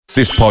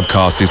This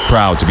podcast is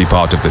proud to be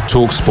part of the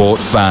TalkSport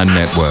Fan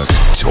Network.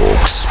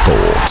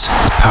 TalkSport.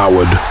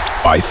 Powered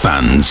by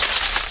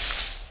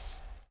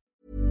fans.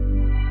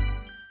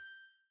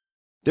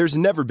 There's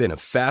never been a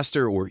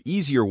faster or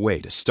easier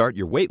way to start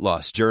your weight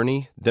loss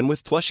journey than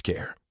with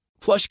PlushCare.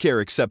 PlushCare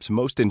accepts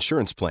most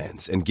insurance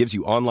plans and gives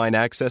you online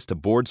access to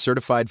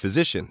board-certified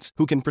physicians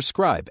who can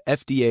prescribe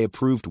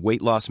FDA-approved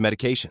weight loss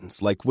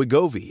medications like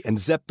Wegovy and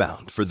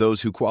Zepbound for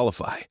those who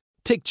qualify.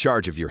 Take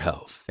charge of your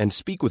health and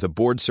speak with a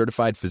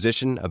board-certified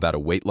physician about a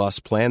weight loss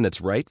plan that's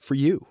right for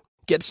you.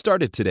 Get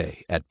started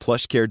today at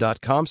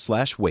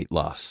plushcare.com/weight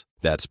loss.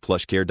 That's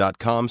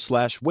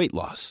plushcare.com/weight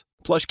loss.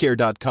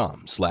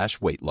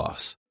 plushcare.com/weight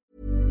loss.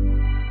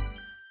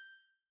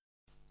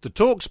 The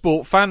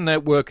TalkSport Fan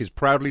Network is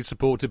proudly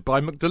supported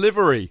by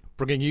McDelivery,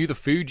 bringing you the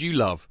food you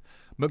love.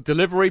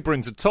 McDelivery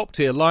brings a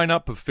top-tier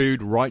lineup of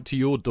food right to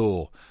your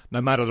door.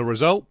 No matter the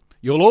result,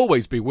 you'll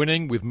always be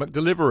winning with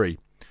McDelivery.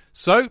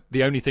 So,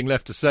 the only thing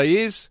left to say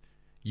is,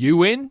 you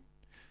win?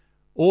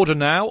 Order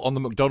now on the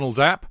McDonald's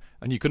app,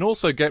 and you can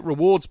also get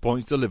rewards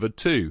points delivered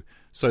too,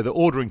 so that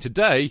ordering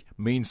today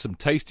means some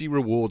tasty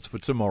rewards for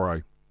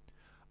tomorrow.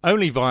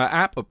 Only via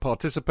app at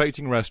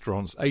participating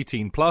restaurants.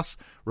 18+,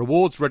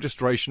 rewards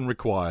registration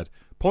required.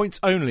 Points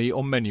only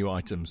on menu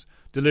items.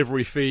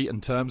 Delivery fee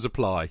and terms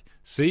apply.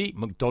 See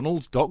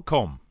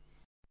mcdonalds.com.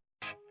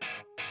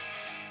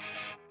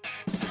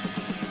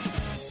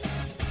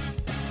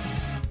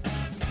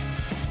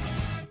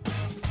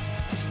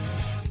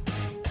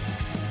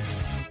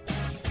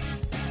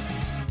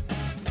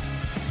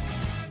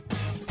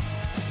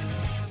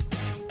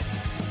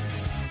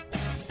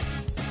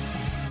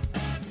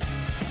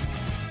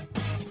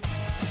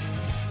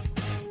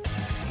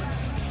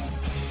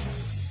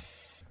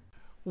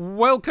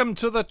 Welcome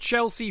to the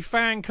Chelsea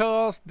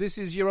Fancast. This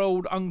is your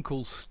old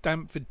Uncle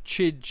Stamford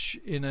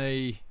Chidge in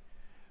a...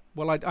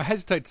 Well, I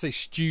hesitate to say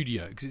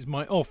studio because it's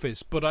my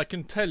office, but I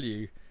can tell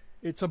you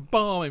it's a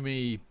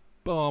balmy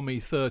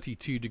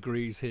 32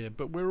 degrees here,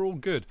 but we're all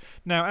good.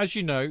 Now, as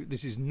you know,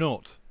 this is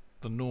not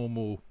the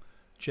normal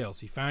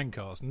Chelsea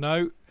Fancast.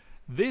 No,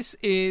 this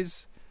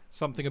is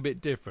something a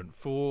bit different.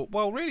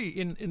 Really,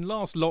 in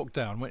last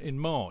lockdown,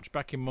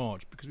 back in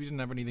March, because we didn't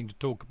have anything to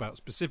talk about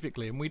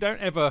specifically, and we don't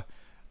ever...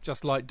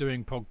 just like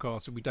doing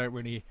podcasts, and if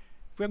we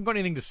haven't got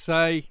anything to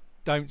say,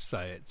 don't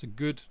say it. It's a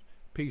good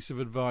piece of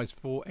advice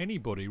for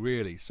anybody,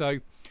 really. So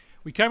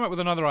we came up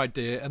with another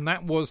idea, and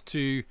that was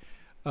to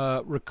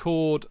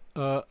record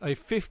a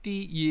 50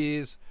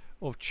 years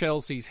of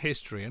Chelsea's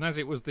history. And as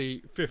it was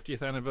the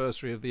 50th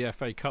anniversary of the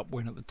FA Cup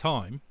win at the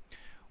time,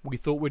 we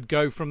thought we'd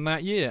go from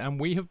that year. And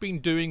we have been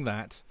doing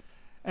that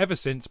ever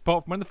since,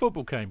 apart from when the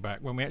football came back,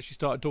 when we actually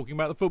started talking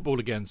about the football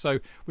again. So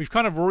we've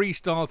kind of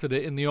restarted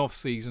it in the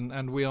off-season,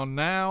 and we are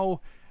now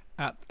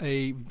at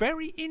a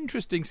very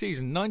interesting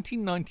season,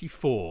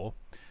 1994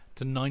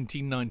 to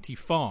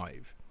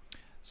 1995.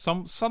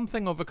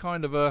 Something of a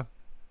kind of a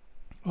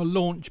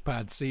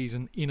launchpad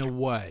season in a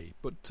way.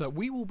 But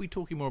we will be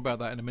talking more about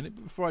that in a minute.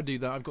 But before I do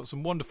that, I've got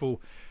some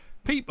wonderful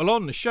people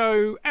on the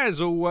show,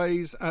 as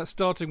always,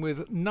 starting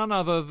with none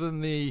other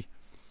than the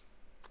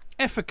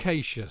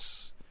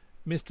efficacious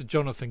Mr.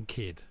 Jonathan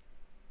Kidd.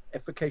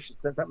 Efficacious,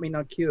 does that mean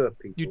I cure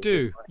people? You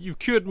do. You've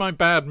cured my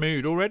bad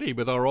mood already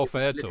with our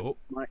off-air talk.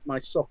 My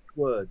soft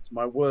words,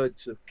 my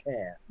words of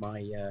care,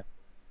 my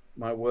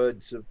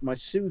words of my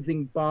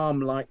soothing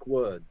balm-like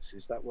words.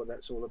 Is that what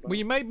that's all about? Well,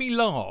 you made me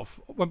laugh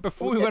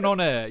before we went on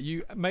air.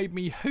 You made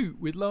me hoot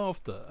with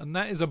laughter, and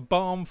that is a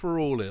balm for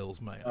all ills,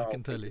 mate. I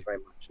can tell you. Thank you very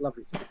much.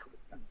 Lovely to be called.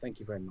 Thank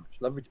you very much.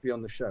 Lovely to be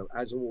on the show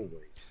as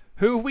always.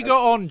 Who have we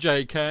got on,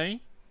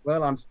 JK?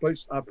 Well,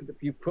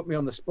 you've put me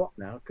on the spot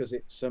now because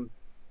it's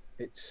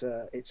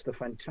the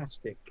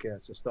fantastic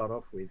to start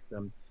off with.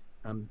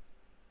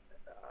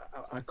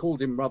 I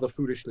called him rather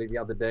foolishly the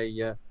other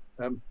day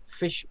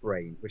fish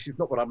brain, which is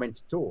not what I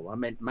meant at all. I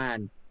meant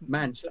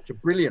man's such a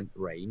brilliant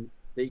brain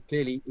that he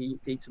clearly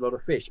eats a lot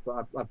of fish.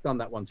 But I've done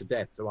that one to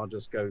death, so I'll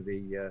just go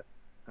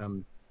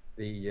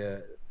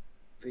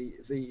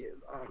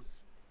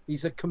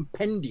he's a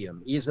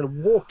compendium. He is a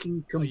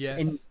walking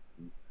compendium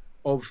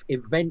of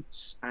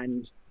events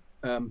and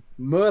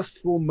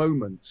mirthful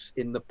moments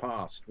in the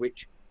past,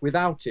 which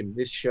without him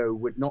this show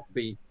would not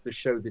be the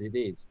show that it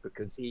is,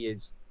 because he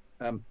is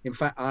in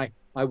fact I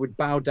would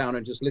bow down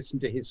and just listen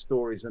to his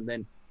stories and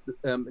then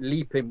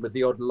leap in with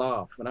the odd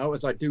laugh, and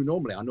as I do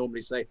normally, I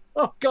normally say,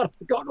 oh God, I've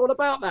forgotten all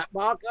about that,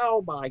 Mark,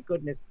 oh my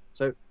goodness.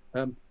 So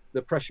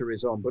the pressure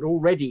is on, but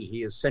already he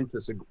has sent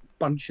us a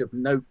bunch of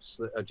notes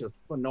that are just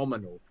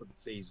phenomenal for the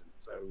season.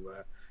 So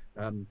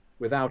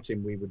without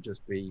him we would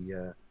just be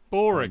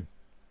boring.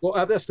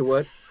 Well, that's the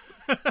word.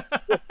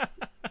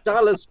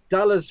 dull as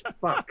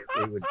fuck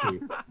we would be.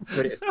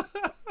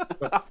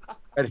 But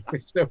anyway,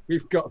 so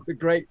we've got the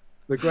great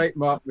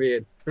Mark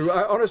Meehan, who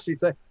I honestly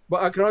say,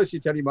 but I can honestly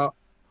tell you, Mark,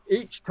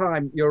 each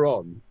time you're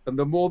on, and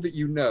the more that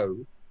you know,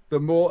 the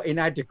more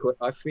inadequate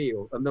I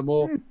feel, and the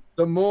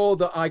more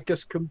that I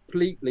just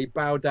completely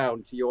bow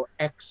down to your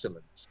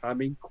excellence. I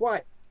mean,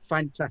 quite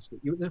fantastic.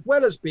 You, as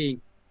well as being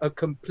a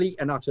complete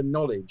and utter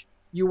knowledge,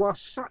 you are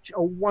such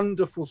a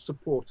wonderful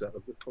supporter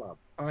of the club.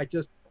 I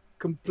just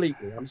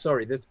completely, I'm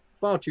sorry, there's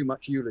far too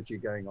much eulogy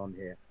going on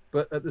here.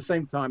 But at the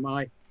same time,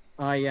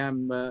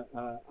 I'm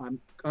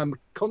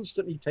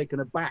constantly taken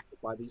aback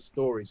by these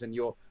stories and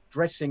your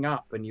dressing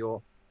up and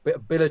your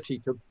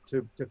ability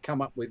to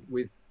come up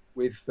with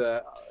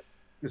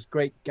this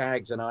great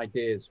gags and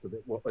ideas for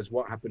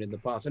what happened in the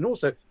past, and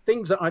also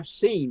things that I've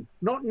seen,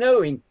 not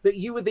knowing that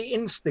you were the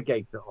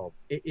instigator of.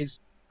 It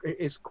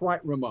is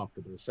quite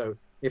remarkable. So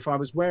if I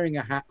was wearing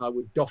a hat, I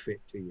would doff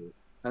it to you,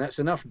 and that's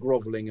enough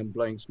grovelling and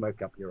blowing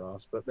smoke up your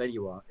ass. But there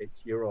you are.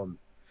 You're on.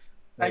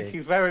 Thank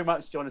you very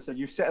much, Jonathan.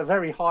 You've set a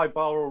very high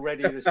bar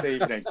already this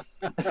evening.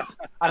 And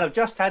I've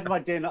just had my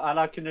dinner, and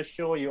I can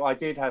assure you I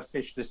did have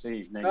fish this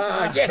evening.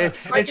 Yes,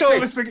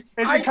 it's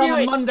become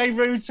a Monday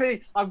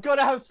routine. I've got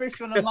to have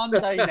fish on a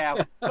Monday now.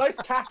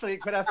 Most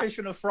Catholics would have fish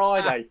on a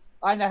Friday.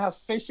 I now have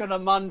fish on a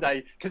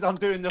Monday because I'm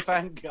doing the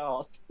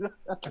Fancast.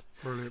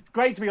 Brilliant.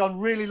 Great to be on.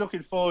 Really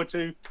looking forward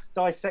to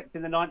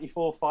dissecting the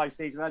 94-5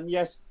 season. And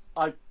yes,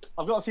 I've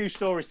got a few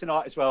stories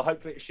tonight as well,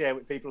 hopefully to share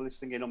with people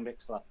listening in on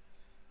Mixler.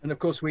 And of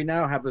course, we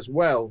now have as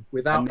well,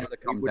 without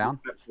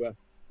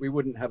we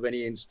wouldn't have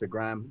any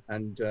Instagram,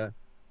 and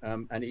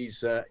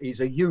he's a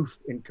youth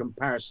in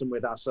comparison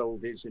with us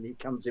oldies, and he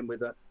comes in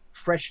with a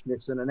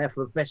freshness and an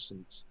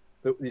effervescence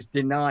that is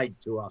denied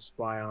to us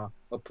by our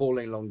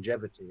appalling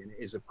longevity. And it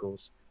is, of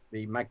course,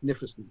 the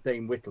magnificent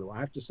Dane Whittle,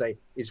 I have to say,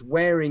 is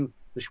wearing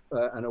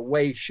an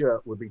away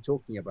shirt we'll be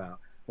talking about.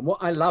 And what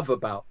I love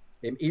about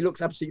him, he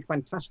looks absolutely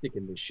fantastic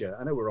in this shirt.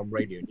 I know we're on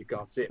radio and you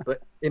can't see it,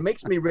 but it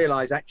makes me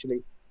realise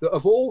actually that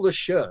of all the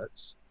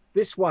shirts,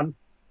 this one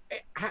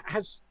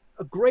has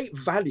a great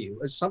value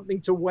as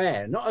something to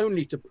wear, not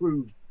only to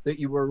prove that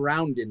you were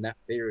around in that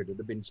period and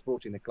have been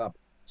supporting the club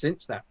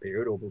since that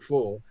period or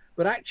before,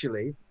 but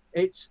actually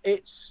it's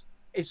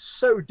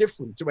so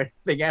different to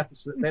anything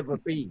else that's ever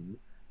been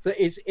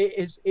that it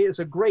is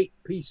a great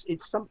piece.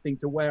 It's something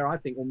to wear, I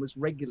think, almost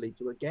regularly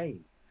to a game.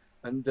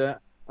 And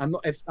I'm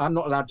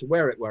not allowed to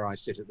wear it where I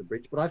sit at the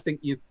bridge, but I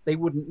think they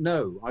wouldn't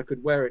know. I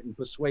could wear it and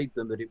persuade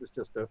them that it was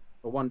just a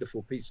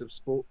wonderful piece of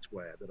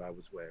sportswear that I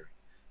was wearing.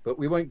 But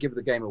we won't give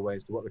the game away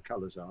as to what the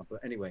colours are. But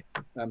anyway,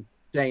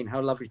 Dane,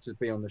 how lovely to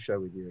be on the show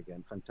with you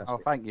again. Fantastic. Oh,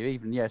 thank you.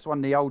 Even, yes, one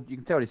of the old, you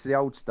can tell this is the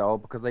old style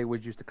because they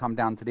would used to come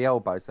down to the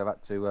elbow. So I've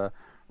had to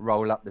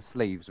roll up the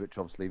sleeves, which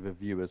obviously the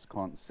viewers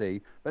can't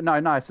see. But no,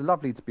 it's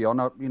lovely to be on.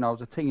 I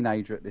was a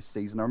teenager at this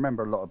season. I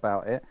remember a lot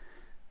about it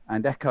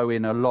and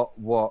echoing a lot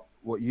what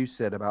you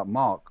said about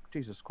Mark.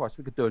 Jesus Christ,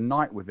 we could do a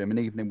night with him, an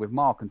evening with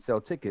Mark and sell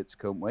tickets,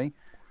 couldn't we?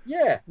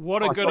 Yeah.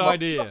 What a good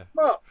idea.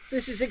 Mark,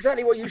 this is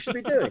exactly what you should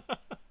be doing.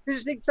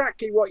 This is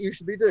exactly what you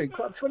should be doing.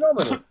 Quite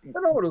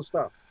phenomenal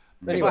stuff.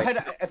 Anyway.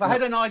 If I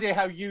had an idea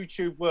how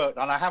YouTube worked,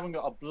 and I haven't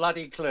got a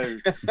bloody clue,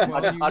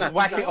 I'd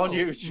whack it on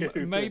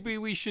YouTube. Maybe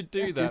we should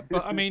do that.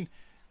 But I mean,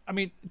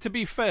 to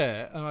be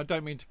fair, and I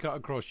don't mean to cut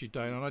across you,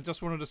 Dane, and I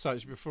just wanted to say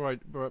before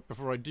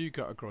I do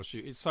cut across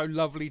you, it's so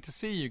lovely to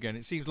see you again.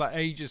 It seems like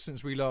ages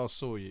since we last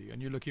saw you,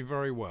 and you're looking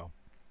very well.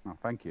 Oh,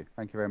 thank you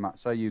very much.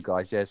 So you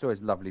guys, yeah, it's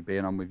always lovely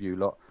being on with you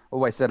lot.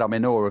 Always said I'm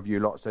in awe of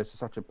you lot, so it's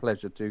such a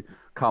pleasure to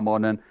come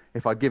on, and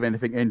if I give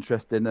anything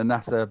interesting, then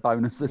that's a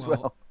bonus as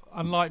well.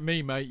 Unlike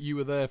me, mate, you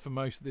were there for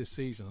most of this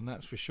season, and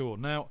that's for sure.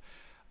 Now,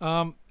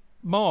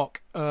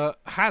 Mark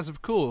has,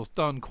 of course,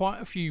 done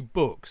quite a few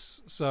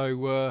books,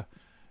 so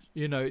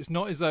it's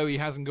not as though he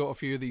hasn't got a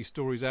few of these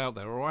stories out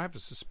there, or I have a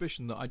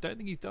suspicion that I don't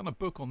think he's done a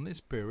book on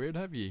this period,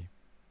 have you?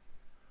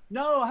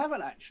 No, I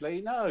haven't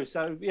actually. No,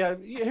 so yeah,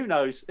 who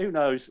knows?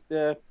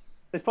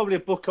 There's probably a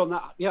book on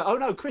that. Yeah. Oh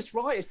no, Chris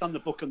Wright has done the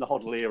book on the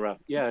Hoddle era.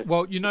 Yeah.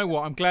 Well, you know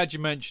what? I'm glad you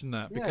mentioned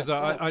that because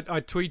I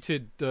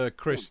tweeted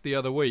Chris the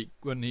other week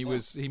when he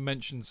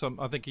mentioned some.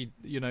 I think he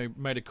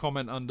made a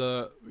comment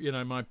under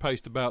my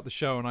post about the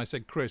show, and I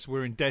said, Chris,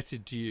 we're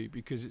indebted to you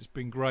because it's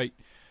been great.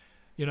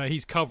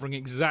 He's covering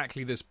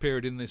exactly this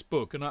period in this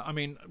book, and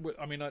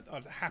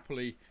I'd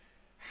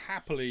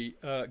happily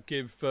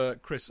give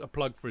Chris a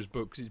plug for his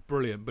book because it's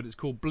brilliant. But it's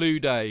called Blue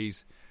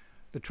Days: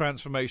 The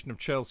Transformation of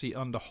Chelsea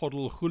under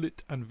Hoddle,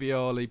 Gullit and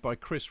Vialli by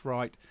Chris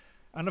Wright.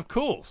 And of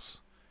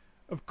course,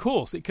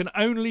 it can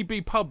only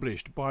be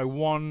published by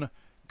one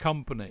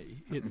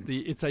company.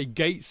 It's a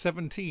Gate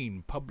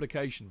 17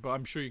 publication, but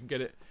I'm sure you can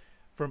get it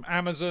from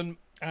Amazon.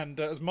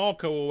 And as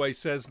Marco always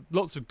says,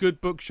 lots of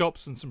good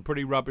bookshops and some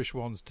pretty rubbish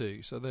ones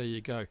too. So there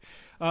you go.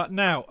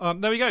 Now,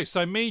 there we go.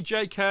 So me,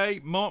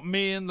 JK, Mark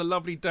Meehan, the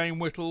lovely Dane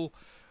Whittle,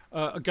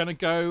 are going to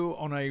go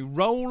on a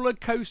roller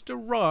coaster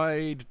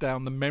ride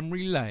down the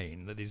memory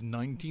lane that is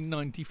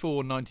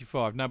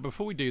 1994-95. Now,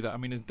 before we do that,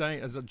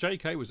 as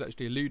JK was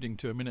actually alluding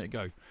to a minute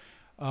ago,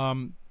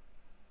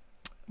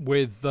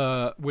 with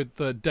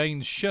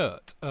Dane's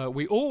shirt,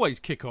 we always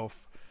kick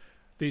off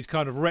these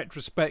kind of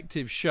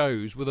retrospective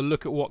shows with a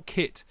look at what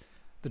kit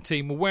the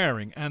team were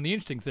wearing. And the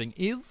interesting thing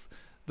is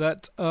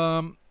that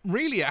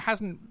really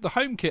the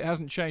home kit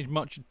hasn't changed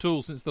much at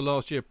all since the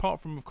last year,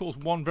 apart from, of course,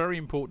 one very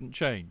important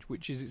change,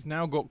 which is it's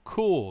now got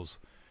cores,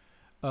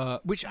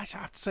 which I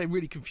have to say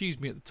really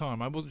confused me at the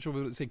time. I wasn't sure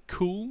whether it said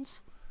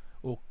cools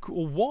or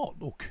what,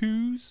 or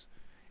Coos?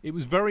 It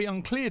was very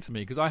unclear to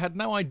me because I had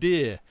no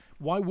idea.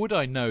 Why would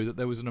I know that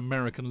there was an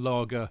American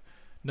lager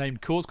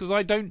named Coors? Because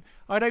I don't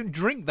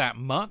drink that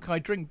muck. I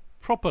drink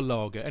proper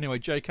lager. Anyway,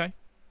 JK?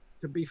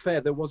 To be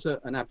fair, there was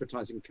an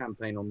advertising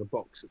campaign on the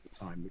box at the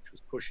time which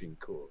was pushing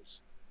Coors.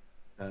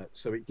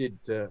 So it did,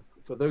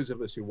 for those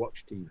of us who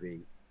watch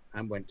TV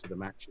and went to the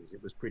matches,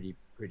 it was pretty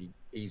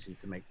easy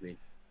to make the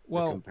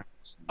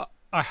comparison.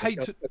 I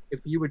hate to... If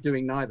you were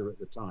doing neither at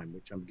the time,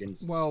 which I'm beginning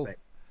to suspect.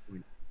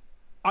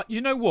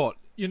 You know what?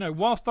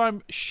 Whilst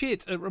I'm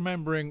shit at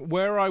remembering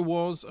where I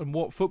was and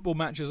what football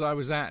matches I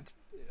was at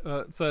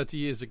 30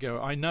 years ago,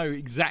 I know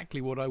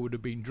exactly what I would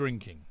have been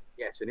drinking.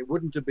 Yes, and it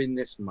wouldn't have been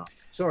this much.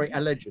 Sorry,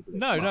 allegedly.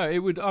 No, it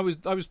would. I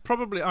was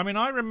probably... I mean,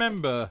 I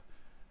remember...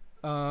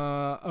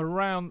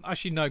 around,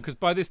 actually no, because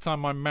by this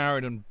time I'm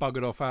married and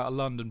buggered off out of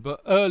London, but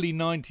early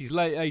 90s,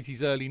 late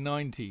 80s, early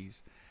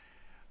 90s,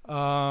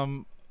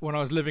 when I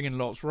was living in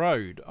Lots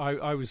Road,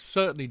 I was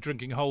certainly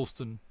drinking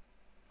Holston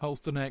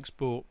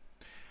Export,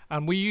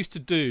 and we used to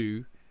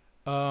do,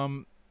 because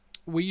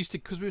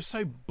we were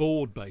so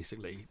bored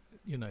basically,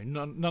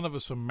 none of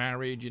us were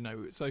married,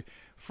 so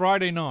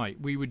Friday night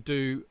we would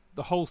do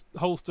the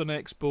Holston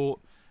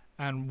Export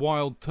and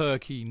Wild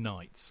Turkey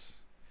nights.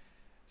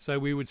 So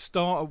we would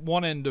start at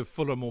one end of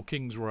Fulham or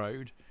Kings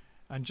Road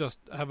and just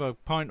have a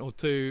pint or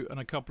two and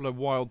a couple of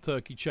Wild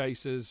Turkey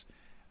chasers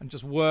and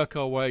just work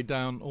our way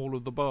down all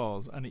of the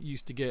bars. And it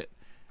used to get...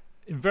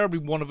 Invariably,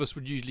 one of us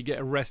would usually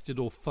get arrested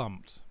or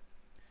thumped.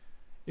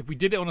 If we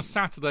did it on a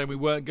Saturday and we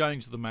weren't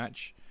going to the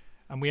match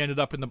and we ended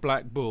up in the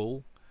Black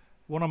Bull,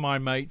 one of my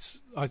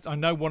mates... I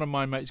know one of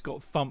my mates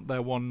got thumped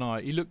there one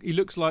night. He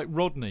looks like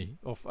Rodney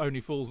off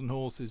Only Fools and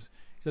Horses.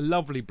 He's a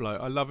lovely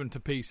bloke. I love him to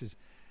pieces.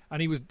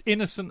 And he was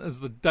innocent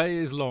as the day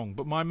is long.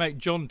 But my mate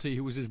John T,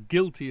 who was as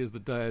guilty as the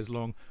day is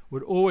long,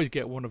 would always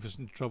get one of us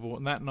into trouble.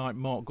 And that night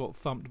Mark got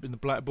thumped in the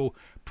Black Bull,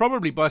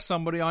 probably by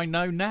somebody I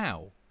know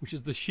now, which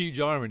is the huge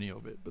irony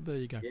of it. But there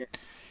you go.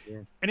 Yeah.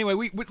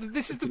 Anyway,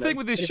 this is the thing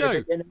with this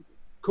show.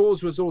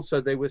 Coors was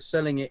also, they were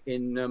selling it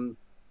in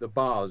the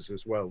bars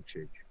as well,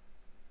 Chidge.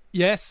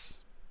 Yes.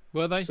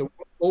 Were they? So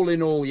all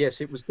in all,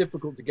 yes, it was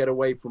difficult to get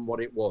away from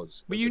what it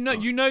was. But you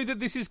know that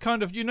this is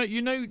kind of, you know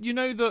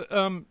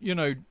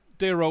that,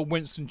 dear old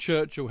Winston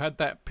Churchill had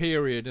that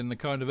period in the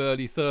kind of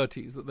early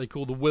 30s that they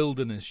call the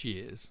wilderness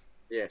years.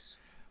 Yes.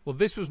 Well,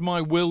 this was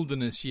my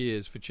wilderness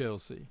years for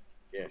Chelsea.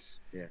 Yes.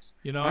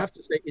 I have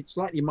to say it's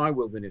slightly my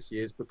wilderness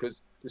years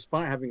because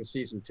despite having a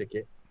season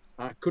ticket,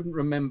 I couldn't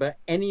remember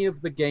any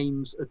of the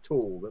games at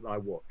all that I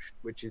watched,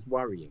 which is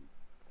worrying.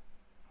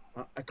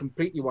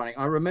 Completely worrying.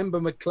 I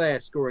remember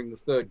McClare scoring the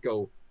third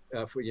goal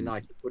for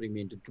United, putting me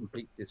into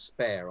complete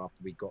despair after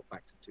we got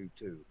back to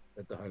 2-2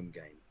 at the home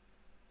game.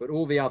 But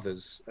all the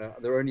others,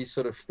 they're only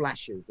sort of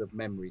flashes of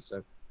memory.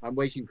 So I'm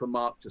waiting for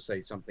Mark to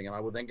say something, and I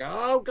will then go,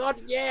 "Oh God,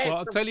 yes!" Well,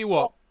 I'll tell you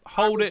what.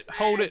 Hold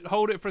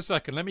it for a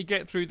second. Let me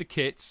get through the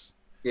kits.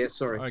 Yeah,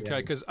 sorry. Okay,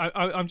 because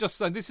I'm just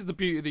saying this is the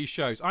beauty of these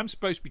shows. I'm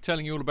supposed to be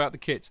telling you all about the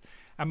kits,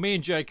 and me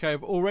and JK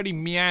have already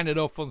meandered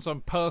off on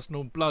some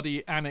personal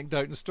bloody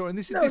anecdote and story. And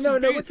this is no.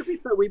 To be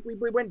fair, we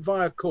went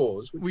via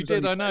Coors. We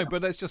did, I know,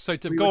 but that's just so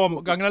typical. Go on.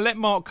 I'm going to let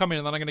Mark come in,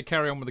 and then I'm going to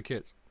carry on with the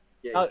kits.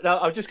 Yeah. No,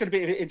 I'm just going to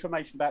be a bit of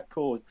information about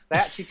Coors. They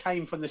actually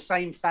came from the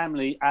same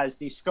family as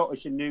the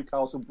Scottish and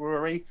Newcastle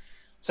brewery.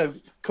 So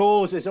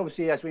Coors is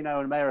obviously, as we know,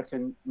 an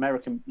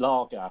American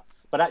lager,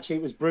 but actually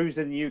it was brewed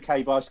in the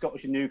UK by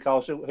Scottish and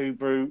Newcastle who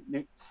brew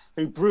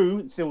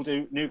and still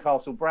do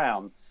Newcastle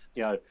Brown.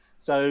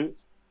 So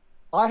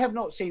I have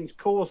not seen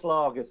Coors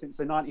lager since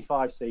the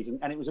 '95 season,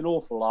 and it was an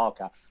awful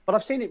lager. But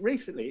I've seen it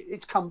recently.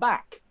 It's come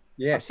back.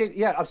 Yes.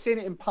 I've seen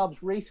it in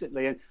pubs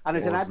recently, and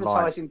as an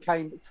advertising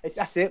came,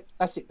 that's it,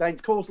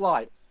 Dave. Coors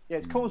Light. Yeah,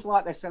 it's Coors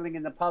Light they're selling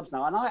in the pubs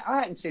now, and I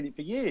hadn't seen it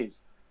for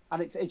years,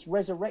 and it's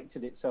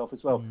resurrected itself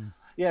as well.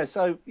 Yeah,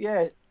 so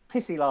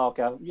pissy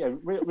lager,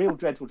 real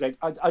dreadful drink.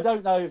 I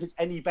don't know if it's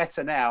any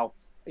better now.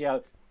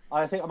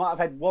 I think I might have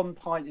had one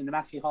pint in the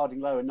Matthew Harding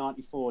Low in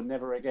 '94,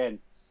 never again.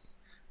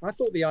 I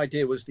thought the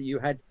idea was that you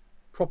had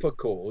proper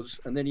Coors,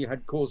 and then you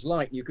had Coors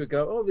Light, and you could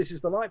go, "Oh, this is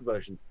the light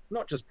version."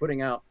 Not just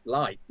putting out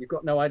light. You've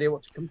got no idea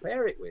what to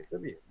compare it with,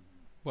 have you?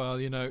 Well,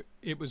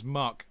 it was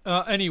muck.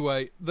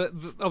 Anyway,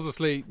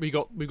 obviously we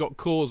got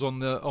Coors on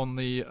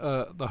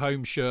the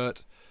home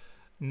shirt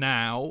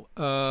now.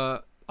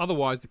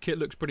 Otherwise, the kit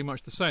looks pretty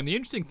much the same. The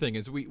interesting thing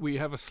is we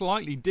have a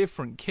slightly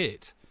different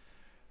kit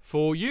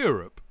for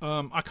Europe.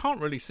 I can't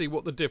really see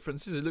what the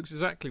difference is. It looks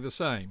exactly the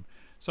same.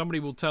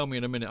 Somebody will tell me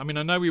in a minute. I mean,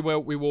 I know we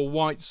wore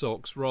white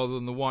socks rather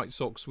than the white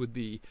socks with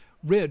the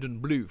red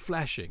and blue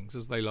flashings,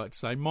 as they like to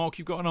say. Mark,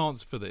 you've got an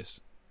answer for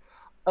this.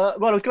 Well,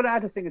 I was going to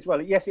add a thing as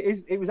well. Yes, it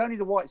is. It was only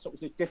the white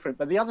socks that's different.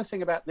 But the other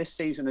thing about this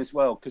season as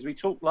well, because we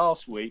talked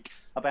last week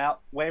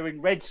about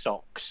wearing red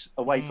socks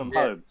away from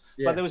home.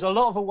 Yeah. But there was a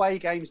lot of away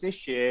games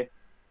this year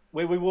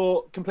where we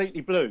wore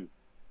completely blue.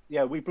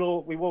 Yeah, we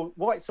wore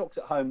white socks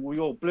at home. We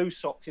wore blue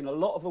socks in a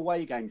lot of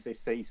away games this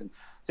season.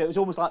 So it was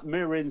almost like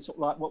mirroring sort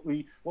of like what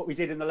we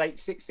did in the late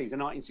 '60s, the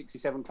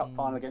 1967 Cup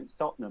final against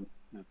Tottenham.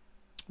 Yeah.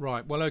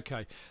 Right, well,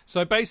 okay.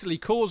 So basically,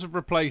 Coors have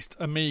replaced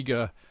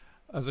Amiga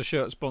as a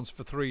shirt sponsor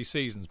for 3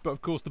 seasons. But,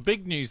 of course, the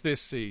big news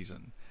this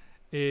season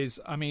is,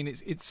 I mean,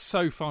 it's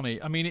so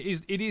funny. I mean,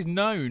 it is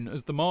known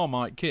as the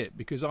Marmite kit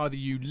because either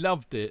you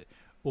loved it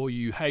or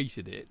you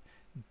hated it.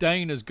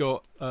 Dane has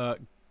got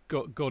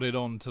it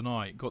on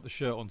tonight, got the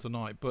shirt on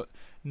tonight. But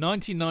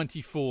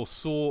 1994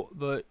 saw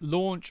the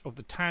launch of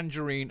the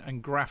Tangerine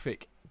and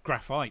Graphic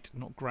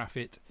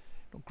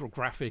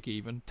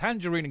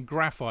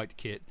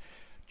kit,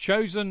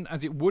 chosen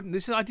as it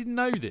wouldn't. I didn't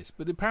know this,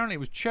 but apparently it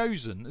was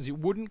chosen as it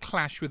wouldn't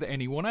clash with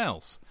anyone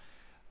else.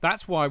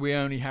 That's why we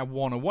only had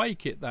one away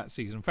kit that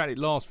season. In fact, it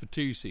lasts for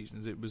 2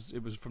 seasons. It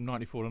was from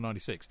 94 to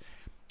 96.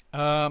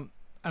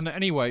 And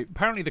anyway,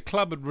 apparently the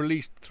club had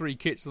released 3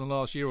 kits in the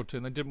last year or two,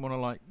 and they didn't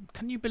want to,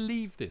 can you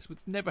believe this?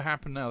 It's never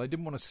happened now. They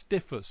didn't want to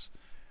stiff us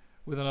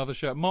with another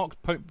shirt. Mark's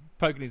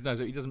poking his nose.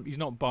 He's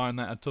not buying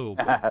that at all.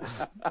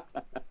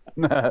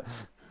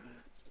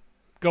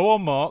 Go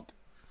on, Mark.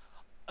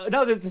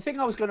 No, the thing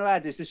I was going to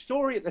add is the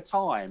story at the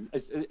time,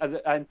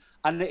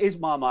 and it is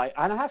Marmite.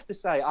 And I have to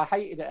say, I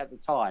hated it at the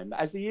time.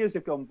 As the years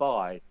have gone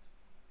by,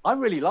 I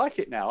really like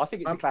it now. I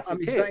think it's a classic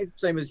kit. Exactly the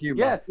same as you,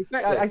 yeah, Mark.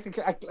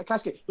 Exactly. A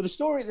classic kit. But the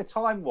story at the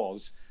time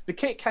was the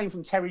kit came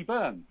from Terry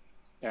Byrne.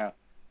 Yeah,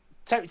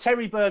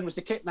 Terry Byrne was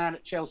the kit man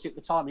at Chelsea at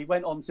the time. He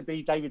went on to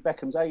be David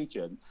Beckham's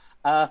agent.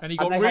 And he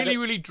got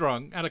really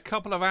drunk, had a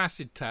couple of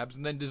acid tabs,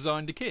 and then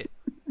designed a kit.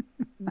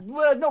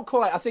 Well, not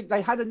quite. I think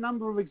they had a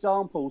number of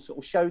examples sort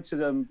of showed to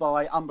them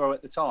by Umbro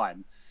at the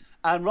time.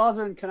 And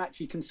rather than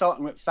actually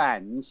consulting with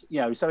fans,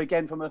 so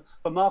again, from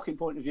a marketing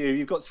point of view,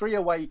 you've got 3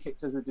 away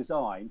kits as a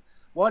design.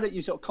 Why don't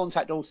you sort of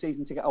contact all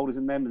season ticket holders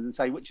and members and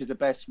say which is the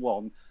best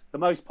one? The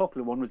most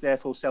popular one would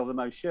therefore sell the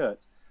most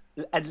shirts.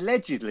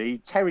 Allegedly,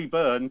 Terry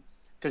Byrne,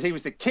 because he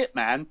was the kit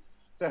man,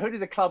 so who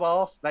did the club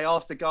ask? They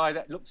asked the guy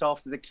that looks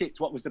after the kits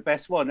what was the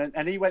best one,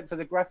 and he went for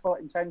the Graphite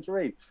and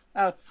Tangerine.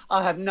 Now,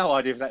 I have no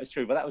idea if that is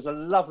true, but that was a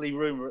lovely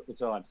rumour at the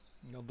time.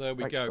 Well, there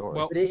we go.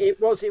 Well, but it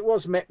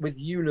was met with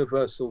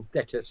universal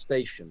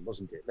detestation,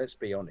 wasn't it? Let's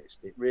be honest.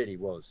 It really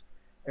was.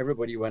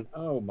 Everybody went,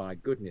 "Oh my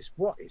goodness,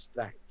 what is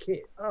that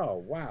kit? Oh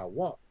wow,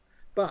 what?"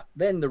 But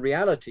then the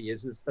reality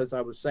is, as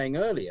I was saying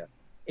earlier,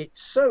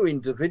 it's so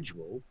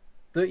individual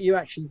that you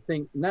actually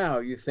think,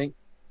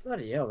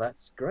 bloody hell,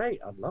 that's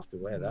great. I'd love to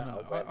wear that.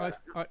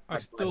 No,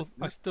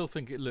 I still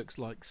think it looks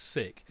like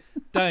sick.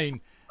 Dane,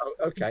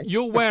 okay.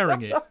 You're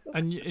wearing it,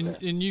 and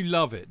you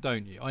love it,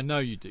 don't you? I know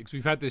you do, because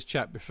we've had this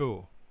chat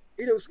before.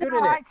 It looks good,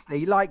 in it.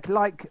 Actually, like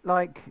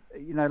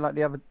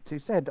the other two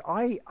said,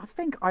 I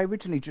think I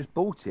originally just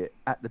bought it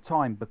at the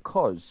time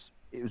because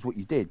it was what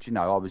you did.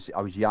 I was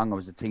young, I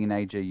was a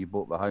teenager. You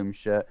bought the home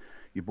shirt.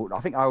 I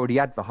think I already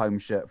had the home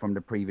shirt from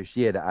the previous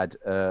year that had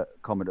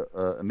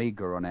Commodore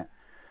Amiga on it.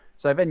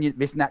 So then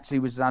this naturally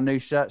was our new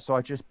shirt, so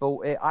I just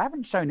bought it. I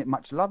haven't shown it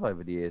much love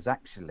over the years,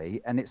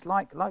 actually, and it's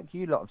like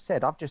you lot have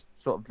said, I've just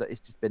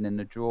it's just been in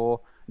the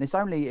drawer, and it's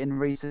only in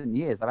recent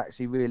years I've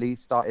actually really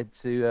started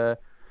to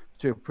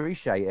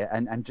appreciate it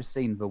and just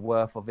seen the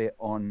worth of it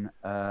on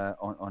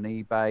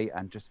eBay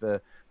and just the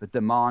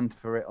demand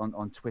for it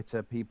on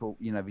Twitter. People,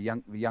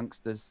 the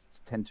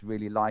youngsters tend to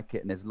really like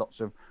it, and there's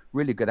lots of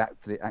really good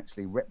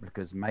actually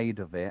replicas made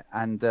of it.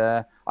 And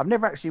I've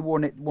never actually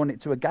worn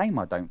it to a game,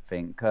 I don't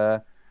think.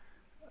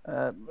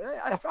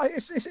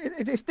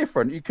 It's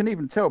different. You can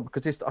even tell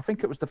because I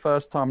think it was the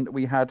first time that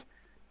we had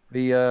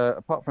the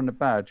apart from the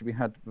badge, we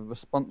had the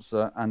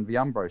sponsor and the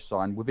Umbro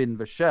sign within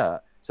the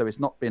shirt. So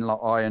it's not been like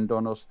ironed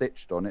on or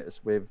stitched on.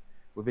 It's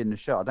within the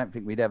shirt. I don't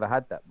think we'd ever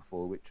had that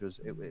before, which was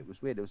it was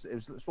weird.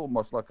 It's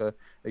almost like a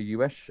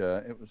US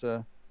shirt. It was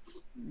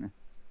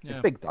It's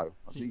big though.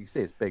 You can see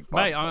it's big,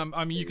 mate.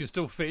 I mean, you can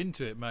still fit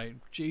into it, mate.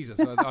 Jesus,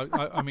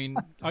 I mean,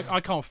 I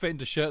can't fit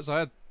into shirts I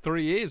had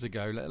 3 years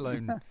ago, let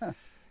alone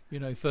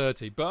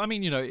 30. But I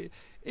mean,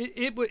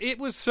 it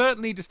was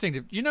certainly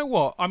distinctive. You know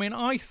what? I mean,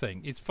 I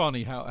think it's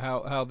funny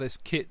how this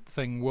kit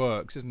thing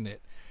works, isn't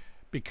it?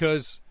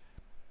 Because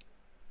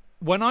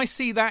when I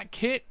see that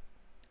kit,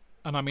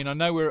 and I mean, I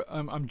know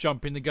I'm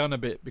jumping the gun a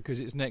bit because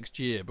it's next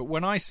year, but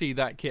when I see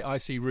that kit, I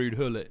see Ruud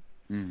Gullit.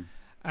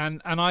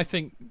 And I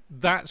think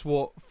that's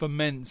what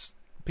ferments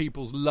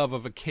people's love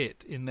of a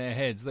kit in their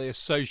heads. They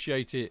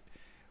associate it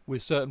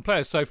with certain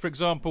players. So, for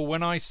example,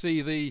 when I see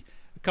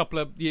a couple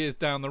of years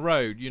down the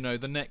road,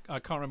 the neck, I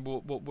can't remember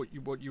what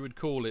you would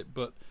call it,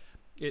 but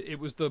it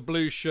was the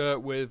blue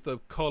shirt with the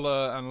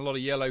collar and a lot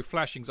of yellow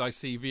flashings. I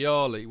see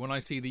Vialli. When I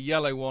see the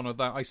yellow one of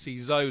that, I see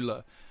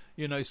Zola.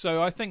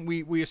 So I think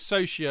we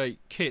associate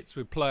kits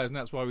with players, and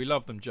that's why we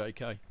love them,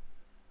 JK.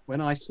 When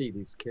I see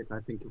this kit, I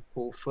think of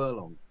Paul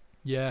Furlong.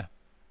 Yeah.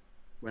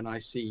 When I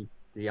see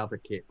the other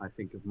kit, I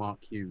think of Mark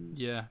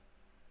Hughes. Yeah.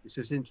 It's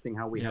just interesting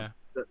how we have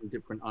certain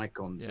different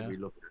icons that we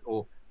look at,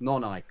 or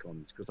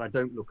non-icons, because I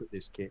don't look at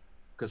this kit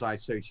because I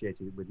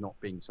associated it with not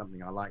being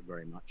something I like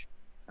very much.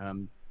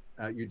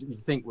 You'd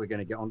think we're going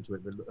to get onto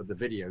it, but the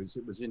videos,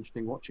 it was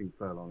interesting watching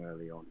Furlong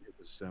early on. It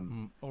was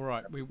all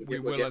right. We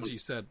will, as you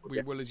said.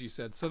 We will, as you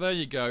said. So there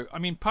you go. I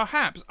mean,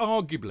 perhaps,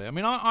 arguably, I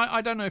mean,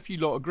 I don't know if you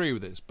lot agree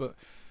with this, but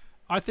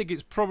I think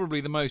it's probably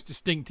the most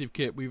distinctive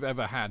kit we've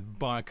ever had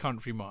by a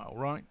country mile,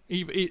 right?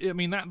 I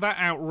mean, that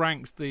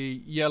outranks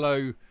the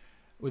yellow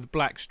with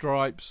black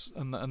stripes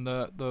and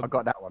the I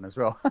got that one as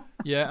well.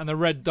 yeah, and the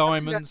red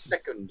diamonds.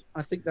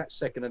 I think that's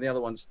second, and the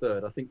other one's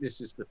third. I think this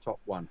is the top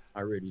one.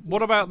 I really do.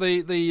 What about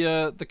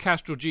the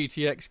Castrol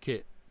GTX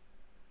kit?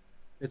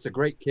 It's a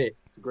great kit.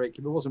 It's a great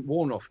kit. It wasn't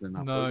worn often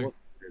enough. No. It wasn't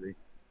really.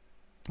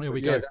 Here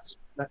we go.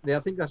 I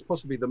think that's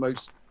possibly the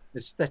most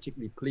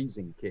aesthetically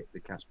pleasing kit, the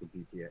Castrol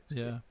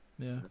GTX.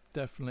 Yeah,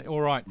 definitely.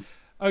 All right.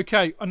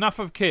 Okay, enough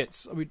of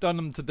kits. We've done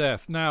them to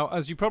death. Now,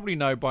 as you probably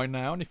know by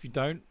now, and if you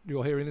don't,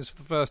 you're hearing this for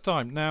the first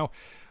time. Now,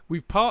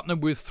 we've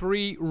partnered with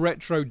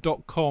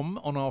 3retro.com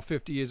on our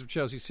 50 Years of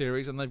Chelsea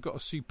series, and they've got a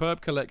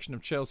superb collection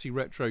of Chelsea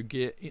retro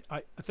gear.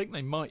 I think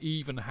they might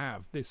even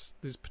have this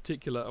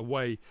particular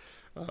away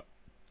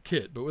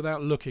kit, but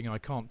without looking, I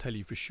can't tell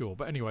you for sure.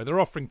 But anyway, they're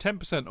offering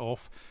 10%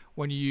 off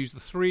when you use the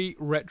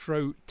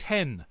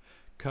 3retro10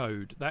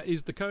 code. That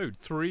is the code,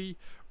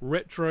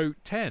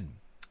 3retro10.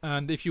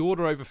 And if you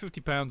order over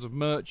 £50 of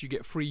merch, you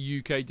get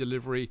free UK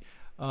delivery.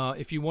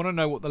 If you want to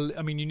know what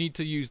you need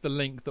to use the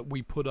link that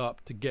we put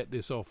up to get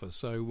this offer.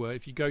 So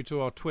if you go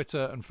to our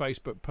Twitter and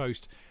Facebook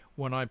post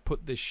when I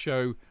put this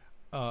show,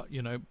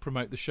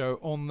 promote the show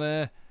on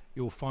there,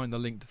 you'll find the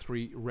link to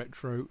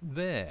 3retro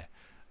there.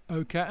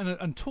 Okay,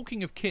 and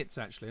talking of kits,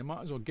 actually, I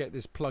might as well get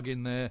this plug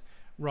in there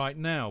right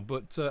now.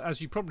 But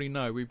as you probably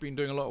know, we've been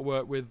doing a lot of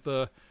work with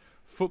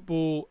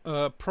Football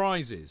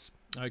Prizes,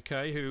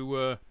 okay,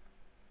 who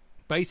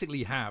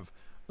basically have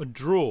a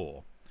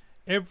draw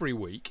every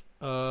week,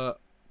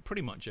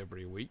 pretty much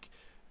every week,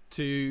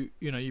 to,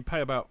 you pay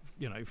about,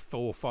 4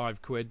 or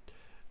 5 quid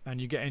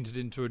and you get entered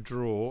into a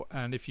draw,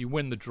 and if you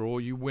win the draw,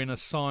 you win a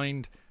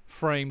signed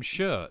framed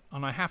shirt.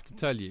 And I have to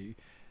tell you,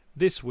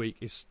 this week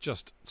is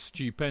just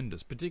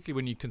stupendous, particularly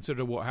when you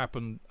consider what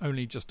happened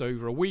only just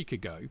over a week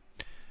ago.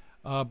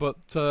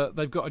 But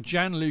they've got a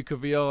Gianluca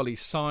Vialli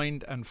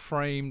signed and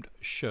framed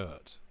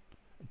shirt.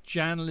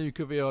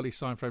 Gianluca Vialli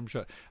signed framed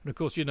shirt. And of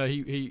course,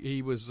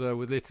 he was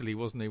with Italy,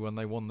 wasn't he, when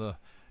they won the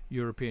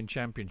European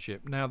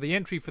Championship. Now, the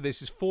entry for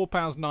this is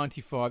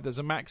 £4.95. There's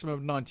a maximum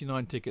of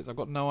 99 tickets. I've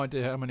got no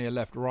idea how many are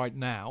left right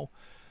now,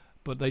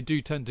 but they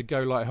do tend to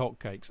go like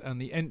hotcakes. And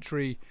the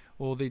entry,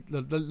 or the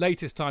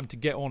latest time to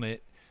get on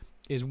it,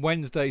 is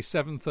Wednesday,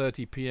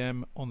 7:30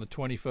 p.m. on the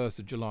 21st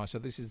of July. So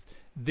this is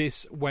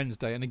this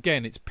Wednesday. And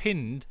again, it's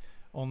pinned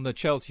on the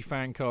Chelsea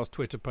Fancast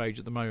Twitter page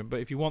at the moment. But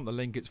if you want the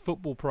link, it's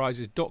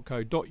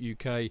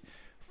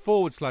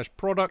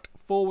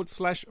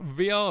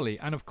footballprizes.co.uk/product/Vialli.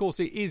 And of course,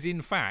 it is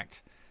in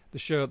fact the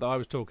shirt that I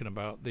was talking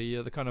about,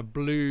 the kind of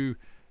blue,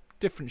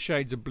 different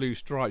shades of blue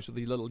stripes with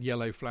the little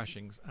yellow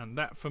flashings. And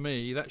that, for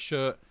me, that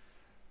shirt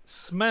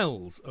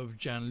smells of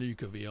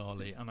Gianluca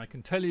Vialli. And I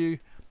can tell you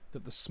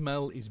that the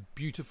smell is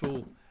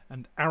beautiful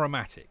and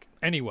aromatic.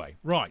 Anyway,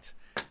 right.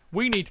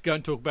 We need to go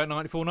and talk about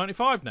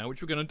 94-95 now,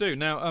 which we're going to do.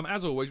 Now,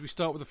 as always, we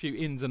start with a few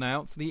ins and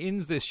outs. The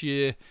ins this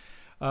year,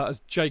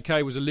 as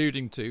JK was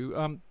alluding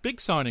to,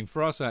 big signing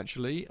for us,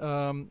 actually.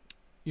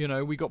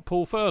 We got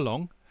Paul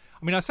Furlong.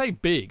 I mean, I say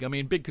big. I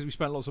mean big because we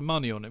spent lots of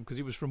money on him because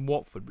he was from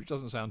Watford, which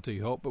doesn't sound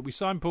too hot. But we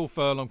signed Paul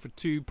Furlong for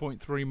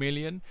 $2.3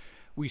 million.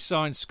 We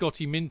signed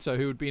Scotty Minto,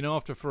 who had been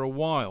after for a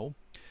while,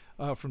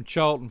 from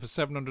Charlton for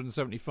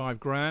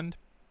 $775,000.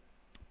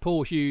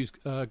 Paul Hughes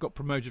got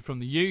promoted from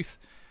the youth.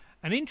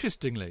 And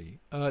interestingly,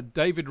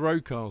 David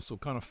Rocastle,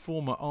 kind of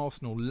former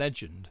Arsenal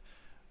legend,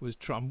 was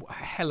a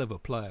hell of a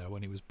player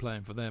when he was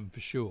playing for them, for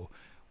sure.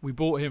 We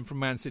bought him from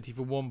Man City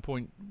for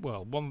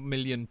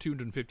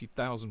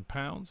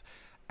 £1,250,000.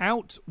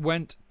 Out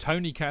went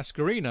Tony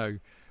Cascarino,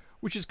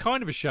 which is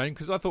kind of a shame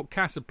because I thought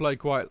Cas had played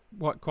quite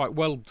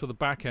well to the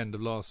back end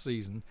of last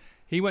season.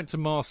 He went to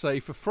Marseille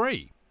for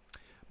free.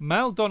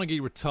 Mal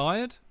Donaghy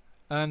retired,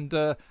 and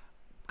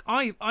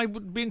I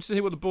would be interested to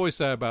hear what the boys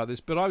say about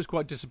this, but I was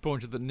quite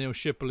disappointed that Neil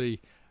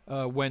Shipley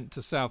went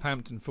to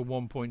Southampton for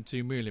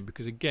 $1.2 million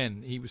because,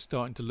 again, he was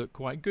starting to look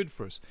quite good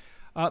for us.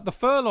 The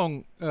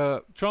Furlong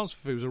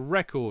transfer fee was a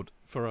record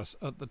for us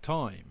at the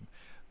time.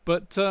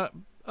 But,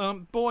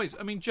 boys,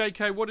 I mean,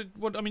 JK, what?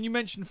 You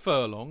mentioned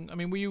Furlong. I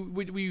mean, were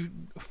you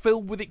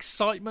filled with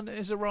excitement at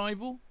his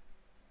arrival?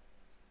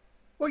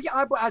 Well,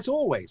 yeah, as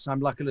always, I'm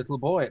like a little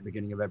boy at the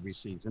beginning of every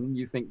season.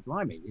 You think,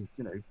 blimey, he's,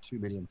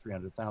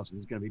 $2,300,000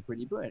 is going to be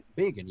pretty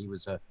big. And he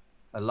was a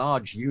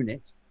large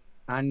unit.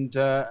 And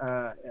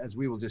as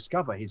we will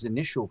discover, his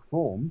initial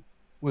form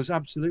was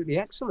absolutely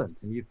excellent.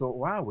 And you thought,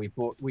 wow, we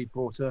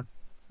bought a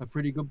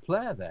pretty good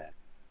player there.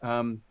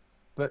 I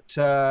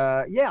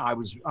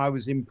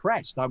was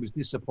impressed. I was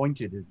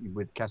disappointed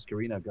with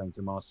Cascarino going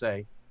to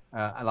Marseille,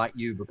 like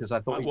you, because I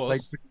thought he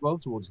played pretty well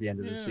towards the end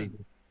of the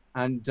season.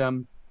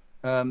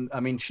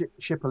 And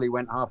Shipley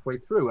went halfway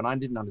through, and I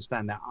didn't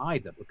understand that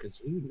either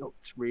because he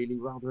looked really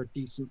rather a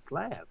decent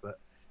player. But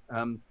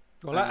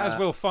as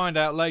we'll find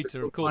out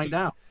later, of course,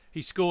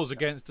 he scores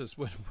against us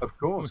when we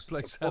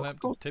play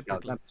Southampton.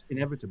 Typically, that's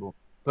inevitable.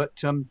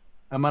 But am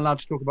I allowed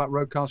to talk about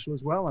Rocastle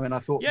as well? I mean, I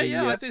thought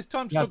it's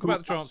time to talk about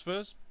the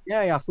transfers.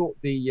 Yeah, I thought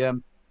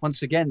the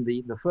once again,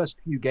 the first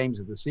few games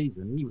of the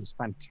season, he was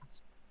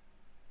fantastic,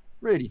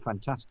 really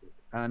fantastic.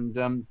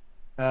 And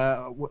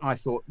I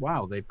thought,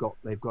 wow, they've got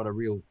a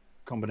real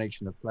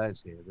combination of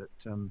players here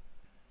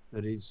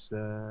that is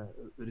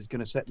going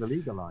to set the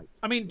league alight.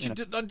 I mean,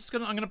 I'm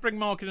going to bring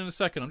Mark in a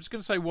second. I'm just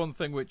going to say one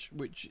thing, which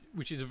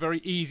is a very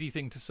easy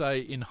thing to say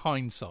in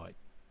hindsight.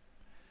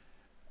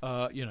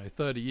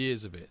 30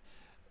 years of it.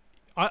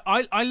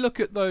 I look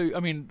at though. I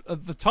mean,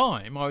 at the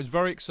time, I was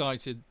very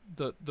excited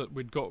that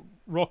we'd got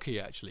Rocky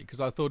actually, because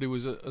I thought he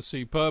was a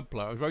superb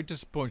player. I was very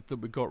disappointed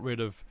that we got rid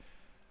of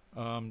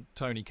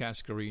Tony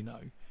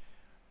Cascarino.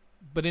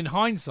 But in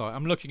hindsight,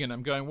 I'm looking at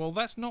him going, well,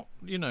 that's not,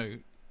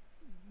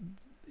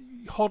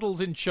 Hoddle's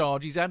in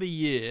charge. He's had a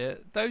year.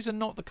 Those are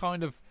not the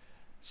kind of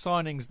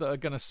signings that are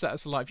going to set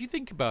us alight. If you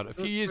think about it, a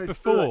few years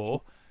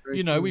before,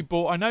 we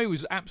bought. I know he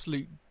was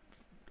absolute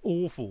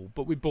awful,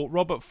 but we bought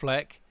Robert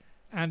Fleck,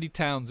 Andy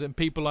Townsend,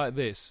 people like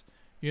this.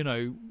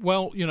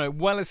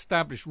 Well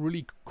established,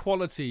 really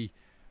quality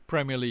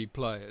Premier League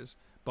players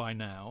by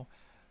now.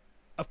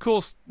 Of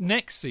course,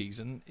 next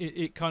season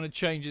it kind of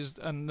changes,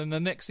 and then the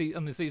next season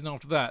and the season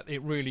after that,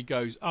 it really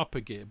goes up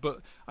a gear.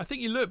 But I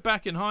think you look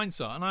back in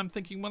hindsight, and I'm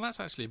thinking, well, that's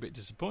actually a bit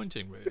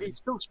disappointing, really. But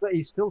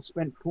he still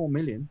spent $4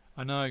 million.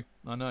 I know.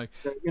 And I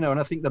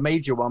think the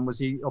major one was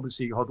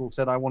Hoddle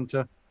said, I want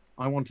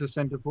a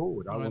centre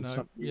forward. I want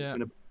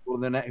something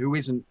who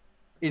isn't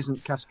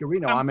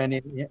Cascarino. I mean,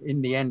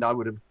 in the end, I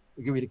would have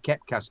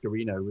kept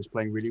Cascarino, who was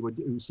playing really,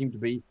 who seemed to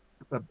be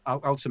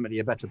ultimately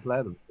a better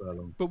player than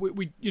Furlong. But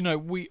we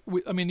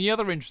I mean, the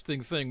other interesting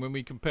thing when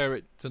we compare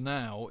it to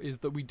now is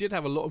that we did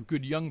have a lot of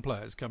good young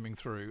players coming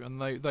through, and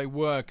they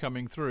were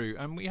coming through,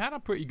 and we had a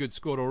pretty good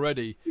squad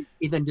already.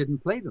 He then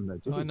didn't play them though,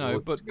 did he? I know,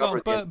 but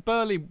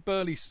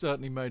Burley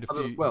certainly made a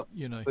few. But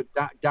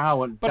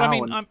Dow and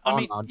hang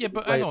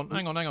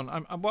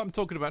on. What I'm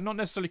talking about, not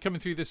necessarily coming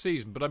through this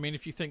season, but I mean,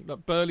 if you think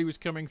that Burley was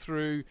coming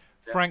through.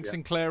 Frank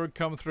Sinclair had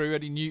come through,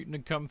 Eddie Newton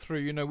had come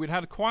through. We'd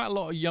had quite a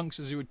lot of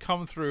youngsters who had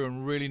come through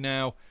and really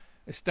now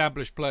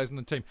established players in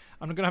the team.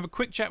 And I'm going to have a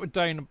quick chat with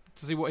Dane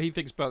to see what he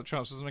thinks about the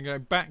transfers, and I'm going to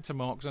go back to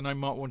Mark because I know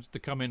Mark wanted to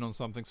come in on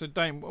something. So,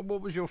 Dane,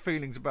 what was your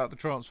feelings about the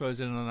transfers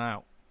in and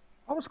out?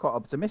 I was quite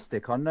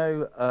optimistic. I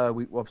know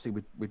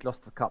we'd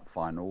lost the cup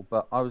final,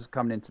 but I was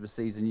coming into the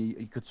season.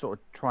 You could sort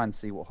of try and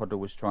see what Hoddle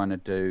was trying to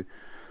do.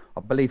 I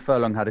believe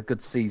Furlong had a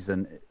good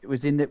season. It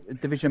was in the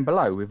division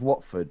below with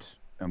Watford.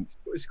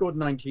 He scored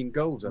 19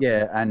 goals.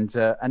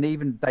 And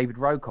even David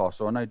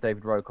Rocastle. I know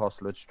David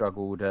Rocastle had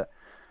struggled at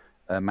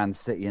Man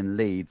City and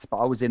Leeds, but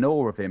I was in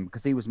awe of him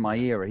because he was my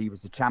era. He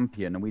was a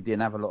champion, and we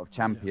didn't have a lot of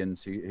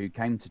champions who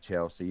came to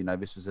Chelsea.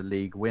 This was a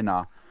league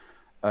winner.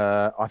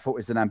 I thought it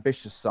was an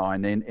ambitious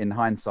sign. In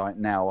hindsight,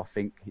 now I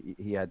think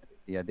he had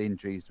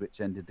injuries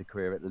which ended the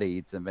career at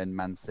Leeds and then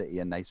Man City,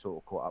 and they sort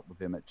of caught up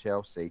with him at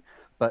Chelsea.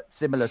 But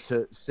similar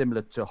to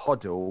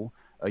Hoddle.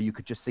 You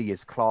could just see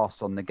his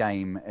class on the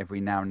game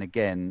every now and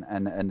again,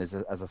 and as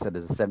I said,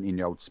 as a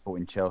 17-year-old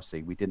supporting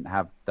Chelsea, we didn't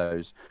have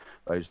those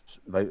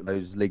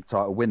league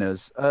title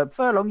winners.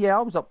 Furlong,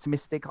 I was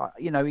optimistic.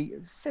 He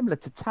similar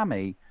to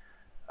Tammy.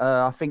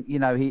 I think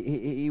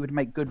he would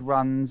make good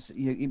runs.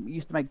 He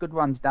used to make good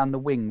runs down the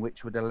wing,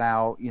 which would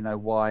allow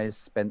Wise,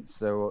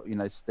 Spencer,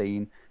 or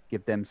Steen,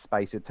 give them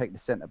space. He would take the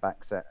centre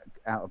backs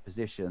out of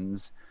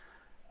positions.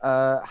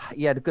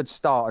 He had a good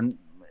start and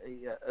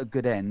a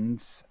good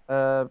end.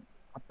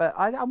 But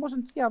I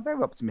wasn't,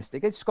 very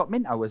optimistic. It's Scott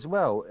Minto as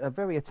well, a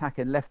very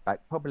attacking left back,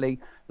 probably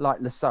like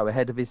Lasso,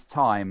 ahead of his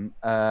time.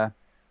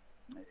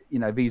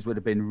 These would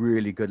have been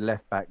really good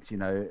left backs,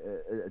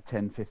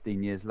 10,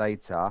 15 years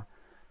later.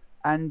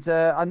 And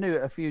I knew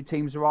a few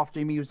teams were after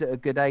him. He was at a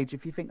good age.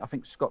 I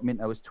think Scott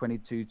Minto was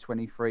 22,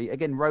 23.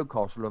 Again,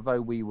 Rocastle,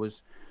 although we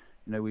was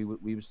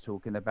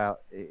talking about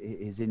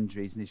his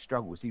injuries and his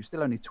struggles, he was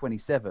still only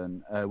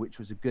 27, which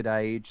was a good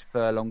age.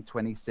 Furlong,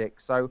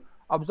 26. So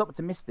I was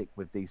optimistic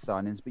with these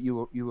signings, but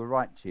you were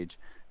right, Chidge.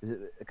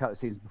 A couple of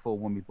seasons before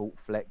when we bought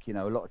Fleck, a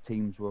lot of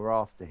teams were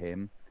after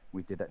him.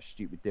 We did that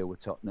stupid deal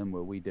with Tottenham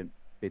where we didn't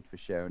bid for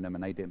Sheringham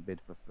and they didn't bid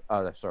for...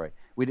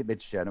 we didn't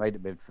bid for Sheringham, they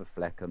didn't bid for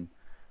Fleck, and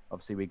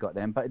obviously we got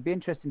them. But it'd be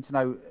interesting to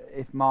know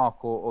if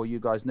Mark or you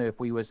guys knew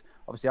if we was...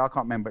 Obviously, I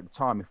can't remember at the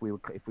time if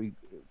we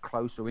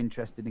close or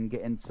interested in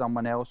getting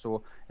someone else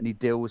or any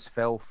deals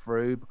fell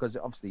through, because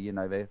obviously,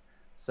 there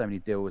so many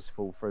deals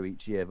fall through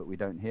each year that we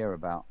don't hear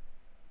about.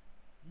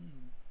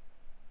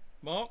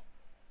 Mark?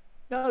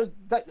 No,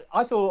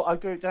 I thought I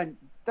agree with Dan.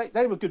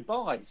 They were good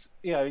buys.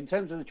 In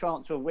terms of the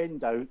transfer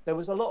window, there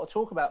was a lot of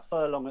talk about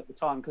Furlong at the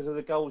time because of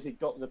the goals he'd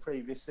got the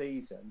previous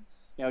season.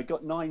 He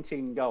got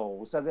 19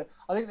 goals. So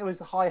I think there was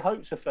high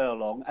hopes for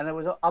Furlong, and there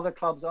was other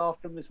clubs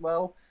after him as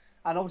well.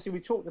 And obviously, we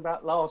talked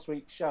about last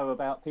week's show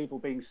about people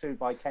being sued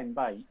by Ken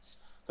Bates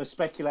for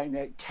speculating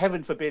that,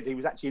 heaven forbid, he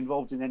was actually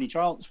involved in any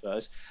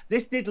transfers.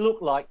 This did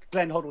look like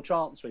Glenn Hoddle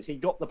transfers. He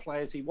got the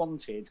players he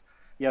wanted.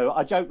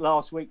 I joked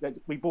last week that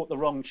we bought the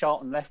wrong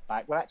Charlton left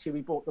back. Well, actually,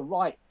 we bought the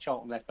right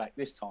Charlton left back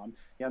this time.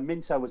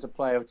 Minto was a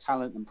player of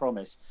talent and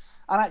promise.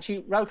 And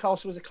actually,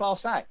 Rocastle was a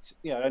class act,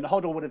 and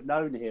Hoddle would have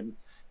known him,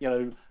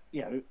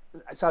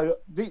 so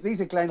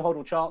these are Glenn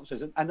Hoddle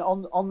chancellors, and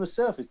on the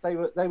surface they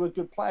were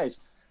good players.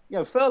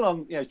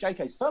 Furlong,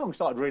 JK Furlong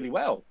started really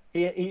well.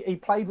 He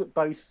played with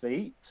both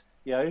feet.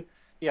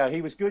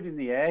 He was good in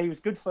the air. He was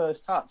good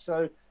first touch.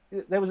 So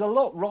there was a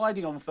lot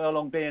riding on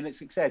Furlong being a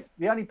success.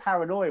 The only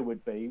paranoia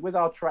would be with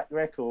our track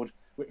record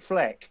with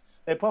Fleck.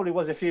 There probably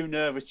was a few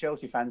nervous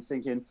Chelsea fans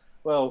thinking,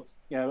 well,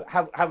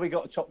 have we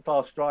got a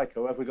top-class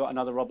striker or have we got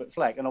another Robert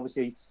Fleck? And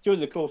obviously,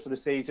 during the course of the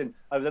season,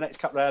 over the next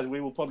couple of hours,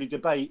 we will probably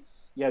debate,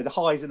 the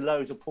highs and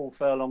lows of Paul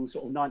Furlong's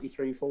sort of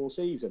 93-4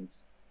 season.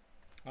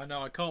 I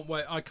know. I can't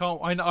wait.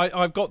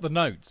 I've got the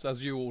notes,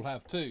 as you all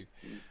have too,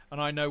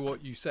 and I know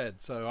what you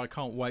said, so I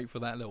can't wait for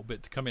that little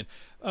bit to come in.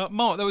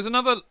 Mark, there was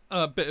another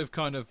bit of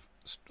kind of,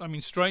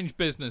 strange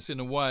business in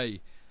a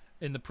way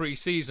in the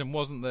pre-season,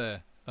 wasn't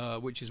there?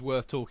 Which is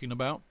worth talking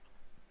about.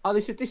 Oh,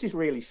 this is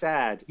really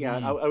sad.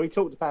 We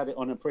talked about it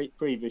on a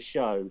previous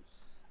show,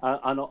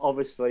 and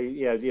obviously,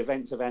 the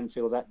events of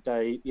Anfield that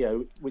day,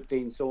 with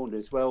Dean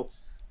Saunders. Well,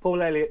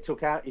 Paul Elliott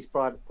took out his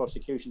private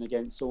prosecution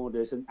against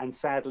Saunders, and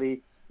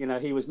sadly,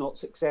 he was not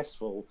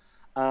successful.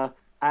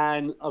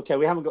 And okay,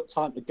 we haven't got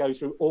time to go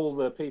through all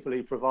the people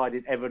who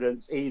provided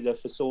evidence either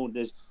for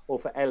Saunders or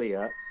for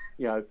Elliott,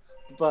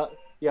 but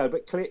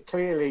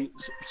clearly,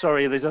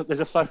 sorry, there's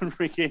a phone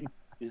ringing.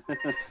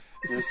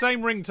 It's the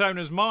same ringtone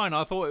as mine.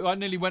 I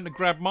nearly went to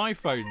grab my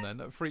phone then.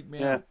 That freaked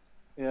me out.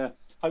 Yeah.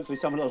 Hopefully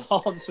someone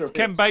will answer. It's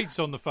Ken Bates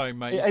on the phone,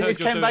 mate. It's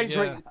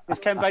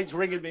Ken Bates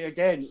ringing me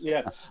again.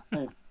 Yeah.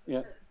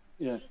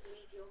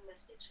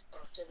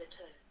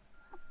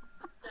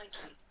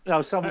 No,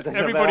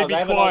 everybody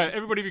be quiet.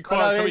 Everybody be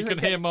quiet so we can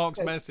hear Mark's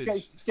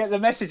message. Get the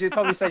message. It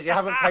probably says you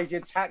haven't paid your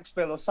tax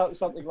bill or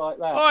something like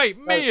that. Oi,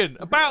 Meehan,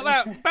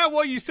 about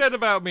what you said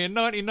about me in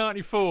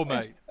 1994,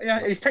 mate.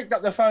 Yeah, he's picked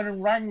up the phone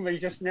and rang me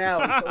just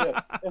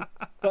now.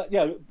 But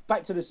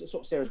back to this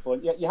sort of serious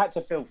point. You had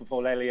to feel for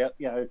Paul Elliott.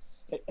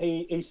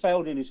 He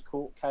failed in his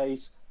court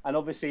case, and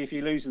obviously, if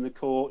you lose in the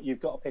court,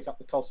 you've got to pick up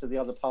the cost of the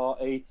other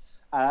party.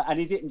 And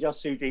he didn't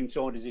just sue Dean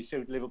Saunders; he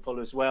sued Liverpool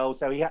as well.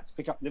 So he had to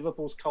pick up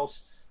Liverpool's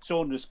costs,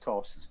 Saunders'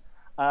 costs.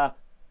 But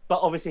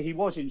obviously, he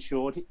was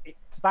insured.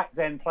 Back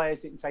then, players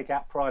didn't take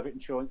out private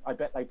insurance. I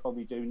bet they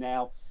probably do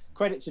now.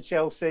 Credit to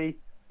Chelsea.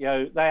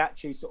 They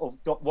actually sort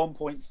of got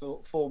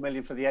 1.4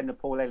 million for the end of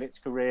Paul Elliott's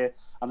career,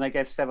 and they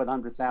gave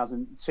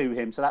 700,000 to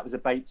him. So that was a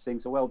Bates thing.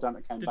 So well done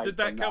to Ken Bates. Did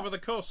that cover the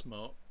cost,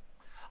 Mark?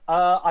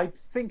 I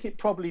think it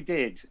probably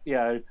did,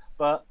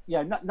 but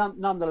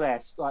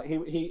nonetheless, like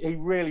he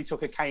really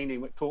took a caning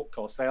with court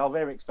costs. They are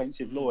very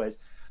expensive lawyers.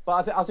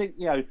 But I think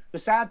the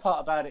sad part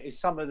about it is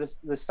some of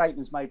the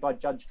statements made by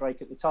Judge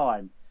Drake at the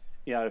time.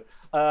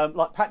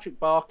 Like Patrick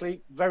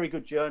Barkley, very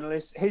good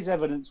journalist. His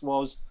evidence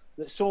was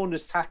that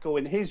Saunders' tackle,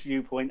 in his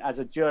viewpoint, as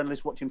a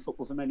journalist watching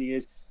football for many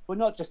years, were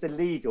not just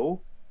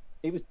illegal,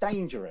 it was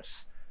dangerous.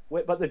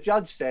 But the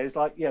judge says,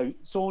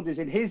 Saunders,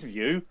 in his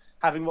view,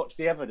 having watched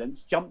the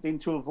evidence, jumped in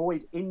to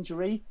avoid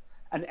injury,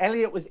 and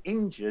Elliott was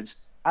injured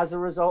as a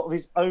result of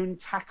his own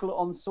tackle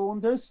on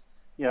Saunders.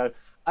 And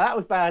that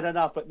was bad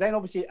enough. But then,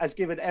 obviously, as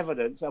given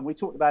evidence, and we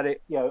talked about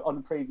it, on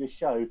the previous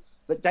show,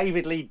 that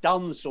David Lee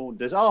done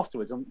Saunders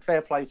afterwards, and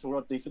fair play to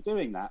Rodney for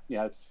doing that.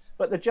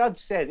 But the judge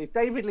said if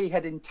David Lee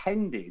had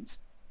intended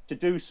to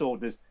do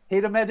Saunders,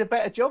 he'd have made a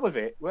better job of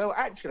it. Well,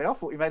 actually, I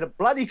thought he made a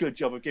bloody good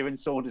job of giving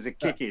Saunders a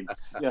kicking.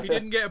 He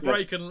didn't get a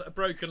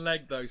broken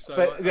leg though. So,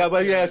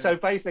 So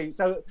basically,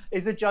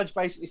 is the judge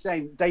basically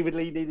saying David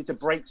Lee needed to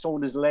break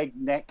Saunders' leg,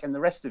 neck, and the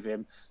rest of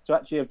him to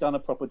actually have done a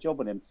proper job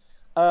on him?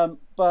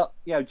 But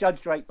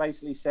Judge Drake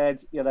basically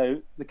said,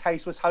 the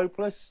case was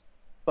hopeless,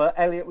 but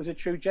Elliott was a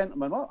true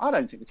gentleman. Well, I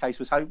don't think the case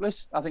was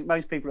hopeless. I think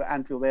most people at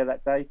Anfield there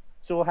that day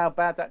saw how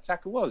bad that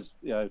tackle was.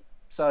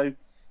 So.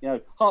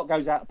 Heart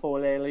goes out to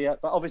Paul Elliott,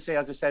 but obviously,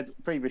 as I said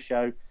previous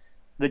show,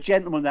 the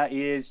gentleman that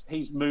he is,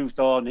 he's moved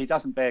on. He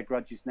doesn't bear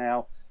grudges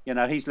now.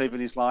 He's living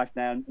his life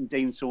now, and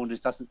Dean Saunders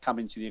doesn't come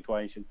into the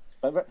equation.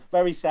 But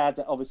very sad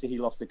that obviously he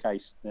lost the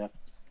case. Yeah.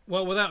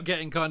 Well, without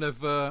getting kind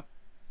of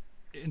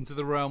into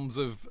the realms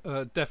of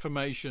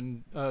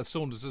defamation,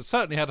 Saunders has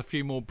certainly had a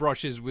few more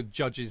brushes with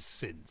judges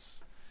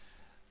since,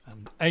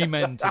 and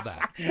amen to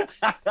that.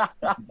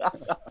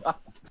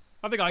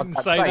 I think I can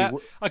say that.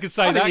 I can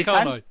say that,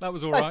 can't I? That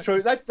was all right. That's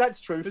true.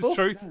 That's truthful. It's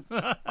truth.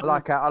 I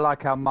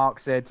like how Mark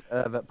said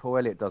that Paul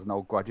Elliott doesn't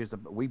hold grudges.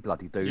 But we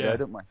bloody do, though,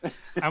 don't we?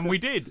 And we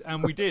did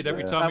every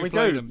time we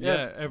played him.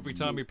 Yeah, every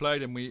time we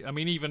played him.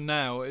 Even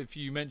now, if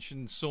you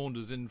mention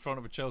Saunders in front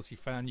of a Chelsea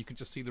fan, you can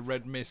just see the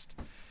red mist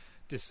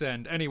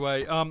descend.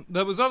 Anyway,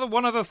 there was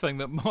one other thing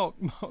that Mark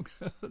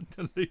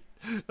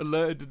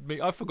alerted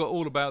me. I forgot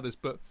all about this,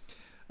 but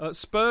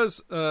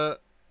Spurs.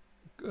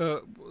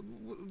 They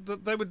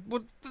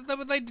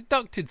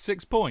deducted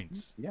 6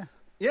 points. Yeah,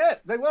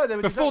 they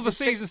were. Before the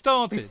season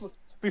started.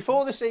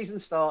 Before the season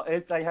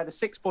started, they had a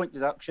 6-point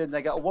deduction.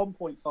 They got a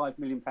 £1.5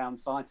 million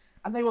fine,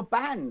 and they were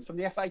banned from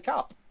the FA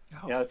Cup.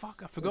 Oh,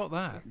 fuck, I forgot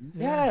that.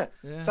 Yeah.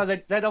 So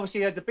they'd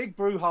obviously had the big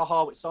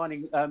brouhaha with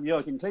signing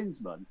Jurgen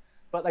Klinsmann.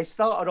 but they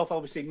started off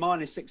obviously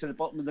 -6 at the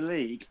bottom of the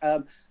league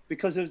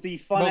because of the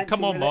financial. Well,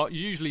 come on, Mark.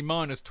 Usually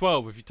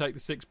 -12 if you take the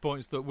 6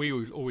 points that we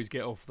always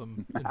get off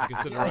them into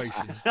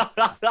consideration.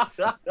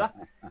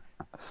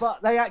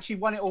 But they actually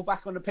won it all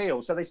back on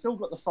appeal, so they still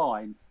got the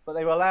fine, but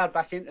they were allowed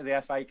back into the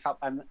FA Cup,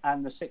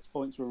 and the 6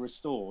 points were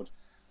restored.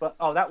 But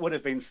that would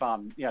have been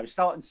fun.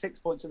 Starting 6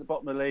 points at the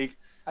bottom of the league,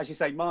 as you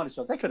say,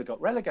 -12, they could have got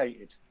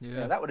relegated.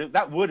 Yeah,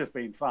 that would have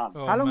been fun.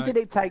 How long did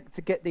it take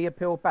to get the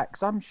appeal back?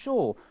 Because I'm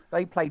sure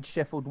they played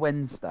Sheffield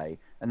Wednesday,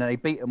 and then they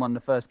beat them on the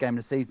first game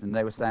of the season.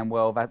 They were saying,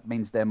 well, that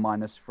means they're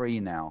 -3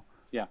 now.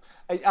 Yeah,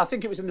 I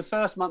think it was in the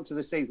first month of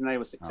the season they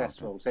were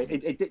successful. So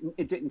it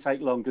didn't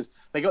take long because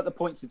they got the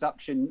points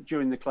deduction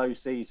during the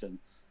closed season.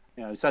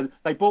 So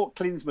they bought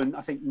Klinsmann,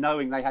 I think,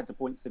 knowing they had the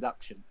points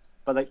deduction,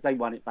 but they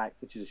won it back,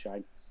 which is a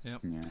shame.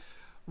 Yep. Yeah.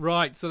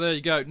 Right, so there you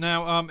go.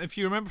 Now, if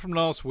you remember from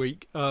last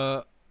week,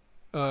 kind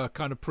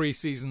of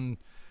pre-season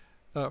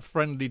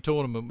friendly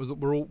tournament was that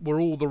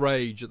we're all the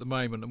rage at the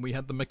moment, and we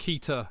had the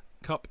Makita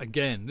Cup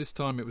again. This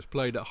time it was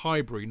played at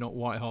Highbury, not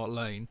White Hart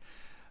Lane.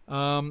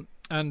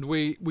 And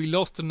we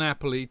lost to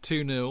Napoli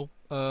 2-0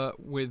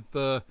 with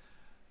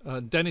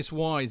Dennis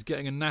Wise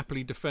getting a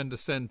Napoli defender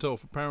sent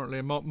off.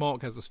 Apparently,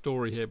 Mark has a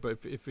story here, but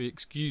if he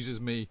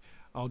excuses me,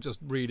 I'll just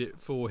read it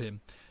for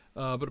him.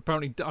 But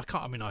apparently,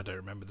 I don't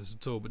remember this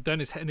at all. But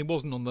Dennis, and it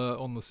wasn't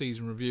on the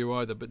season review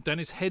either. But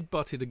Dennis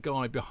headbutted a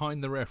guy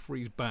behind the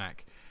referee's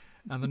back,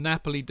 and the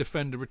Napoli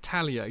defender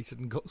retaliated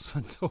and got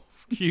sent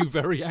off. Cue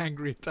very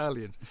angry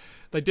Italians.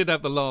 They did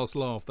have the last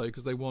laugh though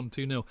because they won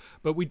 2-0.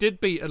 But we did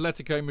beat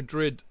Atletico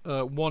Madrid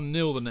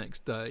 1-0 the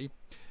next day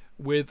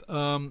with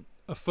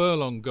a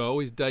Furlong goal,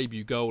 his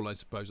debut goal, I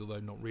suppose, although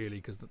not really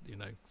because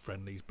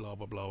friendlies, blah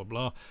blah blah blah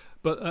blah.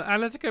 But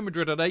Atletico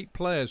Madrid had 8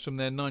 players from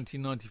their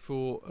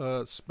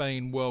 1994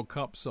 Spain World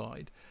Cup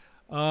side,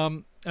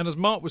 and as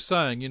Mark was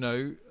saying,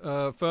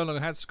 Furlong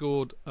had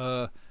scored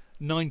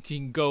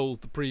 19 goals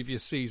the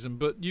previous season,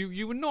 but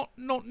you were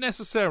not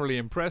necessarily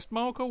impressed,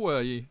 Mark, or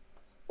were you?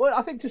 Well,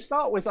 I think to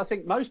start with, I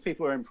think most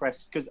people were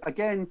impressed because,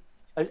 again,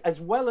 as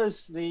well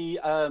as the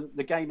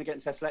game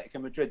against Atletico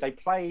Madrid, they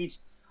played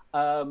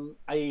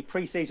a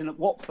pre-season at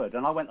Watford,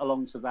 and I went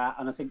along to that,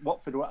 and I think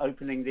Watford were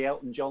opening the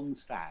Elton John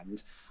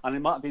stand, and it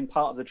might have been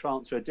part of the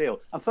transfer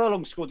deal. And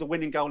Furlong scored the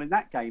winning goal in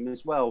that game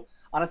as well.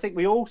 And I think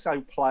we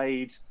also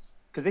played,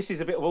 because this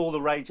is a bit of all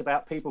the rage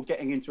about people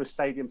getting into a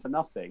stadium for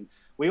nothing,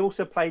 we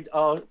also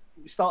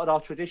started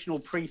our traditional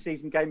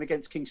pre-season game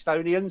against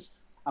Kingstonians,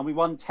 and we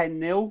won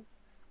 10-0.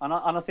 And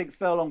I think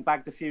Furlong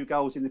bagged a few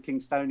goals in the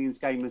Kingstonians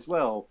game as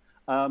well.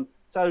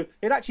 So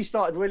it actually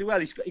started really well.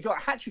 He got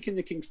a hat-trick in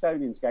the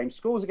Kingstonians game,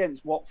 scores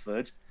against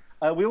Watford.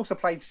 We also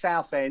played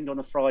Southend on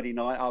a Friday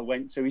night I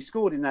went to. He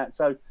scored in that.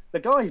 So the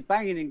guy's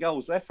banging in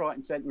goals left, right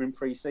and centre in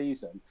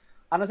pre-season.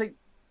 And I think,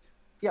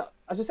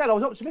 as I said, I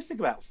was optimistic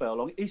about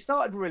Furlong. He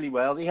started really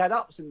well. He had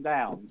ups and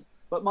downs.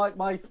 But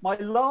my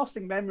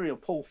lasting memory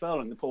of Paul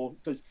Furlong,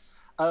 because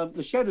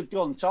the shed had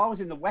gone, so I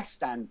was in the West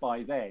Stand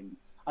by then.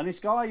 And this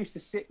guy I used to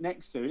sit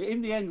next to,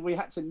 in the end, we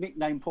had to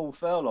nickname Paul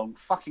Furlong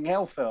fucking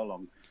hell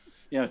Furlong.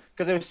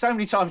 Because there were so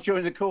many times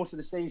during the course of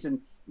the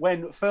season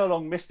when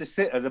Furlong missed a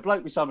sitter, the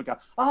bloke beside me would go,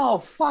 "Oh,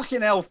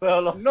 fucking hell,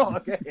 Furlong,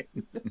 not again."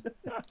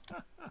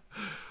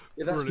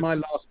 That's my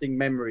lasting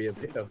memory of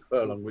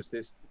Furlong, was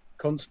this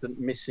constant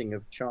missing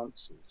of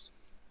chances,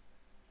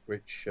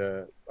 which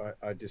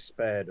I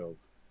despaired of.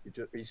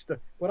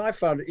 What I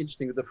found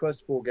interesting with the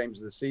first 4 games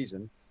of the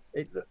season,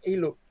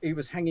 he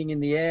was hanging in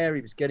the air,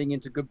 he was getting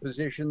into good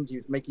positions, he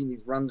was making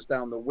these runs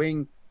down the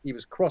wing, he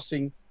was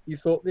crossing. You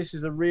thought, this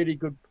is a really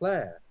good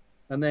player.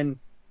 And then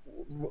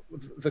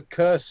the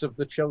curse of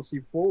the Chelsea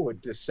forward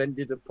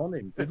descended upon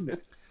him, didn't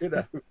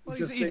it? Well,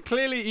 he's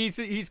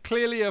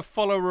clearly a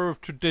follower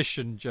of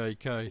tradition,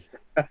 JK.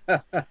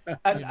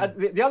 and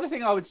the other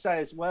thing I would say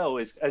as well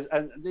is,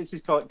 and this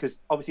is quite, because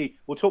obviously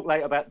we'll talk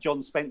later about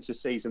John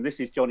Spencer's season. This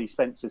is Johnny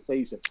Spencer's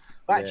season.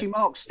 But actually,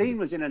 Mark Stein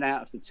was in and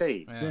out of the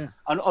team. Yeah.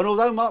 And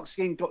although Mark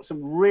Stein got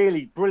some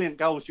really brilliant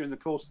goals during the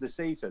course of the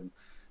season,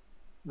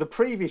 the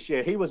previous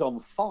year he was on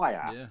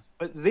fire. Yeah.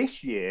 But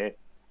this year,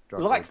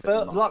 like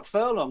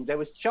Furlong, there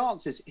was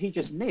chances he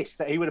just missed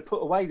that he would have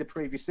put away the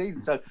previous season.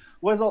 So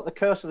whether or not the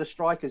curse of the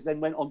strikers then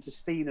went on to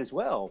Stein as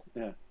well.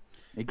 Yeah.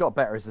 He got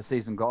better as the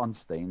season got on,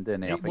 Stein,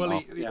 didn't he?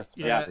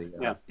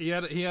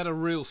 He had a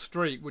real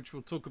streak, which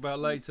we'll talk about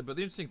later. But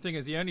the interesting thing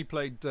is he only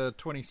played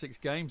 26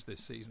 games this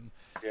season.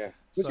 Yeah.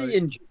 Was he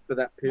injured for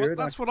that period?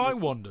 Well, that's what I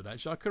wondered,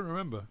 actually. I couldn't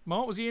remember.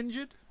 Mark, was he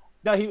injured?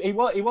 No, he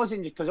was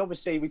injured because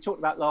obviously we talked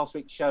about last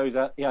week's show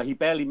that he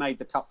barely made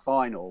the cup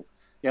final.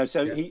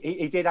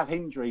 He did have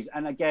injuries,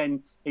 and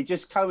again, it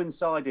just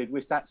coincided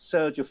with that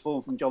surge of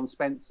form from John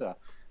Spencer.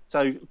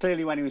 So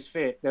clearly, when he was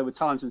fit, there were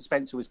times when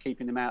Spencer was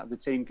keeping him out of the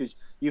team because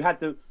you had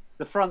the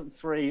front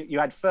three. You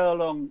had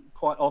Furlong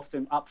quite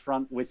often up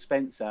front with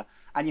Spencer,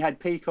 and you had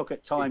Peacock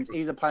at times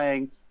either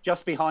playing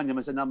just behind him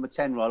as a number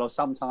 10 role, or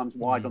sometimes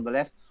wide on the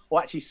left,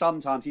 or actually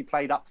sometimes he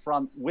played up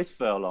front with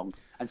Furlong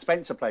and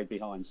Spencer played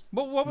behind.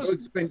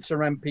 Both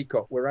Spencer and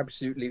Peacock were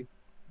absolutely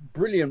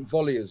brilliant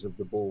volleyers of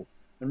the ball.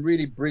 and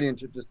really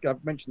brilliant at just,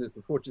 I've mentioned this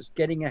before, just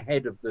getting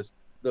ahead of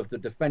the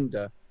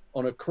defender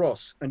on a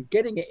cross and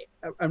getting it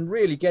and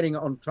really getting it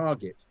on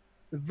target.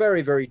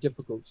 Very, very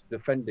difficult to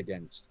defend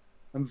against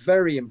and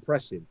very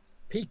impressive.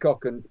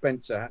 Peacock and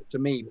Spencer, to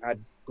me, had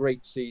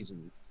great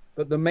seasons.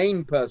 But the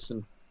main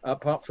person,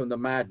 apart from the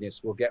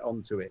madness, we'll get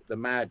onto it, the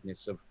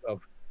madness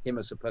of him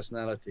as a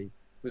personality,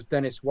 was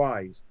Dennis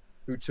Wise,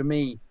 who to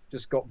me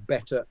just got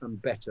better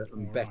and better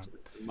and better.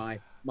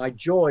 My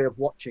joy of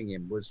watching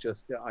him was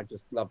I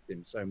just loved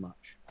him so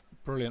much.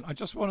 Brilliant. I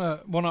just want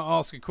to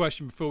ask a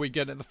question before we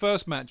get it. The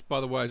first match,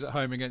 by the way, is at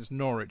home against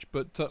Norwich.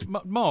 But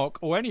Mark,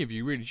 or any of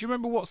you really, do you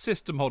remember what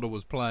system Hodder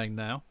was playing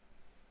now?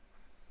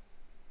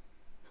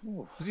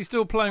 Was he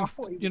still playing,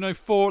 4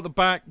 at the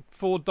back,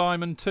 4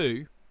 diamond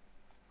 2?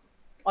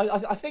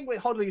 I think with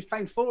Hodder, he was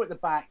playing 4 at the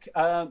back.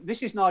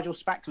 This is Nigel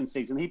Spackman's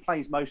season. He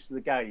plays most of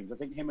the games. I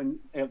think him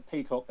and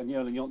Peacock and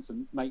Jurgen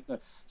Jonsson make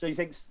the... So you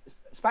think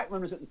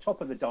Spackman was at the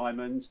top of the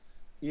diamonds.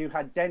 You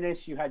had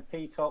Dennis, you had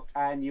Peacock,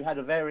 and you had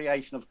a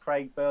variation of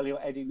Craig Burley or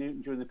Eddie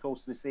Newton during the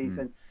course of the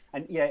season.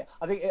 And yeah,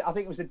 I think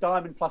it was a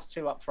diamond plus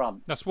 2 up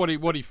front. That's what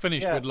he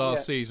finished with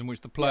last season,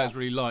 which the players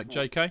really liked.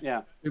 JK?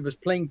 Yeah. He was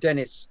playing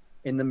Dennis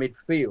in the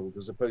midfield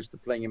as opposed to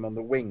playing him on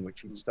the wing,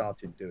 which he'd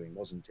started doing,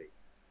 wasn't he?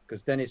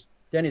 Because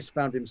Dennis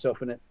found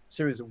himself in a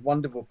series of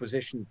wonderful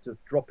positions,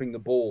 just dropping the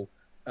ball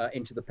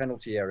into the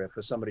penalty area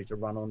for somebody to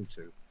run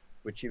onto,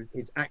 which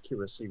his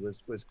accuracy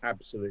was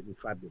absolutely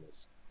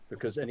fabulous.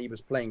 And he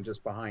was playing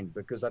just behind,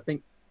 because I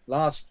think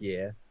last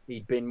year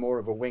he'd been more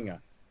of a winger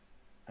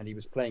and he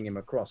was playing him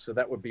across. So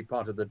that would be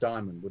part of the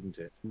diamond, wouldn't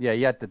it? Yeah,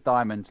 he had the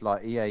diamond,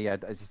 he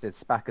had, as you said,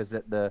 Spackers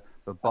at the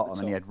bottom,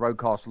 and he had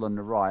Rocastle on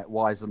the right,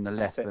 Wise on the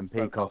left, and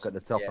Peacock at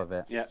the top of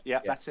it. Yeah,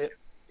 that's it.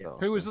 So,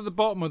 who was at the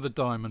bottom of the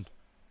diamond?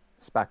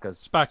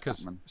 Spackers.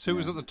 So who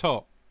was at the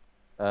top?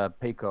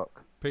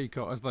 Peacock.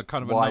 Peacock as the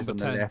kind of a Wise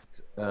number on 10.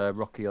 the left,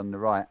 Rocky on the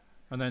right.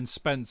 And then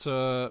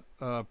Spencer,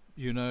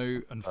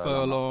 and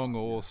Furlong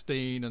or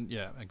Steen, and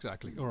yeah,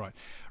 exactly. All right.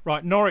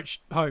 Right,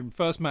 Norwich home,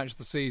 first match of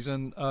the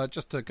season.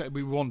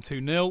 We won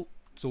 2-0.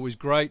 It's always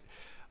great.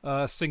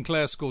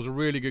 Sinclair scores a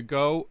really good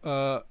goal.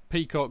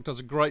 Peacock does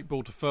a great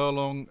ball to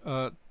Furlong.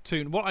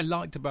 What I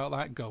liked about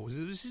that goal was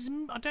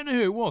I don't know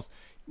who it was,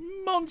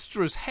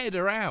 monstrous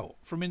header out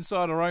from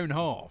inside our own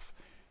half.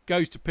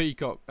 Goes to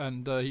Peacock,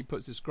 and he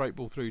puts this great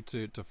ball through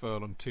to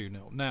Furlong,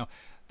 2-0. Now,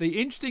 the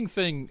interesting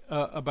thing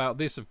about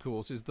this, of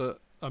course, is that,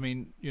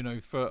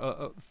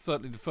 for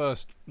certainly the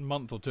first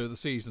month or 2 of the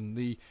season,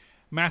 the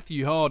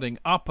Matthew Harding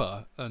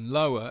upper and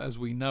lower, as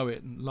we know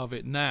it and love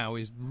it now,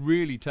 is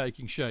really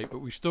taking shape. But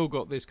we've still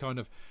got this kind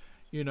of,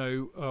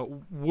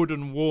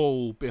 wooden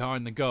wall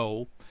behind the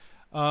goal.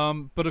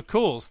 But, of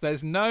course,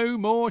 there's no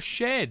more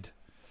shed.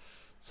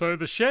 So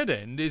the shed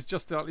end is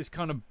just like this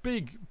kind of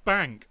big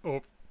bank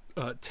of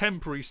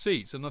temporary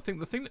seats. And I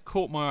think the thing that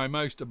caught my eye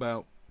most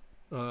about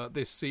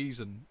this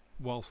season,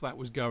 whilst that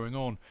was going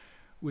on,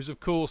 was, of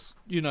course,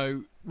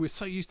 we're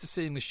so used to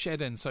seeing the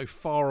shed end so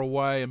far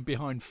away and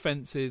behind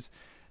fences.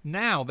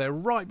 Now they're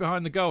right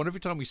behind the goal, and every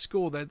time we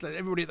score,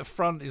 everybody at the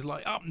front is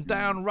like up and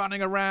down,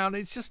 running around.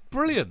 It's just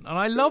brilliant, and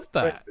I love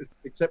that.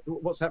 Except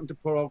what's happened to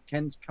poor old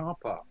Ken's car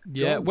park?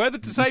 Yeah, where the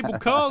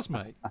disabled cars,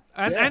 mate,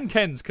 and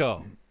Ken's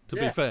car. To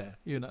be fair,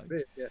 Yeah,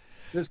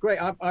 that's great.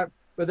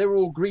 But they were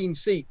all green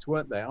seats,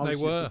 weren't they? They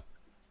were.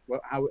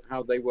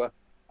 How they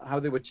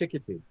were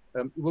ticketed.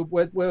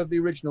 Were the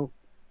original?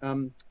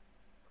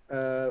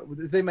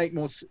 They make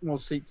more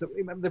seats.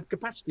 The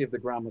capacity of the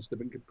ground must have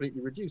been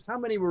completely reduced. How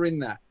many were in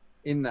that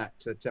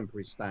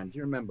temporary stand? Do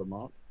you remember,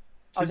 Mark?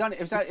 It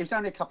was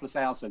only a couple of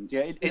thousand.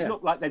 Yeah, it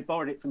looked like they'd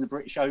borrowed it from the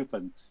British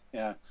Open.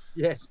 Yeah.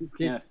 Yes, it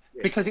did. Yeah.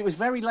 Because it was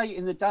very late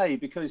in the day.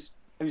 Because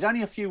it was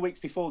only a few weeks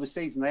before the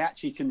season they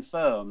actually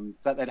confirmed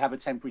that they'd have a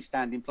temporary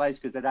stand in place,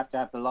 because they'd have to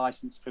have the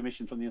license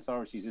permission from the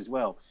authorities as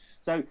well.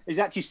 So it was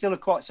actually still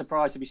quite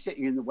surprised to be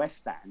sitting in the West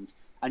Stand,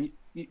 and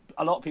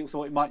a lot of people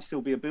thought it might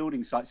still be a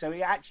building site. So it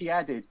actually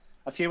added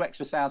a few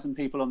extra thousand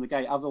people on the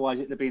gate. Otherwise,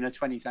 it'd have been a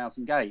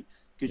 20,000 gate,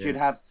 because you'd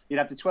have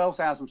the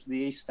 12,000 from the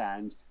East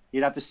Stand,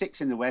 you'd have the 6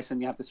 in the West, and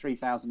you have the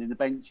 3,000 in the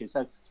benches.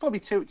 So it's probably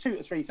 2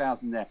 to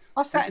 3,000 there.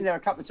 I sat in there a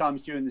couple of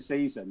times during the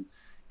season.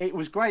 It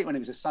was great when it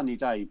was a sunny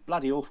day.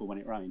 Bloody awful when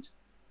it rained.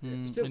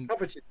 Still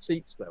coveted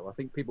seats, though. I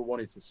think people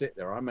wanted to sit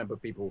there. I remember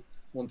people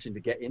wanting to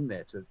get in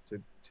there to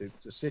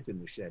sit in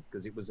the shed,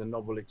 because it was a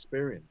novel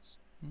experience.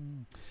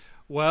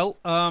 Well,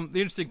 the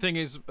interesting thing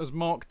is, as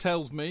Mark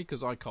tells me,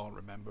 because I can't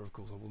remember, of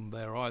course I wasn't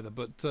there either,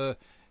 but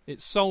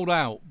it's sold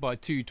out by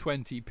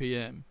 2:20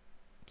 p.m,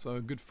 so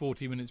a good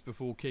 40 minutes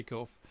before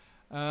kick-off.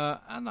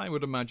 And I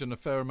would imagine a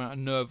fair amount of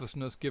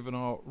nervousness given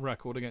our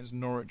record against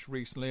Norwich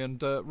recently.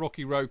 And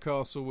Rocky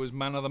Rocastle was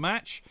man of the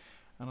match.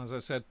 And as I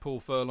said, Paul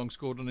Furlong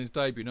scored on his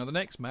debut. Now, the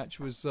next match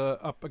was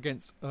up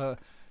against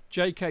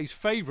JK's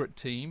favourite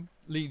team,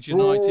 Leeds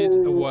United,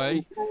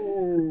 away.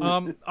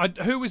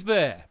 Who was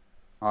there?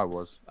 I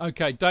was.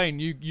 Okay, Dane,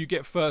 you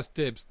get first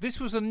dibs. This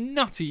was a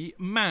nutty,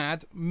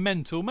 mad,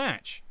 mental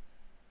match.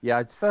 Yeah,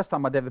 it's the first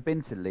time I'd ever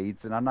been to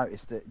Leeds, and I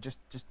noticed that just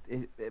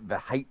the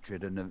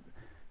hatred and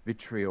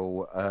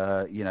vitriol.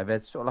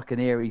 There's sort of like an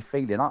eerie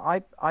feeling.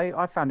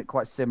 I found it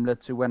quite similar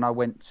to when I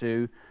went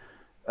to,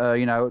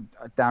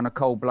 down a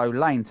Cold Blow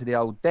Lane to the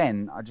old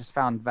Den. I just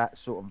found that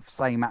sort of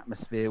same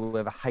atmosphere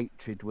where the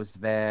hatred was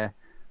there.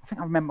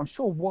 I'm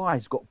sure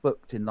Wise got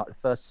booked in like the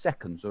first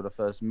seconds or the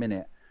first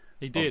minute.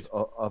 He did.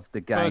 Of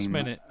the game. First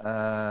minute.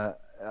 I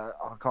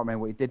can't remember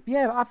what he did. But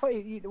yeah, I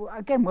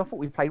thought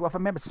we played well. I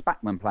remember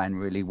Spackman playing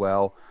really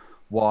well.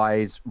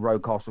 Wise,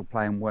 Rocastle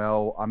playing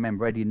well. I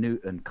remember Eddie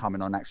Newton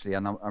coming on actually,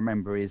 and I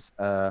remember his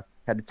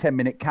had a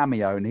 10-minute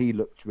cameo, and he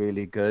looked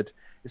really good.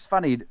 It's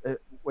funny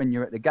when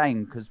you're at the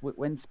game because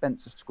when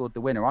Spencer scored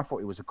the winner, I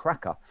thought it was a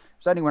cracker.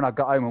 It's only when I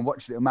got home and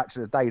watched the match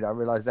of the day that I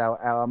realised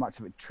how much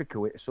of a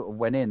trickle it sort of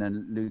went in,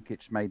 and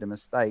Lukic made a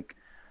mistake.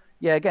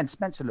 Yeah, again,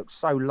 Spencer looked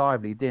so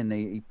lively, didn't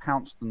he? He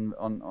pounced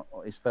on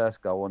his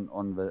first goal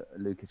on the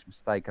Lukic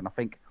mistake, and I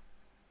think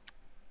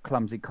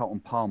clumsy Colton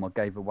Palmer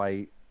gave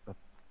away a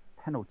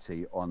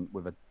penalty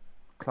with a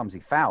clumsy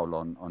foul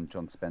on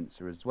John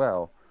Spencer as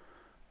well.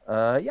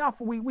 I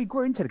thought we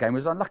grew into the game. We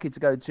was unlucky to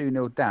go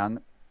 2-0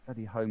 down.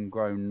 Bloody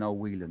homegrown Noel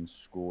Whelan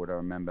scored. I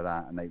remember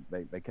that, and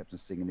they kept on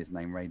singing his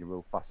name, made a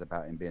real fuss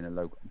about him being a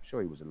local. I'm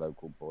sure he was a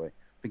local boy.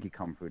 I think he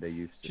come through their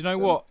youth system. Do you know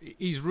what?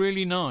 He's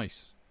really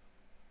nice.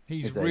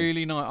 He's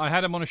really nice. I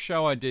had him on a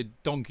show I did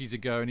donkeys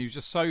ago, and he was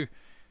just so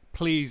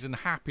pleased and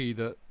happy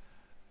that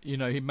he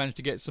managed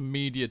to get some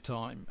media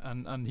time,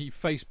 and he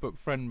Facebook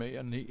friended me,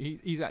 and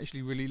he's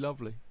actually really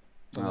lovely.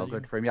 Oh,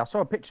 good for him. Yeah, I saw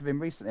a picture of him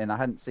recently, and I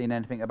hadn't seen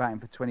anything about him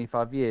for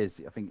 25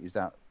 years. I think he was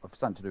out of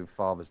something to do with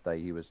Father's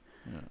Day. He was,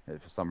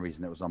 for some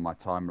reason, it was on my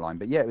timeline.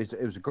 But yeah, it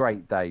was a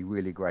great day,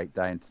 really great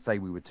day. And to say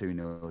we were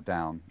 2-0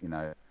 down,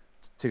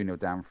 2-0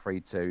 down,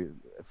 3-2,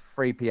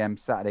 3 p.m.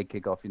 Saturday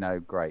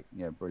kickoff, great.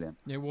 Yeah, brilliant.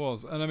 It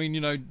was. And I mean,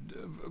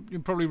 you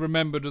probably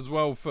remembered as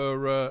well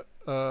for,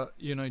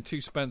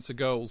 2 Spencer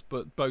goals,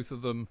 but both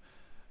of them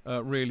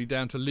really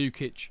down to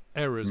Lukic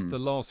errors, the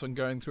last one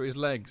going through his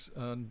legs,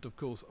 and of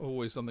course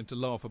always something to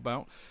laugh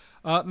about.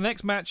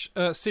 Next match,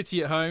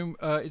 City at home.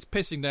 It's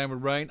pissing down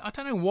with rain. I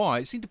don't know why.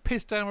 It seemed to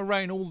piss down with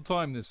rain all the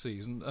time this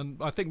season, and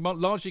I think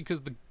largely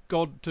because the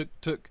God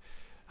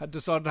had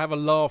decided to have a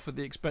laugh at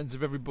the expense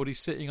of everybody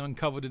sitting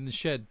uncovered in the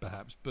shed,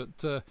 perhaps.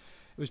 But it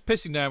was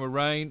pissing down with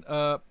rain.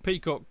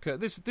 Peacock,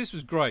 this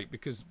was great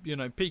because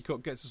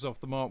Peacock gets us off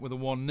the mark with a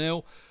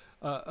 1-0.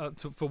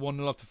 For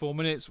 1-0 after 4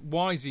 minutes.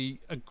 Wisey,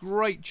 a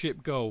great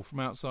chip goal from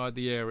outside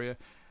the area,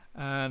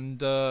 and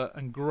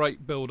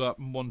great build-up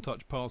and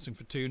one-touch passing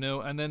for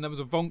 2-0. And then there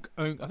was a Vonk.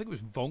 I think it was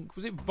Vonk.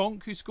 Was it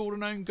Vonk who scored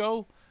an own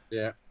goal?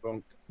 Yeah,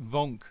 Vonk.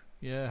 Vonk.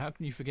 Yeah, how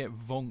can you forget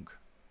Vonk?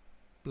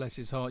 Bless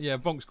his heart. Yeah,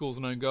 Vonk scores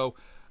an own goal,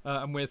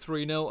 and we're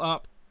 3-0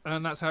 up,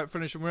 and that's how it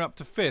finished, and we're up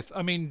to 5th.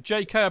 I mean,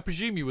 JK, I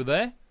presume you were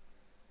there?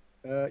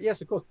 Yes,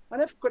 of course. I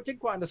didn't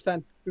quite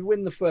understand. We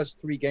win the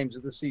first 3 games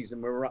of the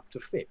season, we're up to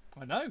 5th.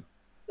 I know.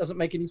 Doesn't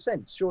make any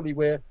sense. Surely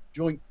we're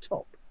joint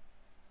top,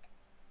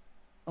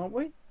 aren't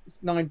we? It's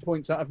 9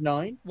 points out of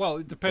 9. Well,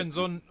 it depends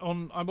on.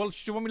 Well, do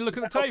you want me to look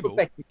at the table?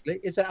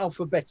 Is it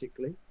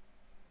alphabetically?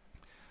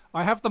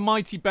 I have the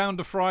mighty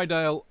Bounder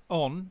Friedale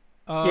on.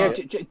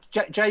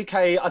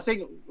 JK, I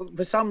think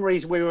for some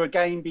reason we were a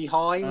game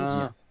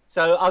behind.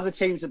 So other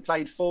teams had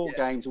played 4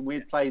 games and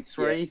we'd played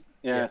 3.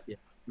 Yeah.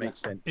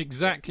 Makes sense.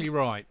 Exactly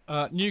right.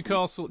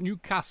 Newcastle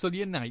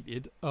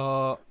United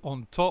are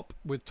on top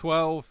with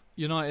 12.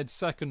 United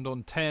second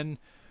on 10.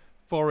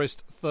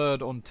 Forest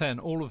third on 10.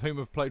 All of whom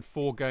have played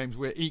 4 games.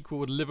 We're equal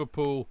with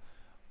Liverpool,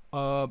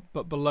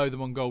 but below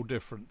them on goal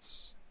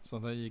difference. So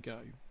there you go.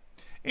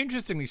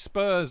 Interestingly,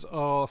 Spurs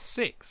are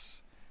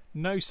 6.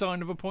 No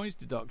sign of a points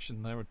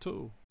deduction there at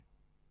all.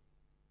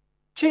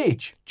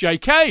 Chidge.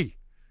 JK!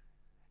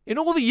 In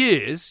all the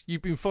years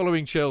you've been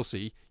following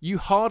Chelsea, you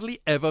hardly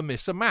ever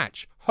miss a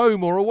match,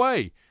 home or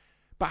away.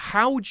 But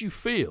how would you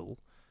feel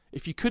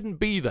if you couldn't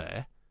be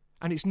there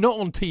and it's not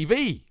on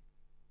TV?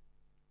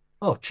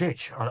 Oh,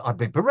 Chidge, I'd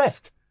be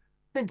bereft.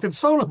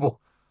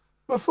 Inconsolable.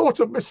 The thought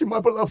of missing my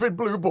beloved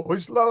Blue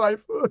Boys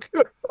live.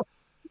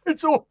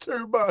 It's all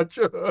too much.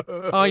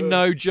 I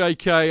know,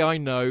 JK, I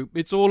know.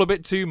 It's all a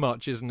bit too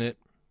much, isn't it?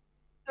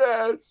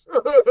 Yes.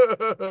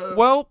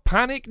 Well,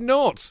 panic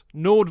not.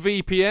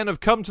 NordVPN have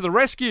come to the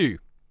rescue.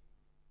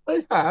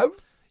 They have?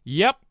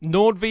 Yep,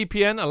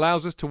 NordVPN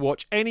allows us to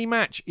watch any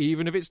match,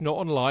 even if it's not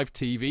on live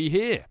TV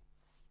here.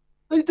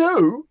 They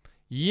do?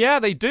 Yeah,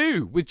 they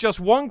do. With just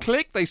one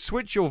click, they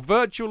switch your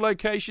virtual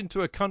location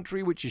to a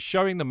country which is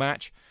showing the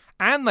match,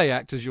 and they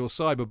act as your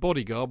cyber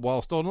bodyguard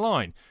whilst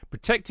online,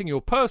 protecting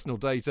your personal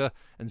data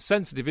and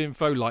sensitive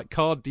info like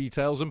card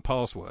details and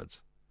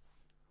passwords.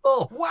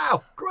 Oh,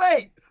 wow,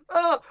 great.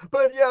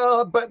 But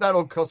yeah, I bet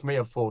that'll cost me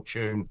a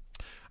fortune.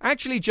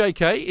 Actually,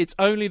 JK, it's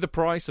only the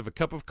price of a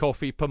cup of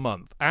coffee per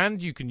month,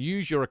 and you can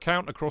use your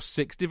account across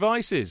 6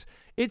 devices.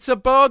 It's a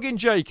bargain,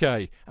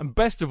 JK, and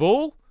best of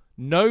all,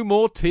 no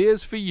more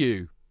tears for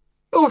you.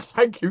 Oh,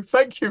 thank you,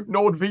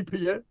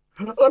 NordVPN.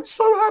 I'm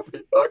so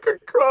happy I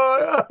could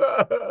cry.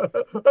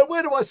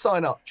 Where do I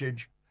sign up,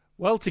 Chidge?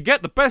 Well, to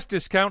get the best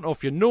discount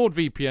off your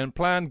NordVPN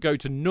plan, go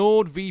to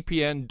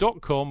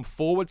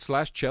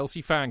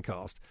nordvpn.com/Chelsea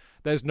Fancast.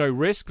 There's no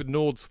risk with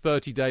Nord's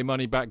 30-day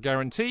money-back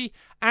guarantee,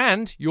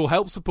 and you'll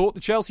help support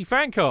the Chelsea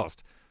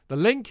Fancast. The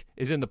link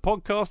is in the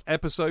podcast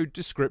episode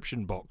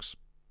description box.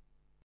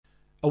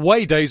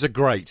 Away days are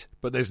great,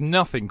 but there's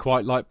nothing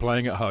quite like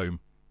playing at home.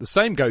 The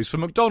same goes for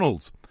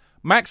McDonald's.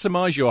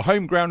 Maximise your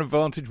home ground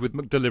advantage with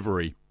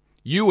McDelivery.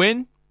 You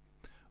in?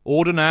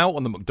 Order now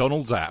on the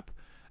McDonald's app.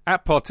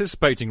 At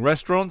participating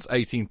restaurants,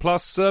 18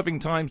 plus, serving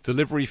times,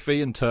 delivery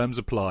fee and terms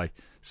apply.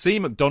 See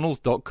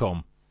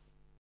mcdonalds.com.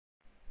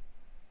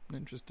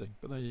 Interesting,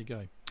 but there you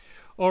go.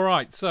 All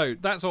right, so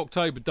that's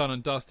October done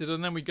and dusted,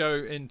 and then we go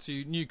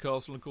into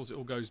Newcastle. Of course, it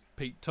all goes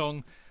Pete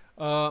Tong.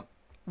 Good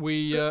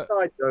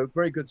side though,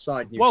 very good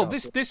side. Well,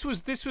 Newcastle.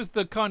 this was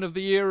the kind of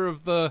the year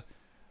of the.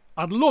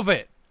 I'd love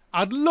it.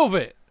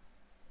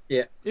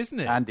 Yeah, isn't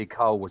it? Andy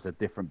Cole was a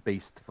different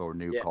beast for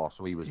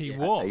Newcastle. He was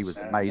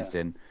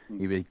amazing.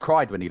 He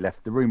cried when he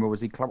left. The rumour was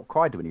he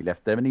cried when he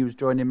left them, and he was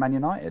joining Man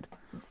United.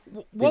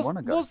 Was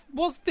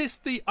this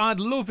the I'd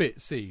love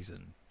it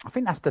season? I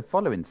think that's the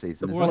following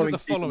season. The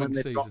following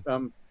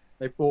season?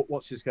 They bought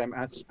what's his name?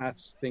 What's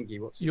his name?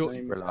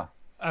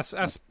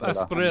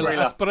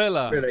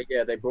 Asprilla.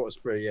 Yeah, they brought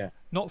Asprilla. Yeah,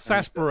 not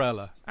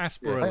Sarsaparilla.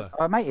 Asprilla.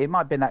 Mate, it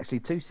might have been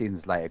actually 2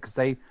 seasons later because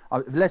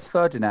Les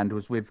Ferdinand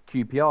was with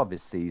QPR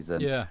this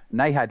season. Yeah, and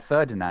they had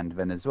Ferdinand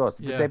then as well.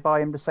 So did they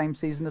buy him the same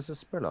season as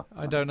Asprilla?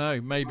 I don't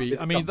know. Maybe.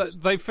 I mean,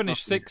 they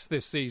finished 6th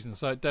this season,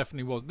 so it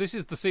definitely was. This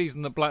is the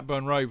season that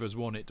Blackburn Rovers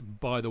won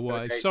it. By the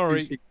way, okay,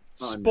 sorry.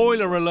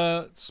 Spoiler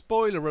alert.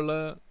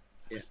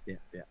 Yeah.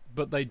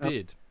 But they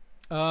did.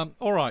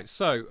 All right,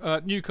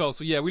 so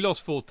Newcastle, we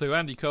lost 4-2.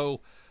 Andy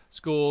Cole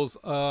scores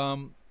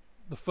the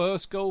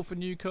first goal for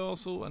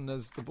Newcastle, and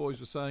as the boys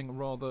were saying, a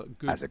rather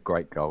good. That's a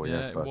great goal,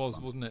 it was,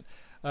 wasn't it?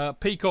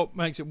 Peacock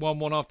makes it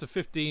 1-1 after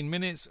 15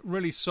 minutes.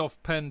 Really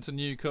soft pen to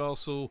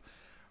Newcastle,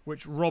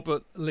 which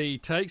Robert Lee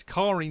takes.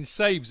 Karine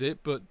saves it,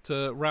 but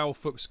Raoul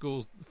Fuchs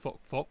scores.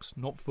 Fox,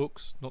 not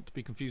Fuchs, not to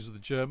be confused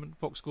with the German.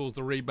 Fox scores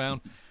the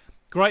rebound.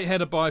 Great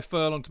header by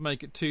Furlong to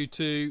make it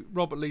 2-2.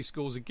 Robert Lee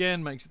scores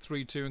again, makes it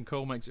 3-2, and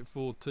Cole makes it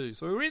 4-2.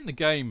 So we were in the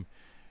game,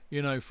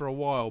 for a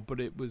while,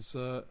 but it was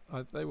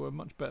they were a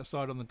much better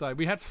side on the day.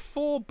 We had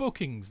 4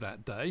 bookings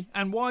that day,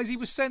 and Wisey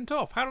was sent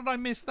off. How did I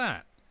miss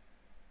that?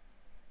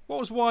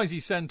 What was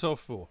Wisey sent off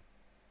for?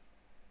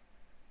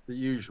 The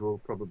usual,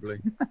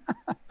 probably.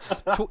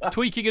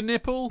 Tweaking a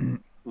nipple?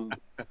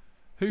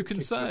 Who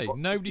can say?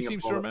 Nobody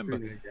seems to remember.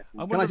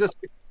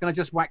 Can I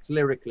just wax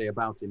lyrically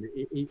about him?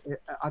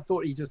 I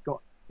thought he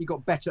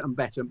got better and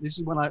better. This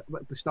is when I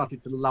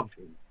started to love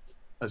him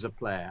as a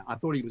player. I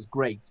thought he was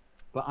great,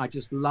 but I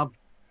just loved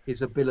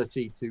his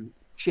ability to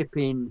chip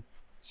in,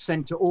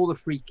 centre all the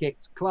free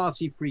kicks,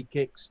 classy free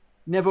kicks,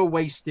 never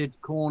wasted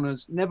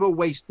corners, never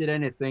wasted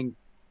anything.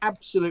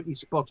 Absolutely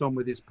spot on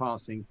with his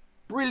passing.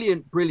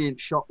 Brilliant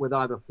shot with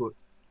either foot.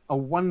 A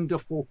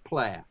wonderful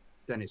player.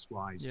 Dennis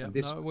Wise. Yeah,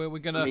 we're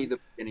going to the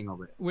beginning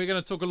of it. We're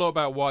going to talk a lot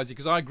about Wisey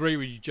because I agree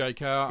with you,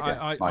 JK.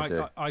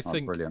 I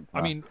think. Brilliant.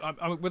 I mean,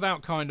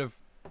 without kind of,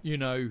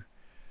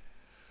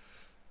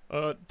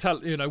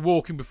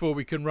 walking before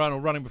we can run or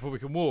running before we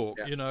can walk.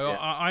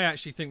 I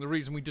actually think the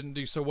reason we didn't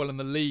do so well in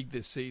the league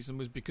this season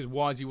was because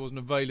Wisey wasn't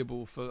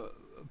available for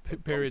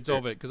periods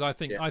of it. Because I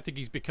think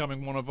he's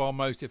becoming one of our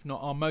most, if not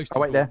our most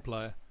important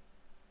player.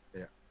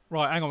 Yeah.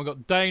 Right, hang on. We've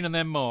got Dane and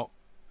then Mark.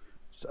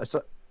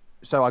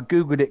 So I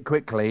googled it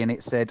quickly, and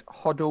it said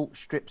Hoddle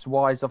strips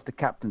Wise off the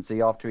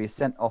captaincy after he is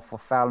sent off for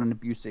foul and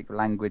abusive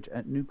language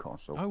at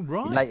Newcastle. Oh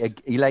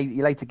right. He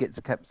later gets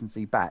the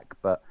captaincy back,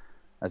 but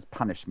as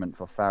punishment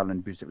for foul and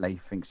abusive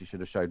language, he thinks he should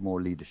have showed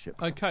more leadership.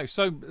 Okay,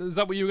 so is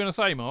that what you were going to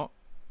say, Mark?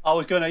 I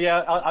was going to,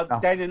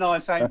 Dan and I on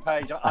the same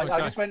page.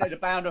 I just went to the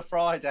Bounder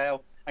Friedale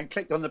and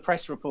clicked on the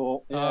press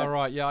report. Oh,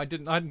 right, yeah, I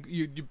didn't.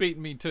 You beat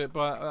me to it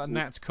by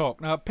Nat's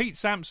cock. Now, Pete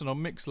Sampson on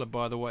Mixler,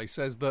 by the way,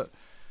 says that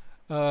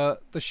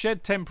the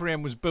Shed Temporary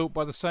was built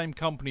by the same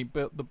company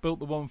that built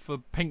the one for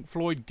Pink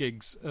Floyd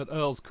gigs at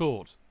Earl's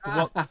Court.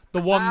 The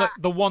one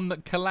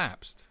that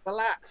collapsed.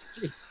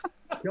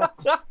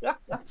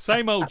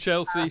 Same old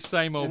Chelsea,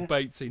 same old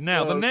Batesy.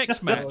 Now the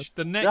next match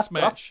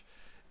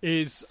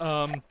is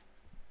for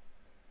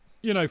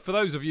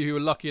those of you who are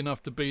lucky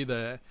enough to be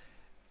there,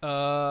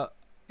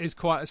 is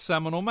quite a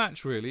seminal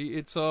match, really.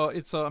 It's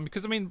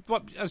because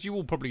as you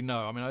all probably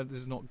know, this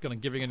is not going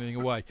to giving anything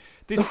away.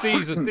 This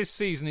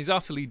season is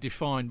utterly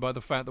defined by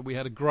the fact that we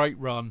had a great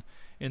run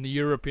in the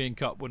European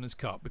Cup Winners'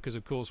 Cup, because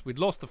of course we'd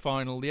lost the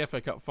final, the FA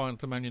Cup final,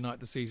 to Man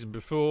United the season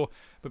before,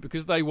 but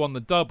because they won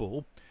the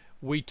double,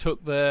 we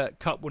took their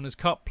Cup Winners'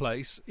 Cup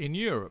place in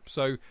Europe.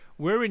 So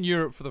we're in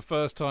Europe for the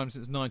first time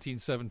since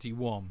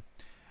 1971,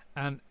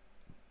 and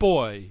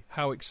boy,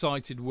 how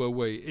excited were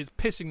we! It's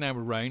pissing down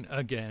with rain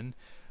again.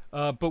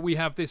 But we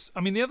have this.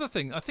 The other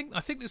thing, I think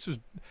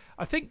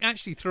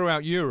actually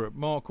throughout Europe,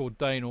 Mark or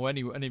Dane or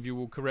any of you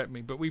will correct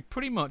me, but we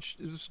pretty much,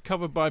 it was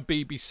covered by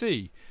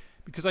BBC,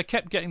 because I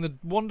kept getting the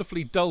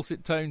wonderfully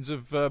dulcet tones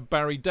of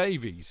Barry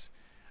Davies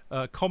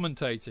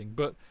commentating.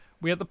 But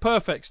we had the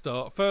perfect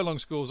start. Furlong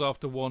scores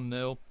after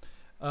 1-0.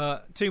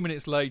 2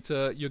 minutes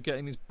later, you're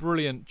getting this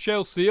brilliant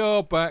Chelsea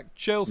are back,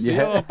 Chelsea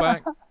are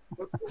back.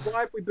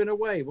 Why have we been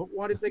away?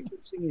 Why did they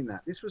keep singing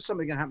that? This was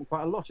something that happened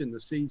quite a lot in the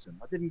season.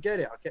 I didn't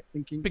get it. I kept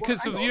thinking...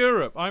 Because of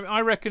Europe.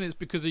 I reckon it's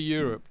because of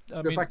Europe.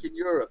 We're back in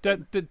Europe.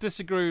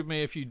 Disagree with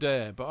me if you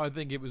dare, but I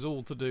think it was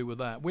all to do with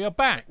that. We are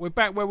back. We're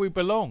back where we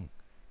belong,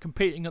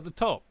 competing at the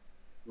top.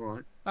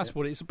 Right. That's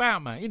what it's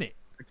about, mate, isn't it?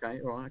 Okay,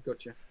 all right, I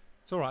got you.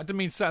 It's all right. I didn't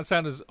mean to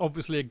sound as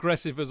obviously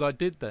aggressive as I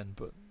did then,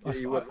 but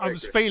I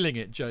was feeling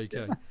it,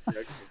 JK.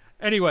 Yeah.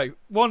 Anyway,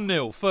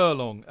 1-0,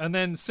 Furlong, and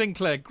then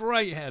Sinclair,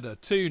 great header,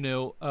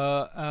 2-0,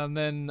 and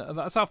then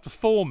that's after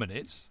 4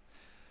 minutes.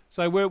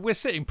 So we're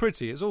sitting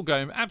pretty. It's all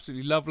going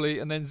absolutely lovely,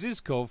 and then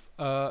Zizkov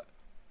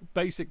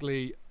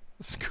basically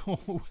scored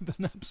with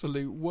an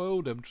absolute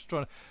world. I'm just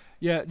trying to...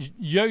 Yeah,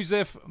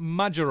 Josef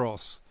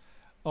Majoros,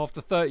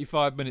 after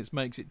 35 minutes,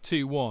 makes it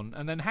 2-1,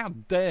 and then how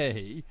dare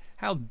he...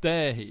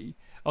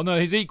 Oh no,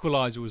 his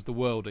equaliser was the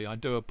worldie. I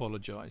do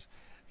apologise.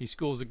 He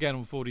scores again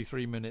on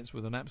 43 minutes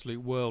with an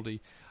absolute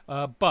worldie.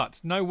 But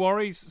no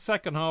worries.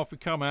 Second half, we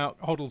come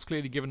out. Hoddle's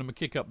clearly given him a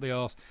kick up the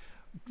arse.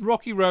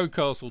 Rocky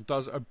Rocastle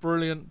does a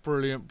brilliant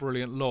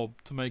lob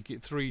to make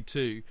it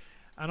 3-2.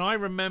 And I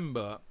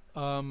remember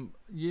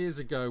years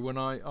ago when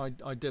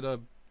I did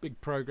a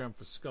big programme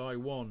for Sky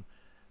One,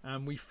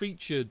 and we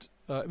featured...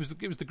 it was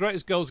the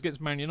Greatest Goals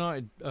Against Man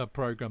United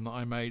programme that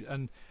I made,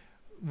 and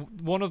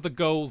one of the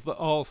goals that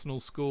Arsenal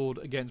scored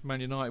against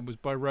Man United was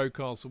by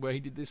Rocastle, where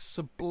he did this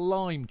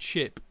sublime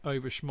chip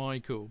over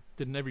Schmeichel.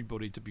 Didn't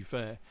everybody, to be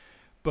fair.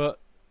 But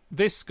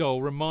this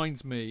goal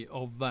reminds me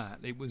of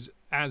that. It was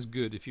as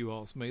good, if you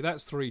ask me.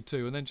 That's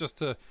 3-2. And then just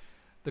the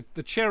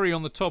cherry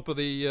on the top of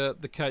the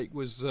cake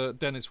was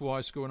Dennis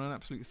Wise scoring an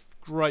absolutely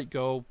great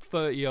goal.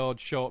 30-yard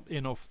shot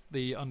in off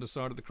the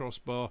underside of the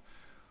crossbar.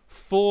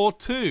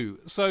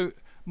 4-2. So,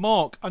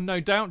 Mark, no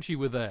doubt you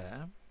were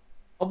there.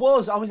 I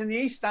was in the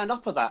East Stand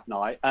Upper that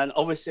night, and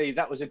obviously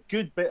that was a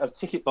good bit of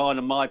ticket buying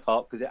on my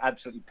part because it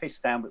absolutely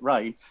pissed down with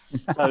rain.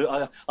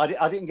 So I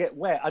didn't get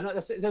wet.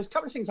 There was a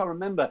couple of things I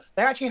remember.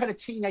 They actually had a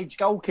teenage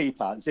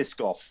goalkeeper,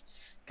 Zizkov,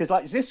 because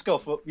like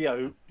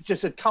Zizkov,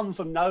 just had come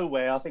from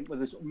nowhere, I think,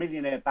 with a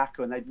millionaire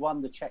backer, and they'd won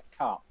the Czech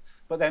Cup.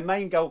 But their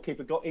main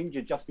goalkeeper got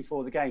injured just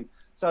before the game.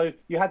 So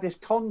you had this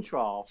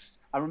contrast.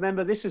 I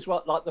remember this is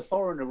what like the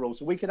foreigner rule.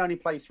 So we could only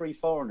play 3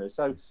 foreigners.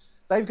 So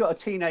they've got a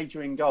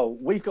teenager in goal.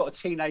 We've got a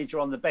teenager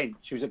on the bench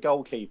who's a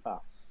goalkeeper.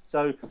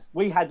 So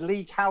we had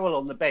Lee Carroll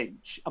on the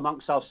bench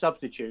amongst our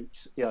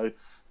substitutes,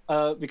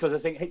 because I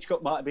think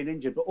Hitchcock might have been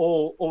injured, but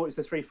all it's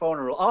the 3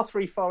 foreigner rule. Our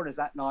 3 foreigners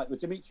that night were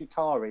Dimitri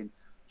Karin,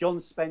 John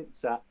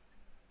Spencer,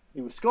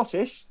 who was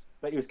Scottish,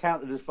 but he was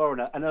counted as a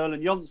foreigner, and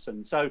Erland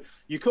Johnson. So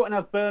you couldn't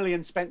have Burley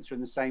and Spencer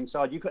in the same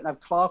side. You couldn't have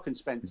Clark and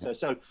Spencer.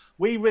 So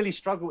we really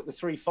struggled with the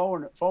 3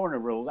 foreigner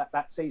rule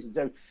that season.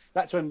 So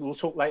that's when we'll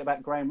talk later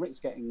about Graham Ricks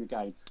getting the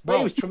game. But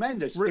it was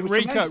tremendous.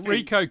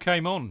 Rico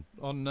came on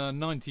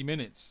 90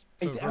 minutes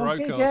for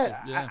Rocastle.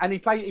 Yeah. And he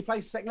played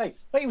the second leg.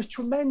 But it was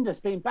tremendous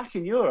being back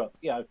in Europe.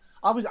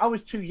 I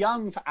was too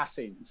young for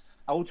Athens.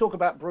 I will talk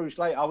about Bruges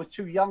later. I was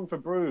too young for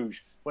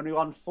Bruges when we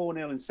won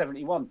 4-0 in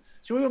 71.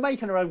 So we were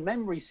making our own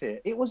memories here.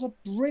 It was a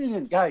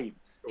brilliant game.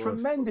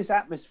 Tremendous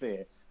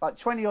atmosphere. Like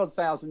 20-odd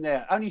thousand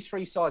there. Only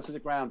 3 sides of the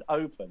ground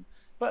open.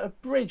 But a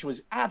bridge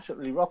was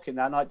absolutely rocking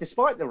that night,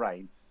 despite the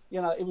rain.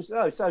 It was...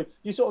 so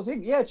you sort of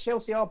think,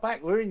 Chelsea are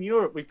back. We're in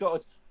Europe. We've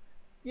got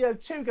a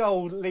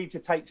 2-goal lead to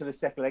take to the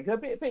second leg. A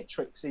bit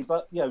tricksy,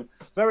 but,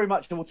 very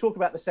much... And we'll talk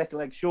about the second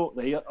leg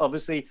shortly.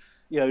 Obviously,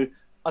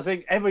 I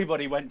think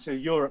everybody went to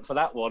Europe for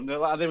that one.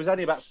 There was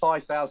only about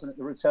 5,000 at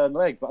the return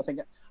leg, but I think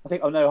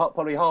I know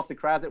probably half the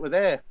crowd that were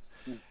there.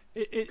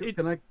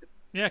 Can I?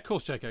 Yeah, of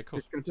course, JK. Of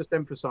course. Just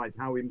emphasise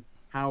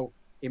how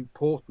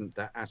important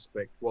that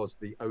aspect was,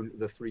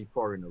 the 3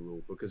 foreigner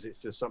rule, because it's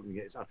just something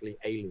that's utterly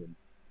alien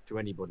to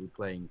anybody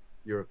playing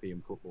European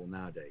football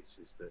nowadays.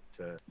 Is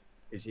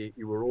that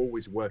you were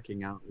always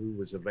working out who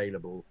was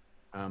available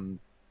from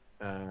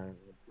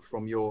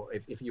your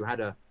if you had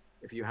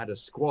a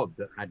squad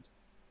that had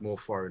more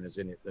foreigners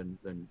in it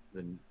than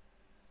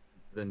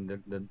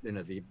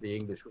the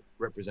English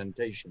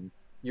representation,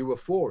 you were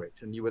for it,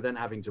 and you were then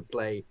having to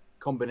play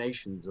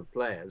combinations of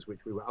players,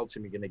 which we were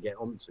ultimately going to get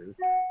onto,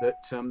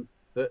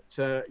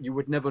 that you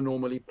would never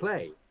normally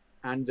play.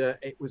 And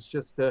it was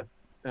just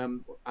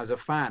as a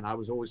fan, I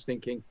was always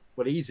thinking,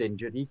 well, he's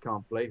injured, he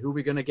can't play. Who are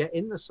we going to get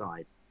in the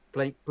side?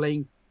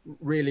 Playing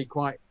really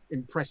quite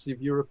impressive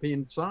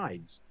European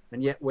sides,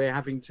 and yet we're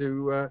having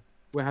to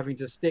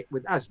stick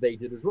with, as they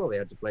did as well. They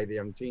had to play the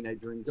young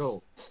teenager in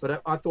goal.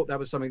 But I thought that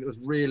was something that was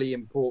really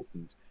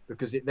important,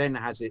 because it then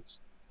has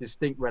its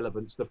distinct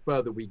relevance the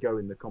further we go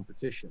in the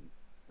competition,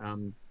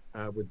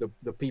 with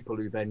the people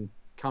who then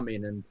come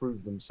in and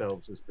prove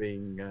themselves as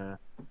being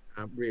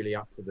really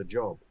up for the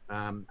job.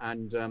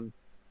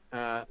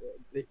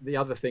 The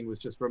other thing was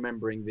just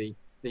remembering the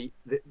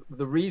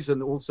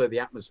reason also the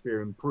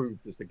atmosphere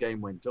improved as the game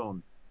went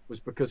on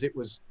was because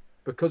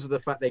of the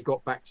fact they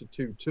got back to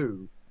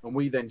 2-2. and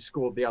we then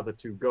scored the other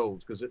 2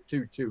 goals because at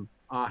 2-2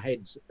 our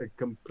heads had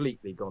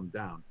completely gone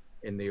down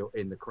in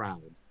the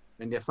crowd.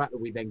 And the fact that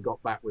we then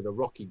got back with a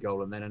Rocky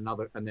goal and then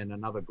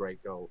another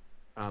great goal,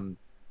 I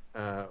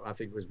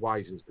think it was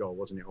Wise's goal,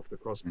 wasn't it, off the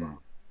crossbar?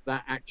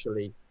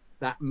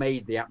 That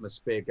made the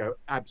atmosphere go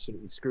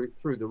absolutely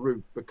through the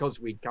roof because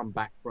we'd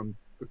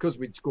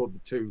scored the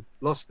 2,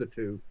 lost the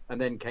 2,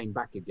 and then came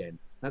back again.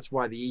 That's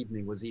why the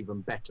evening was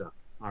even better.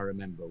 I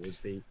remember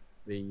was the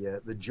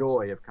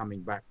joy of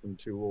coming back from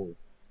 2-2.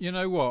 You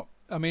know what?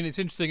 I mean, it's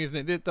interesting,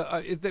 isn't it?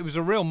 It was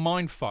a real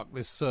mindfuck.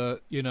 This,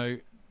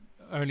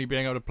 only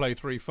being able to play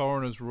 3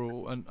 foreigners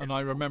rule, and I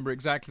remember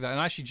exactly that. And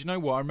actually, do you know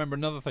what? I remember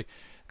another thing,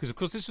 because of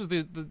course this was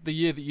the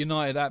year that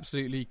United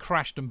absolutely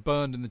crashed and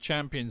burned in the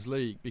Champions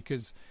League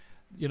because,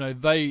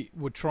 they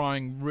were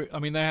trying.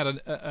 They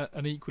had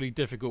an equally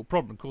difficult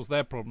problem. Of course,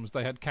 their problems.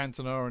 They had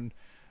Cantona and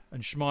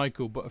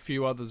Schmeichel, but a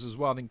few others as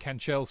well. I think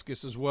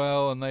Kanchelskis as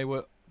well, and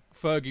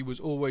Fergie was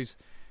always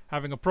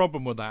having a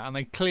problem with that, and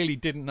they clearly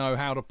didn't know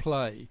how to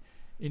play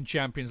in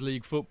Champions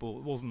League football.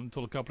 It wasn't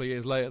until a couple of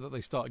years later that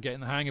they started getting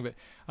the hang of it.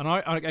 And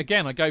I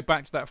go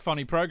back to that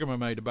funny programme I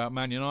made about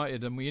Man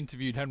United, and we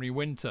interviewed Henry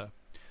Winter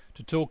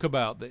to talk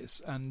about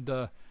this, and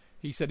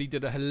he said he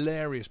did a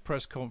hilarious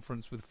press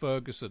conference with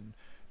Ferguson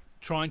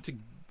trying to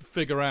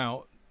figure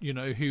out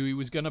who he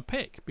was going to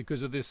pick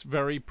because of this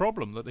very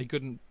problem that he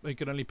could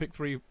only pick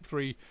three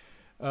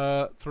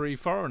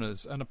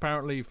foreigners, and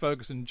apparently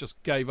Ferguson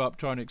just gave up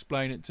trying to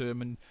explain it to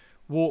him and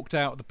walked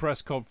out of the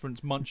press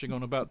conference munching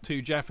on about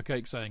 2 Jaffa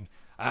cakes saying,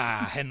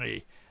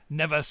 Henry,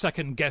 never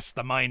second guess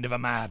the mind of a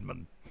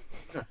madman.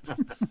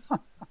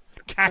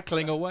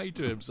 Cackling away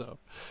to himself.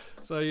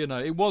 So,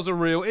 it was a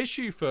real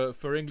issue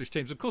for English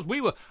teams. Of course,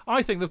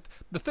 I think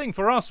the thing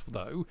for us,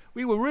 though,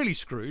 we were really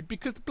screwed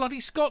because the bloody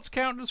Scots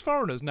counted as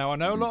foreigners. Now, I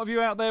know a lot of you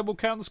out there will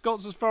count the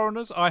Scots as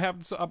foreigners. I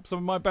have some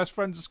of my best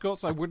friends are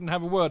Scots. I wouldn't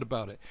have a word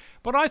about it.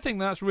 But I think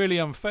that's really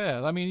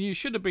unfair. I mean, you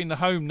should have been the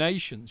home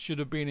nations, should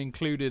have been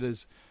included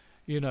as,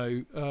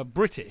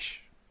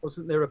 British.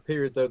 Wasn't there a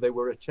period, though, they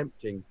were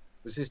attempting?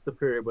 Was this the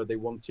period where they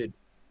wanted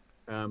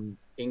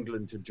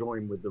England to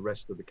join with the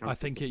rest of the country? I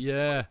think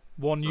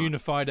one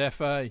unified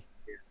FA.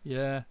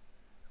 Yeah.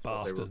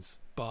 Bastards.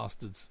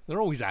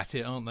 They're always at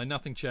it, aren't they?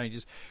 Nothing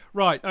changes.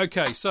 Right,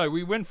 okay, so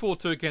we win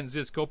 4-2 against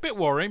Zizkov. Bit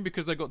worrying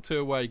because they got 2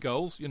 away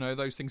goals.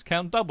 Those things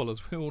count double,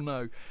 as we all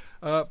know.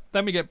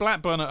 Then we get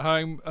Blackburn at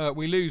home.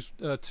 We lose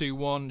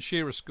 2-1.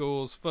 Shearer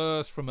scores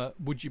first from a,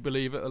 would you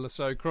believe it, a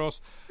Lasso cross.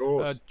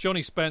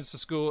 Johnny Spencer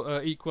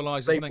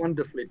equalises. Played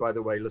wonderfully, by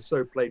the way.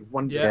 Lasso played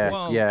wonderfully.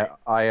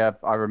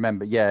 I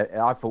remember. Yeah,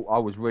 I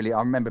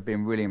remember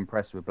being really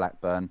impressed with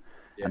Blackburn.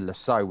 Yeah. And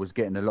Lasso was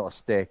getting a lot of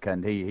stick,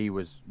 and he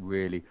was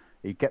really,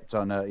 he kept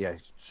on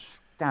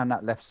down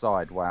that left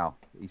side. Wow,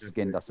 he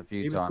skinned us a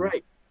few times.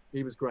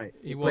 He was great.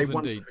 He was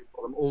indeed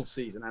for them all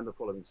season and the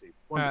following season.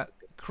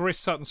 Chris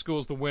Sutton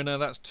scores the winner.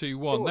 That's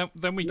 2-1.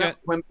 Then we get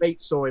when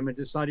Bates saw him and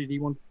decided he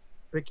wanted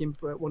to pick him,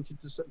 wanted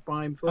to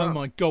buy him for us. Oh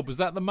my God, was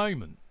that the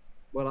moment?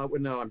 Well,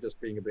 no, I'm just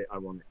being a bit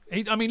ironic.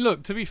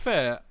 Look, to be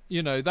fair,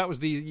 that was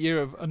the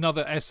year of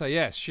another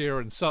SAS,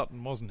 Shearer and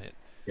Sutton, wasn't it?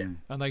 Yeah.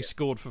 And they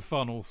scored for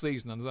fun all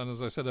season. And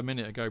as I said a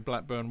minute ago,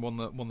 Blackburn won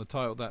the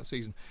title that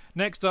season.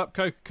 Next up,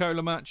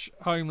 Coca-Cola match,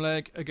 home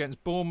leg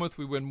against Bournemouth.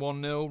 We win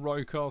 1-0,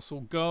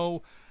 Rocastle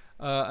goal.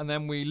 And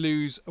then we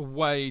lose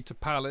away to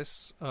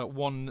Palace.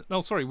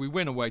 We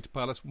win away to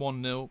Palace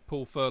 1-0.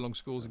 Paul Furlong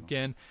scores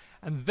again.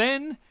 And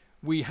then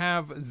we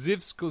have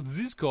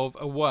Zizkov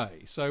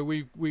away. So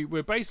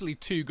we're basically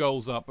 2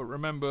 goals up. But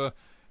remember,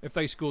 if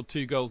they scored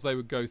 2 goals, they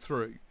would go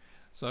through.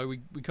 So we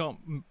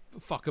can't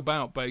fuck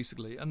about,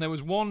 basically. And there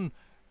was one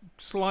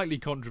slightly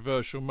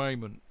controversial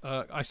moment.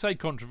 I say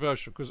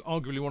controversial because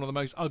arguably one of the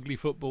most ugly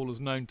footballers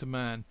known to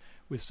man.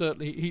 With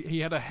certainly he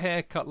had a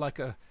haircut like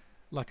a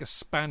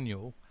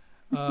spaniel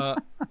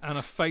and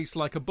a face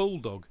like a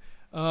bulldog.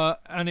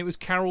 And it was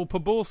Karol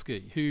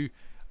Poborski who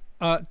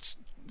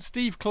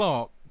Steve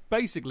Clarke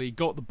basically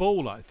got the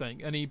ball, I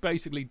think, and he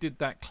basically did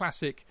that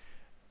classic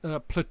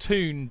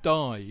platoon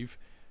dive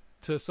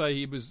to say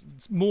he was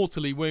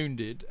mortally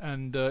wounded,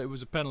 and it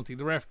was a penalty.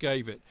 The ref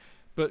gave it.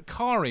 But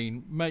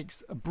Karin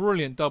makes a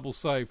brilliant double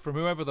save from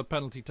whoever the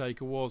penalty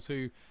taker was,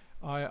 who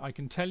I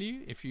can tell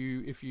you, if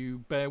you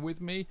bear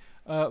with me,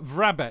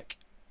 Vrabek.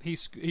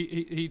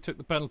 He took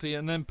the penalty,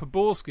 and then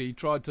Poborski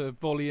tried to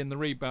volley in the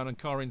rebound, and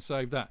Karin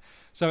saved that.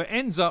 So it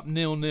ends up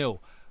 0-0.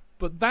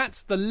 But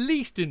that's the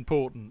least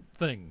important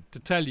thing to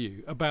tell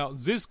you about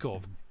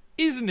Zizkov,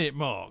 isn't it,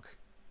 Mark?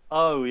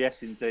 Oh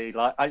yes, indeed.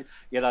 Like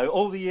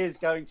all the years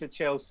going to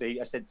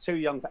Chelsea, I said too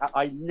young.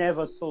 I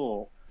never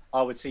thought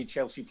I would see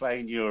Chelsea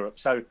play in Europe.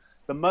 So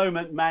the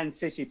moment Man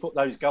City put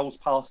those goals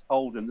past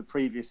Oldham the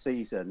previous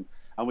season,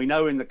 and we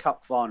know in the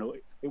cup final,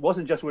 it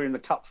wasn't just we're in the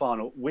cup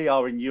final, we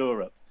are in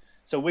Europe.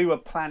 So we were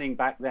planning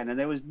back then, and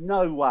there was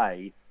no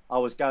way I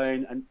was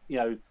going. And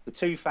the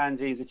 2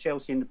 fanzines, the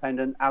Chelsea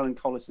Independent, Alan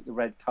Collis at the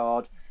Red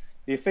Card,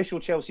 the official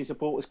Chelsea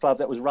supporters club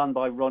that was run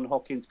by Ron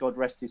Hawkins, God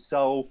rest his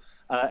soul.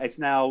 It's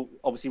now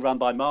obviously run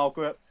by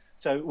Margaret.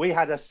 So we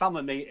had a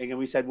summer meeting and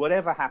we said,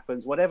 whatever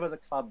happens, whatever the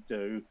club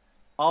do,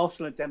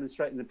 Arsenal had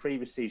demonstrated in the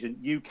previous season,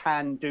 you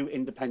can do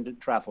independent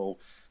travel.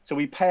 So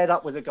we paired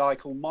up with a guy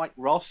called Mike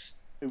Ross,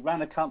 who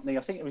ran a company,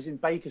 I think it was in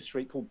Baker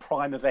Street, called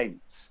Prime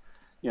Events.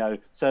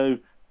 So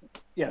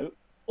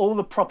all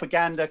the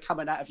propaganda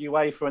coming out of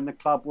UEFA and the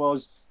club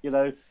was,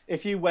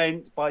 if you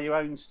went by your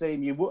own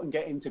steam, you wouldn't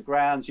get into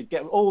grounds, you'd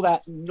get all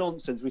that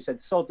nonsense. We said,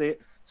 sod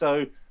it.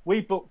 So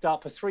we booked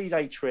up a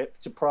 3-day trip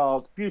to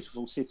Prague,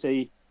 beautiful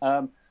city,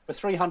 for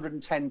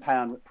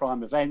 £310 at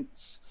Prime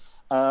Events.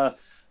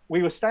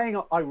 We were staying,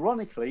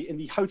 ironically, in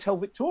the Hotel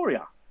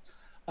Victoria.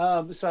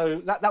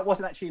 So that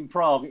wasn't actually in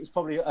Prague. It was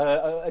probably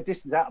a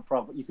distance out of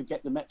Prague, but you could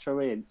get the metro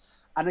in.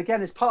 And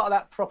again, as part of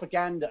that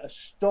propaganda to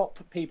stop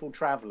people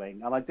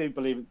travelling, and I do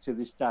believe it to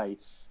this day,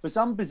 for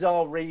some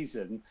bizarre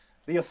reason,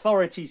 the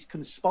authorities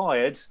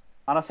conspired,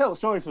 and I felt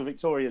sorry for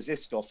Victoria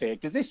Žižkov here,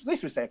 because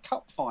this was their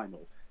cup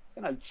final.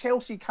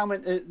 Chelsea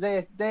coming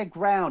to their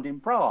ground in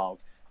Prague.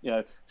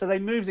 So they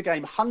moved the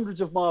game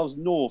hundreds of miles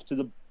north to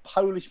the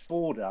Polish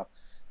border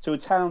to a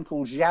town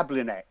called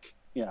Jablanek.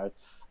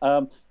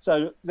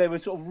 So they were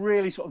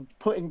really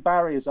putting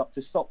barriers up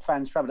to stop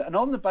fans travelling. And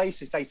on the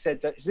basis, they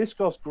said that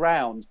Žižkov's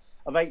ground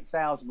of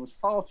 8,000 was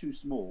far too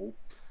small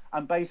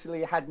and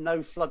basically had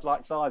no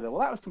floodlights either. Well,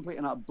 that was complete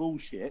and utter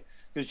bullshit,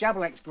 because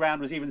Jablanek's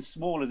ground was even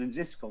smaller than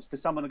Žižkov's,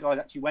 because some of the guys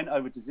actually went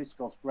over to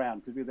Žižkov's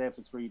ground because we were there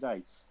for 3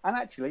 days. And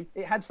actually,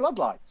 it had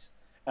floodlights.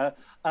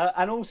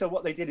 And also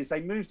what they did is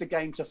they moved the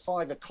game to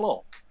 5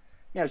 o'clock.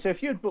 So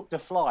if you had booked a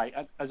flight,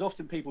 as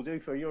often people do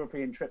for a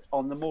European trip,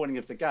 on the morning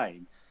of the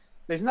game,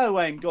 there's no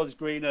way in God's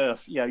green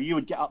earth, you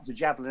would get up to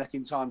Jablanek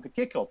in time for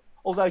kickoff.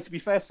 Although, to be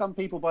fair, some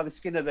people by the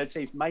skin of their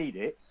teeth made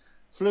it,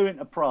 flew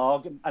into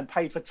Prague and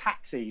paid for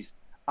taxis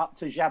up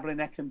to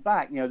Jablanek and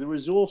back. The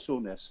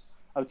resourcefulness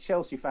of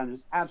Chelsea fans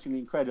was absolutely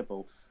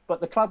incredible.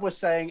 But the club was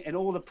saying in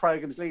all the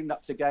programmes leading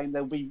up to the game,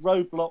 there'll be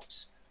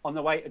roadblocks on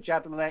the way to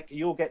Jablanek.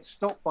 You'll get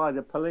stopped by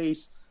the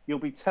police. You'll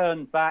be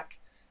turned back.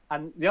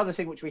 And the other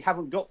thing which we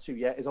haven't got to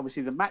yet is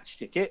obviously the match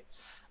ticket.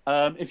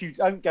 If you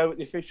don't go with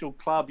the official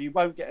club, you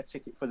won't get a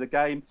ticket for the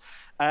game,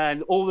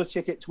 and all the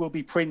tickets will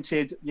be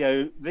printed.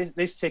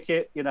 This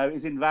ticket,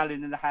 is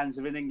invalid in the hands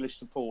of an English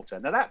supporter.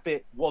 Now that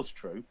bit was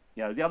true.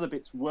 The other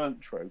bits weren't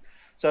true.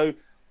 So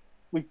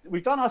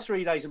we've done our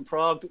 3 days in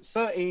Prague,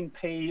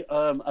 13p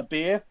a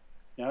beer,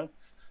 and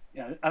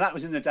that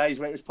was in the days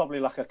where it was probably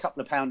like a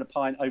couple of pound a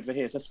pint over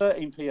here. So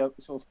 13p a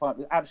pint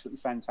was absolutely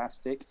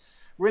fantastic.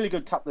 Really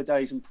good couple of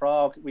days in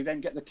Prague. We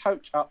then get the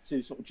coach up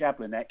to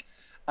Jablanek.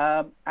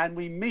 And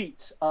we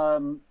meet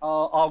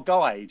our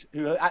guide,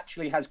 who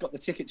actually has got the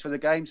tickets for the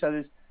game.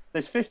 So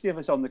there's 50 of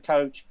us on the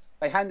coach.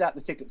 They hand out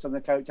the tickets on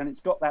the coach, and it's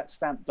got that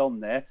stamped on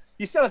there.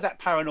 You still have that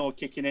paranoia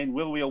kicking in.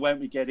 Will we or won't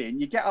we get in?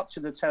 You get up to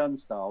the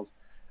turnstiles,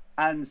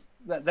 and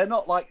they're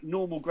not like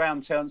normal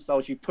ground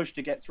turnstiles you push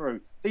to get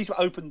through. These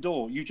were open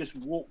door. You just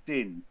walked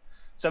in.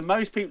 So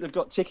most people have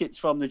got tickets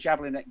from the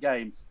Jablanek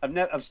game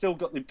have still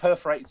got the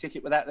perforated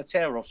ticket without the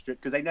tear-off strip,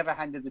 because they never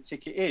handed the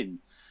ticket in.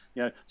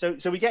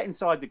 So we get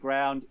inside the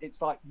ground. It's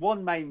like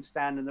one main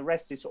stand, and the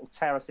rest is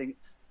terracing, a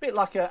bit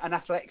like an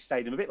athletic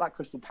stadium, a bit like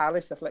Crystal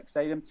Palace Athletic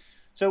Stadium.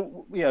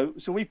 So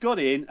so we've got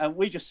in, and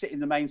we just sit in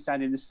the main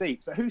stand in the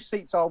seats. But whose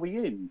seats are we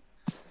in?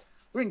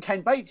 We're in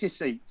Ken Bates'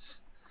 seats.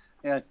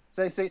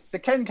 So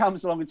Ken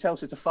comes along and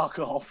tells us to fuck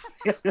off,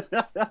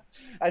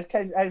 as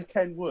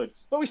Ken would.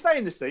 But we stay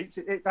in the seats.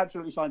 It's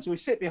absolutely fine. So we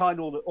sit behind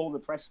all the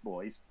press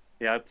boys.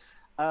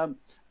 And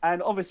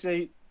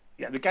obviously,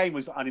 the game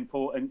was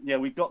unimportant.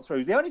 We got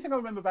through. The only thing I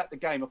remember about the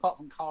game, apart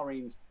from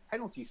Karim's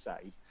penalty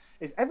save,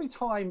 is every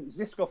time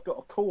Žižkov got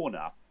a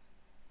corner,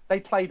 they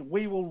played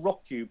 "We Will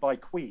Rock You" by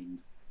Queen.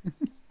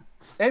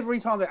 Every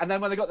time, and then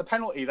when they got the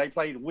penalty, they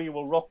played "We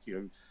Will Rock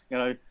You."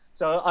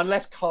 So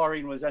unless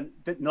Karim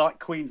didn't like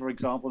Queen, for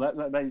example,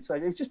 they'd say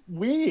it was just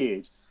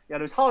weird. There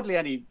was hardly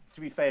any,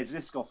 to be fair,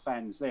 Žižkov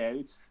fans there.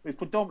 It was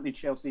predominantly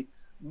Chelsea.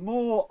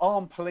 More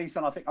armed police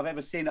than I think I've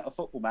ever seen at a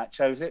football match.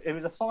 So it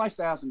was a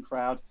 5,000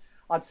 crowd.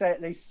 I'd say at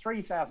least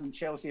 3,000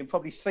 Chelsea and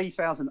probably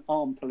 3,000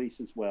 armed police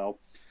as well.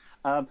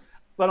 But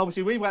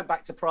obviously we went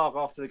back to Prague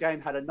after the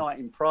game, had a night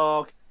in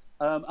Prague,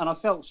 and I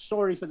felt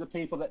sorry for the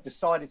people that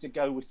decided to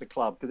go with the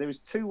club, because there was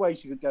 2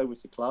 ways you could go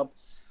with the club.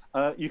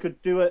 You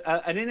could do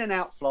an in and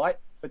out flight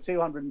for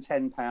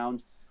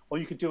 £210, or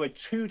you could do a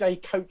 2-day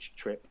coach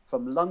trip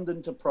from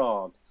London to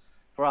Prague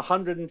for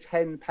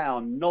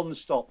 £110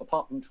 non-stop,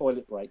 apart from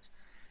toilet breaks.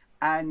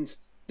 And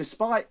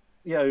despite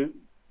the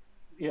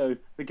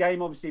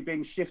game obviously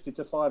being shifted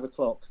to 5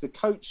 o'clock, the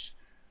coach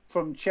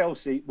from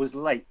Chelsea was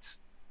late.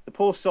 The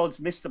poor sods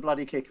missed the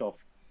bloody kickoff.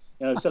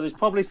 So there's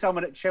probably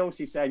someone at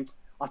Chelsea saying,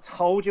 "I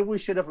told you we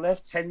should have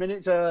left 10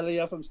 minutes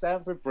earlier from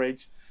Stamford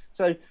Bridge."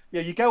 So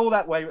you go all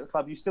that way with the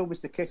club, you still miss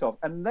the kickoff,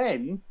 and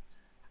then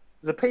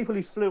the people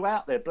who flew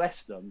out there,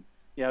 bless them,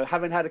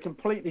 having had a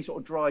completely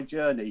dry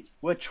journey,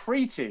 were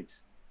treated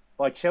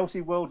by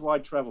Chelsea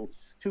Worldwide Travel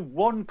to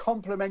 1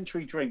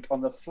 complimentary drink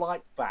on the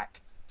flight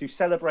back to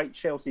celebrate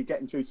Chelsea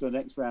getting through to the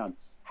next round.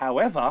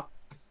 However,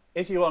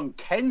 if you're on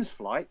Ken's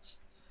flight,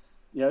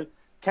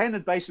 Ken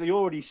had basically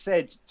already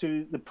said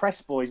to the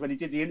press boys when he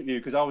did the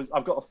interview, because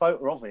I've got a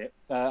photo of it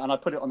and I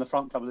put it on the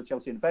front cover of the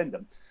Chelsea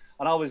Independent,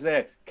 and I was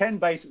there. Ken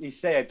basically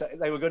said that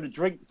they were going to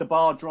drink the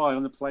bar dry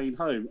on the plane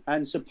home,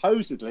 and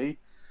supposedly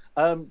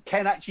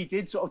Ken actually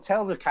did sort of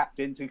tell the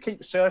captain to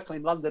keep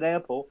circling London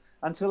Airport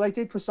until they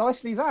did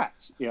precisely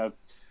that, you know.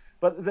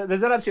 But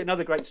there's absolutely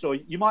another great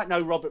story. You might know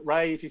Robert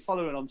Ray if you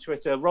follow him on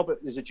Twitter. Robert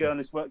is a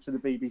journalist, works for the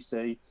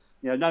BBC.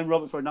 You know, known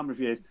Robert for a number of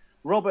years.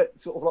 Robert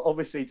sort of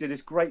obviously did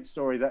this great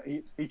story that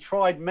he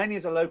tried many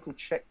of the local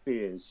Czech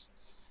beers,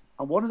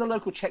 and one of the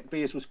local Czech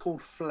beers was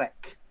called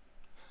Fleck.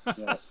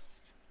 Yeah.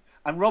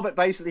 And Robert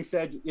basically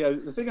said, you know,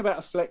 the thing about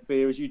a Fleck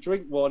beer is you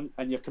drink one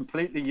and you're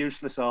completely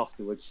useless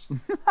afterwards.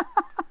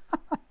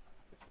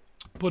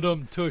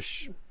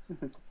 Tush.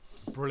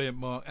 Brilliant,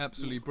 Mark.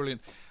 Absolutely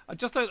brilliant.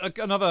 Just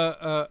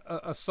another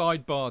a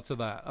sidebar to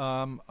that.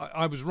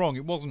 I was wrong.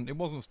 It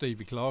wasn't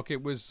Stevie Clarke.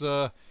 It was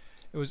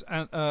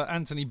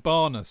Anthony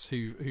Barnes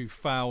who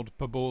fouled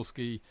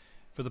Poborski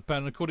for the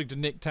pen. According to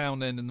Nick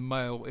Townend in the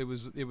Mail, it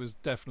was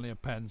definitely a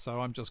pen.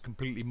 So I'm just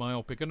completely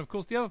myopic. And of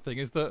course, the other thing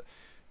is that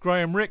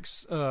Graham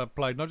Rix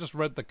played, and I just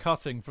read the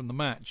cutting from the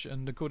match.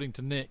 And according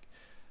to Nick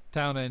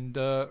Townend,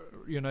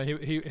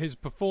 his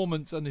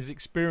performance and his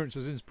experience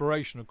was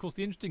inspirational. Of course,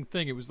 the interesting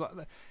thing, it was like,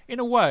 in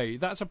a way,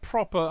 that's a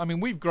proper. I mean,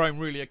 we've grown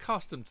really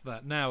accustomed to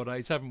that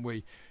nowadays, haven't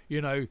we?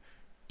 You know,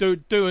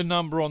 do a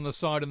number on the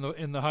side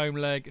in the home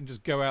leg and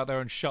just go out there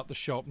and shut the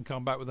shop and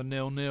come back with a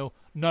 0-0,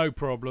 no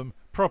problem.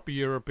 Proper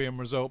European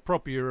result,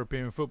 proper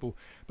European football.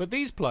 But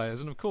these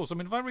players, and of course, I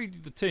mean, if I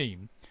read the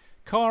team.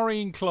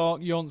 Karine,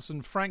 Clark,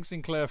 Johnson, Frank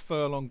Sinclair,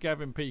 Furlong,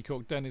 Gavin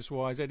Peacock, Dennis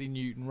Wise, Eddie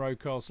Newton,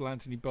 Rocastle,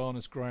 Anthony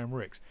Barnes, Graham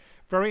Rix.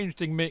 Very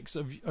interesting mix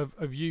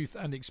of youth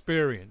and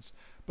experience,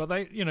 but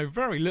they, you know,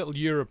 very little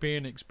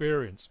European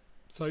experience.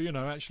 So, you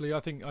know, actually, I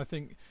think,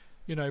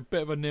 you know, a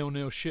bit of a 0-0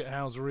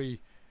 shithousery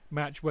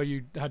match where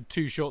you had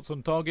 2 shots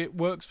on target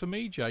works for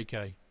me,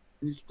 JK.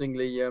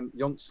 Interestingly,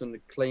 Johnson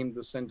claimed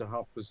the centre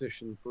half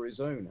position for his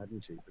own,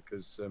 hadn't he?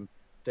 Because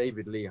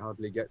David Lee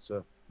hardly gets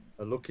a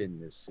look in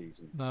this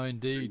season. No,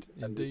 indeed.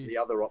 The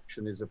other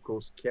option is, of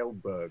course,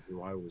 Kjellberg,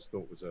 who I always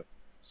thought was a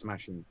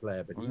smashing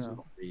player, but he's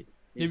not the.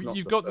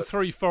 You've got the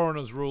 3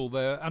 foreigners rule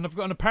there, and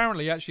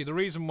apparently, actually, the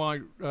reason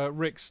why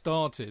Rick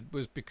started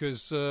was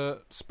because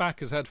Spack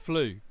has had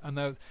flu,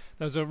 and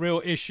there's a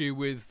real issue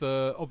with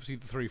obviously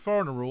the 3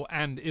 foreigner rule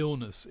and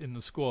illness in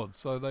the squad,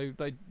 so they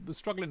were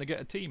struggling to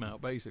get a team out,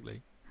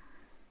 basically.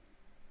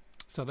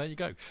 So there you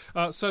go.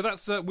 So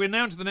that's we're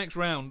now into the next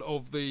round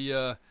of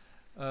the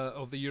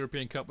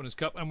European Cup Winners'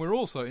 Cup, and we're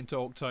also into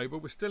October.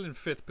 We're still in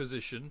 5th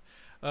position.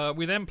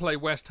 We then play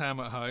West Ham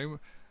at home.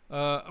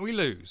 We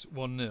lose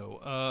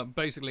 1-0.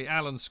 Basically,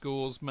 Allen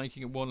scores,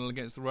 making it 1-0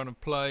 against the run of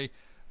play.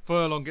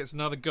 Furlong gets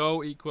another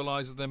goal,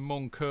 equalises. Then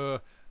Moncur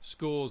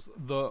scores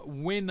the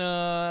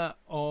winner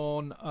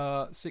on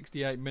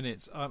 68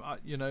 minutes.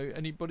 You know,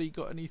 anybody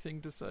got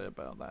anything to say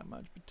about that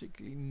match?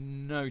 Particularly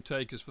no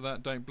takers for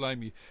that. Don't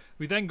blame you.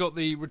 We then got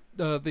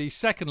the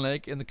second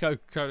leg in the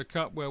Coca-Cola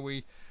Cup, where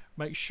we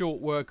make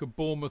short work of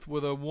Bournemouth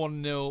with a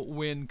 1-0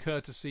 win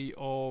courtesy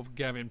of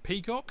Gavin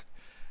Peacock.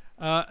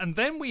 And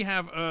then we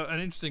have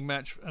an interesting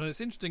match, and it's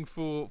interesting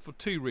for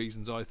 2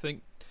 reasons, I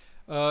think.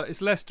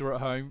 It's Leicester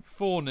at home,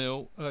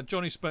 4-0.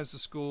 Johnny Spencer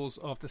scores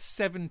after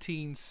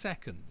 17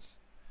 seconds,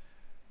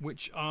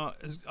 which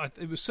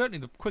it was certainly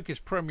the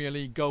quickest Premier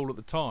League goal at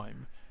the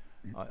time.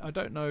 I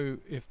don't know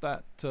if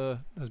that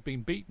has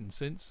been beaten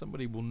since.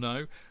 Somebody will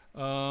know.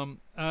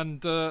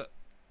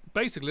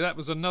 Basically, that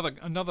was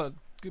another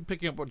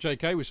picking up what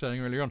JK was saying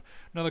earlier on.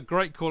 Another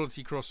great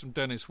quality cross from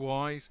Dennis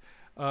Wise.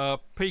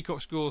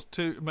 Peacock scores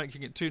 2,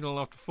 making it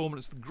 2-0 after 4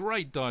 minutes. The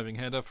great diving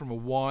header from a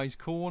Wise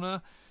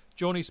corner.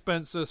 Johnny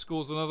Spencer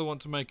scores another one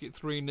to make it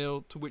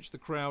 3-0, to which the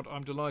crowd,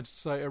 I'm delighted to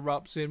say,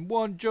 erupts in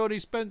one Johnny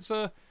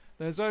Spencer.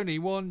 There's only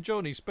one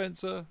Johnny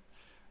Spencer,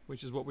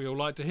 which is what we all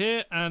like to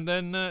hear. And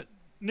then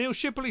Neil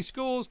Shipley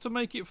scores to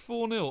make it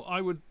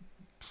 4-0.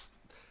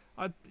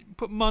 I'd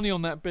put money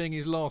on that being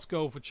his last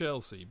goal for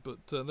Chelsea,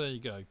 but there you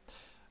go.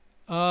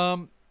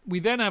 We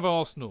then have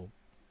Arsenal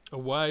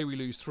away. We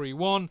lose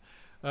 3-1.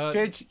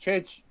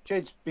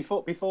 Chidge,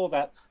 before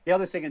that, the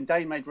other thing, and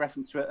Dane made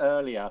reference to it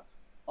earlier,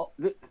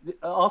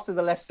 after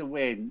the Leicester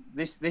win,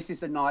 this is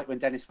the night when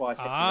Dennis Wise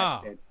gets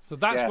arrested. So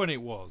that's when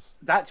it was.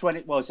 That's when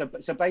it was.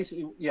 So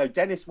basically, you know,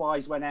 Dennis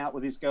Wise went out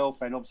with his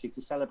girlfriend, obviously,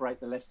 to celebrate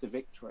the Leicester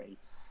victory.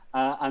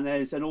 And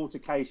there's an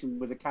altercation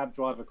with a cab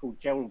driver called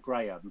Gerald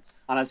Graham.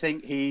 And I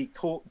think he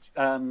caught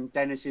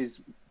Dennis's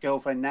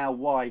girlfriend, now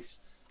wife's,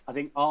 I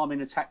think, arm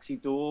in a taxi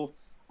door.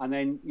 And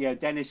then, you know,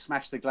 Dennis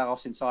smashed the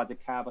glass inside the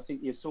cab. I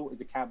think he assaulted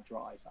the cab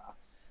driver.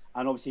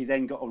 And obviously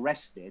then got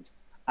arrested.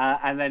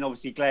 And then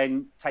obviously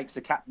Glenn takes the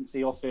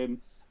captaincy off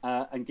him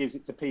and gives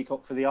it to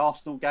Peacock for the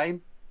Arsenal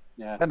game.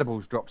 Yeah.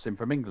 Venables drops him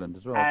from England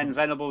as well. And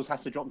Venables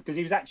has to drop, because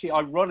he was actually,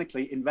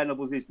 ironically, in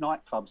Venables'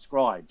 nightclub,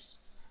 Scribes.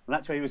 And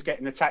that's where he was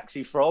getting the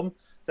taxi from.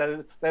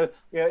 So, you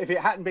know, if it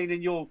hadn't been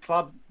in your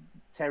club,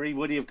 Terry,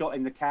 would he have got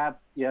in the cab?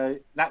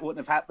 That wouldn't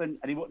have happened,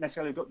 and he wouldn't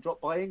necessarily have got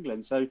dropped by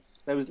England. So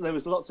there was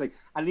lots of things.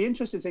 And the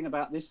interesting thing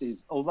about this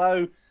is,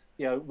 although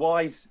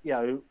Wise,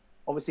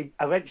 obviously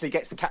eventually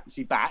gets the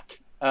captaincy back,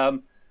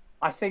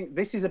 I think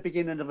this is a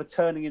beginning of a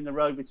turning in the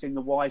road between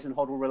the Wise and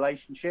Hoddle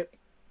relationship.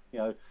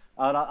 And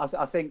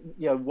I think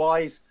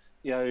Wise,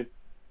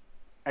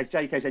 as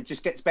JK said,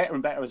 just gets better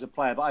and better as a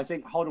player. But I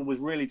think Hoddle was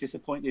really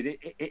disappointed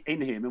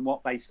in him and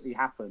what basically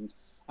happened.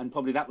 And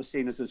probably that was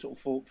seen as a sort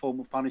of form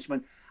of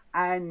punishment.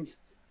 And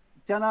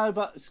don't know,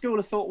 but school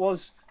of thought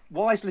was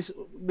Wise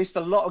missed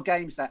a lot of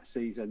games that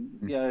season,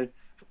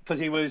 because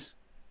he was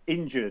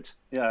injured.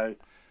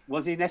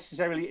 Was he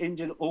necessarily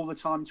injured all the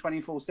time,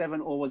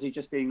 24/7, or was he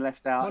just being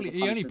left out? Well,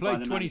 he only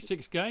played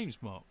 26 games,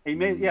 Mark. He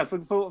missed,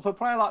 for a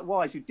player like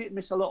Wise, who did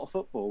miss a lot of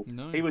football,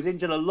 he was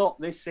injured a lot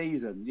this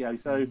season.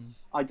 So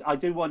I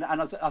do wonder,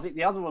 and I think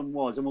the other one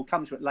was, and we'll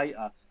come to it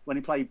later, when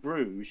he played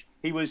Bruges,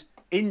 he was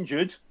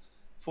injured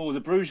for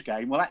the Bruges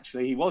game. Well,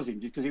 actually, he was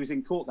injured because he was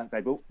in court that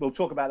day. But we'll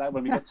talk about that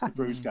when we get to the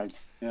Bruges game.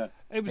 Yeah,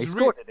 he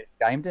scored in this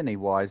game, didn't he,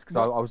 Wise? Because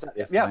I was at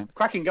this game.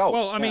 Cracking goal.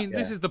 Well, I mean,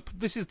 this is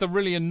the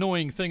really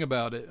annoying thing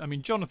about it. I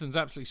mean, Jonathan's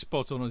absolutely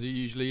spot on as he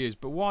usually is,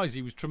 but Wise,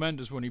 he was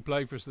tremendous when he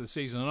played for us this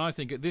season, and I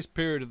think at this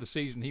period of the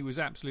season he was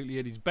absolutely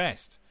at his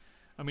best.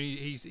 I mean,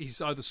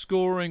 he's either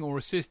scoring or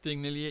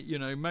assisting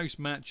nearly, most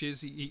matches.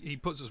 He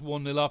puts us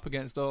 1-0 up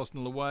against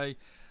Arsenal away.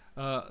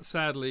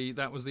 Sadly,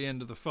 that was the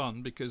end of the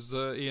fun because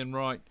Ian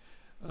Wright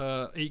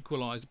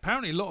equalised.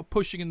 Apparently a lot of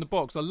pushing in the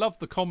box. I love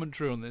the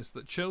commentary on this,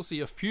 that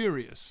Chelsea are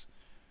furious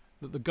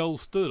that the goal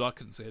stood. I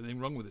couldn't see anything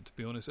wrong with it, to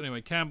be honest.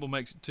 Anyway, Campbell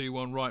makes it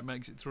 2-1, Wright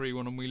makes it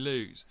 3-1, and we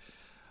lose.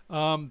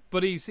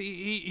 But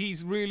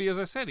he's really, as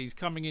I said, he's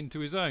coming into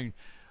his own.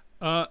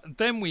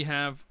 Then we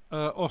have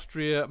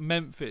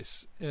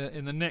Austria-Memphis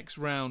in the next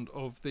round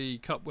of the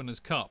Cup Winners'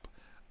 Cup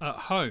at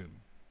home.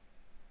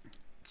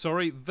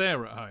 Sorry,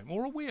 they're at home.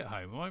 Or are we at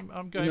home?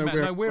 I'm going back.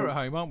 No, we're at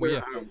home, aren't we?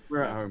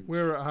 We're at home.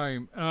 We're at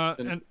home.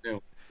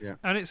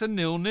 And it's a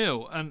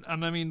 0-0.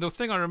 And I mean, the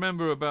thing I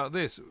remember about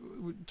this,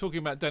 talking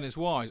about Dennis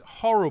Wise,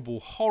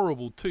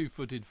 horrible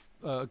two-footed,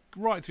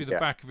 right through the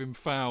back of him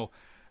foul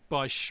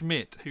by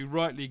Schmidt, who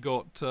rightly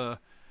got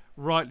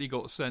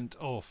sent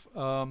off.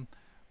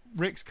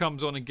 Ricks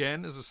comes on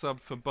again as a sub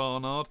for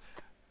Barnard.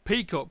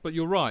 Peacock, but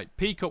you're right,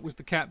 Peacock was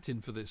the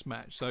captain for this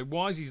match. So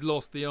Wisey's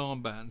lost the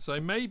armband.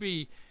 So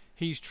maybe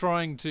he's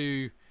trying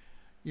to,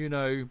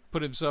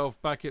 put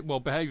himself back in,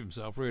 behave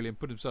himself really and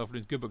put himself in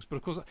his good books. But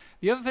of course,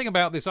 the other thing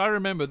about this, I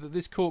remember that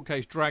this court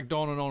case dragged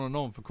on and on and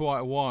on for quite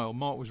a while.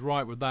 Mark was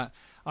right with that.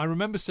 I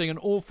remember seeing an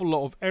awful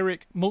lot of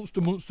Eric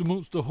Monster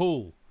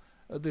Hall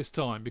at this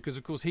time because,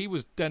 of course, he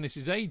was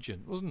Dennis's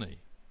agent, wasn't he?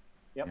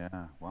 Yep.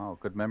 Yeah. Wow.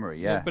 Good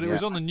memory. Yeah. But it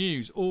was on the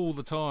news all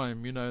the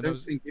time. I don't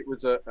think it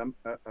was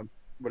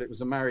it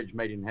was a marriage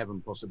made in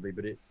heaven, possibly,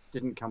 but it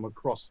didn't come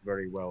across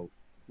very well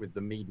with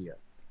the media.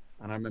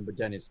 And I remember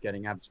Dennis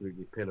getting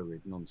absolutely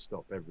pilloried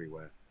non-stop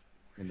everywhere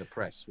in the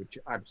press, which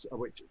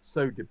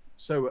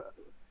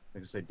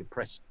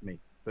depressed me.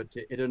 But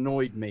it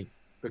annoyed me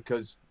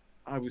because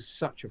I was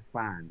such a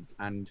fan,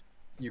 and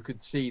you could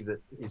see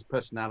that his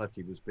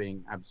personality was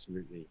being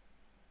absolutely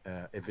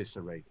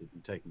eviscerated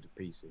and taken to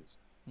pieces.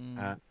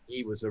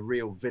 He was a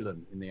real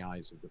villain in the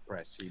eyes of the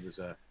press. He was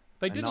a.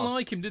 They didn't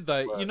like him, did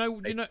they?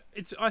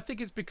 I think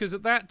it's because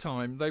at that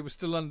time they were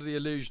still under the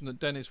illusion that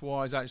Dennis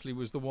Wise actually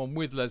was the one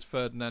with Les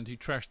Ferdinand who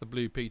trashed the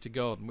Blue Peter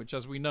Garden, which,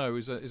 as we know,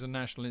 is a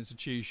national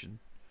institution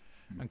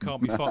and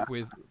can't be fucked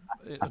with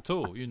at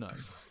all.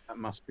 That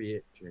must be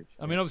it, Chidge.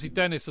 I mean, obviously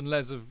Dennis and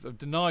Les have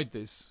denied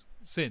this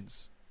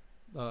since.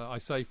 I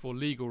say for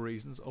legal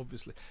reasons,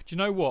 obviously. Do you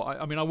know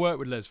what? I mean, I worked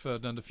with Les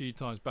Ferdinand a few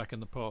times back in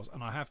the past,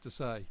 and I have to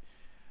say,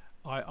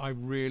 I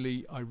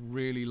really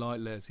like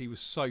Les. He was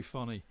so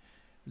funny.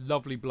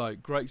 Lovely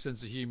bloke, great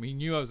sense of humour. He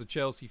knew I was a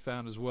Chelsea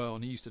fan as well,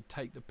 and he used to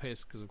take the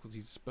piss because, of course,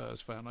 he's a Spurs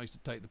fan. I used to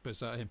take the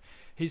piss out of him.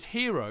 His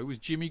hero was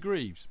Jimmy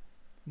Greaves,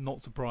 not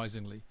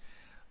surprisingly,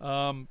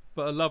 but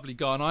a lovely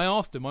guy. And I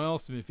asked him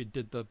if he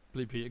did the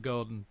Blue Peter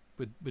Garden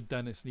with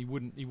Dennis, and he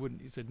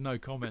wouldn't. He said no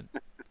comment.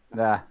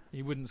 Nah.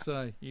 He wouldn't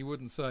say.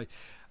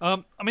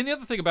 I mean, the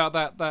other thing about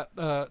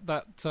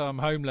that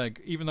home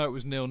leg, even though it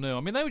was 0-0,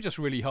 I mean, they were just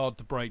really hard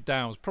to break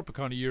down. It was proper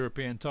kind of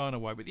European tying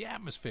away, but the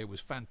atmosphere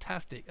was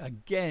fantastic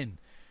again.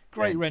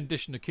 Great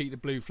rendition to keep the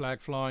blue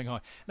flag flying high.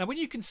 Now, when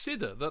you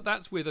consider that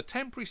that's with a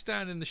temporary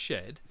stand in the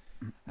shed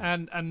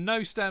and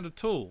no stand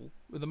at all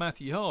with the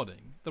Matthew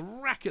Harding, the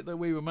racket that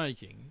we were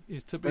making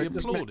is to be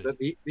applauded. That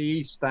the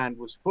East stand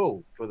was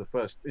full for the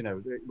first,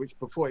 which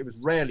before it was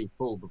rarely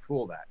full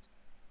before that,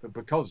 but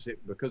because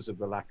of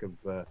the lack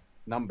of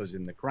numbers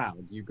in the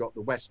crowd, you got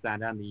the West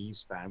stand and the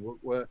East stand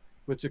were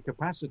to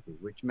capacity,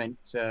 which meant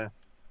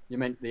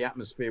the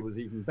atmosphere was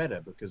even better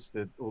because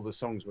all the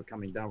songs were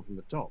coming down from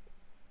the top.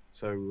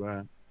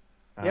 So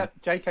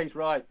JK's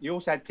right. You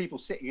also had people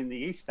sitting in the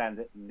East stand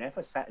that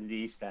never sat in the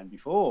East stand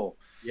before.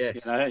 Yes,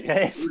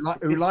 yes.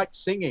 Who liked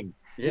singing.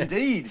 Yeah.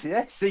 Indeed,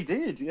 yes, he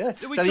did. Yeah.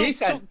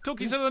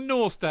 Talking some of the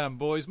North stand,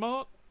 boys,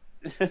 Mark.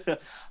 No.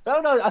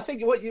 I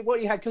think what you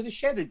had, because the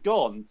shed had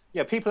gone.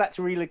 Yeah, people had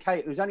to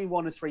relocate. There was only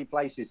 1 or 3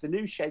 places. The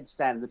new shed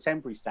stand, the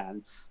temporary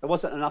stand, there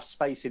wasn't enough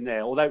space in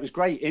there. Although it was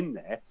great in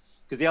there,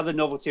 because the other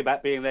novelty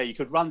about being there, you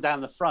could run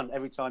down the front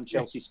every time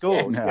Chelsea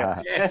scored.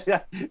 Yeah.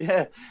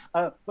 Yeah.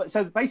 But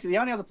so basically, the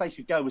only other place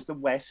you'd go was the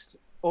west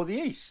or the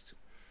east.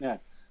 Yeah.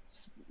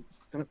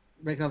 Can I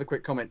make another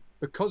quick comment?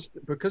 Because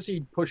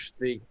he'd pushed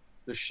the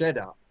shed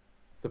up,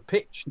 the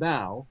pitch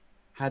now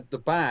had the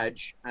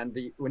badge, and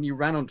when you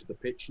ran onto the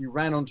pitch, you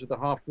ran onto the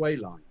halfway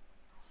line,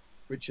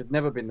 which had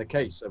never been the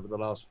case over the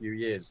last few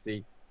years.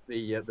 The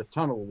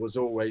tunnel was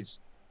always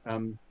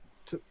to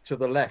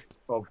the left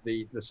of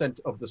the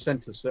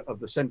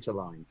center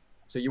line,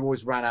 so you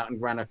always ran out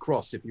and ran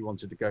across if you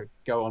wanted to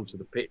go onto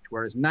the pitch.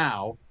 Whereas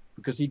now,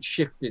 because he'd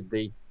shifted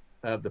the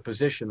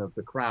position of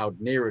the crowd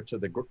nearer to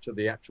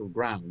the actual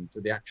ground,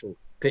 to the actual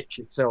pitch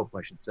itself,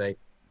 I should say,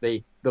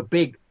 the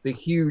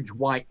huge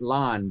white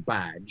lion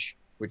badge,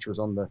 which was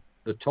on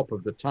the top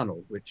of the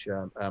tunnel, which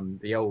the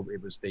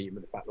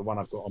one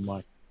I've got on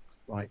my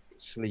right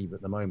sleeve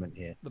at the moment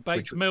here. The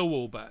Bates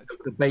Millwall badge.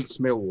 The Bates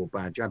Millwall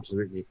badge,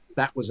 absolutely.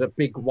 That was a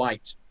big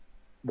white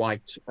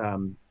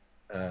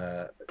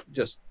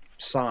just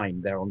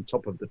sign there on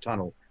top of the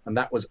tunnel, and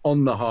that was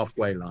on the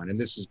halfway line. And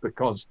this is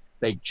because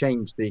they'd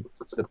changed the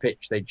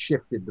pitch. They'd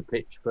shifted the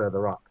pitch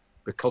further up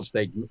because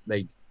they'd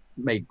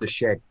made the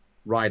shed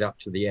right up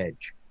to the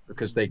edge,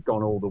 because they'd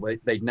gone all the way.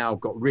 They'd now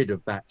got rid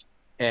of that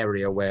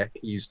area where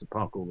he used to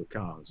park all the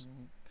cars.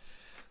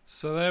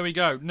 So there we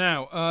go.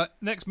 Now,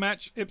 next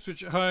match,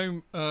 Ipswich at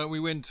home. We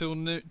win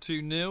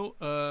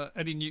 2-0.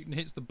 Eddie Newton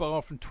hits the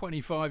bar from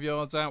 25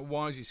 yards out.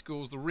 Wisey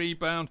scores the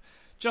rebound.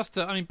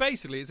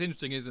 Basically, it's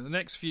interesting, isn't it? The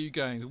next few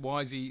games,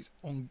 Wisey's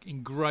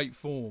in great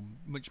form,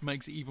 which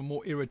makes it even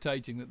more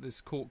irritating that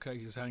this court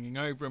case is hanging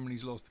over him and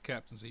he's lost the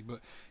captaincy.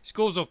 But he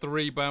scores off the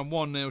rebound,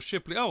 1-0.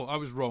 Shipley, I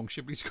was wrong.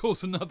 Shipley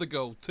scores another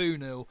goal,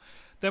 2-0.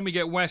 Then we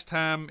get West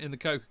Ham in the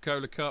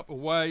Coca-Cola Cup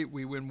away.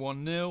 We win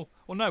 1-0.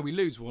 Or no, we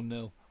lose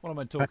 1-0. What am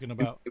I talking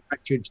about?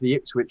 Actually, the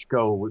Ipswich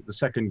goal, the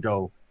second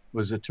goal,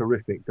 was a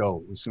terrific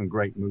goal with some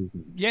great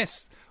movement.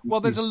 Yes.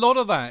 Well, there's a lot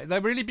of that.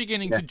 They're really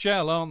beginning to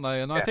gel, aren't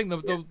they? And I think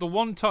the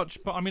one touch,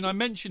 but I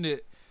mentioned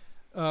it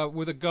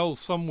with a goal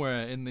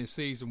somewhere in this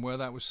season where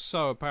that was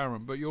so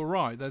apparent. But you're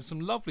right. There's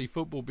some lovely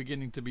football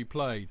beginning to be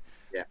played.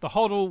 Yeah. The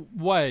Hoddle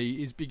way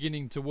is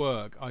beginning to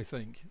work, I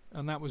think.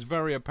 And that was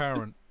very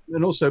apparent.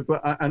 And also,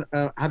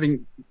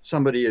 having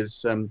somebody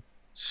as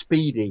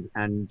speedy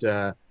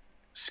and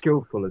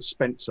skillful as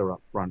Spencer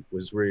up front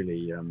was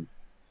really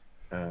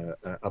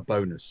a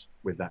bonus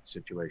with that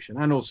situation.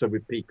 And also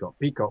with Peacock.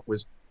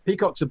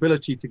 Peacock's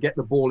ability to get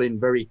the ball in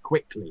very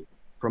quickly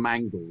from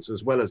angles,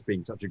 as well as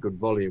being such a good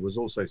volleyer, was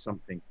also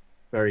something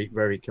very,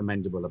 very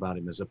commendable about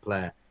him as a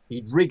player.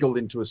 He'd wriggled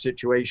into a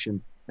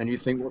situation and you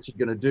think, what's he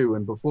going to do?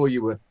 And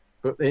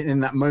but in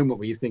that moment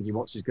where you're thinking,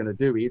 what's he going to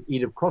do?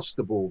 He'd have crossed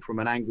the ball from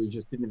an angle he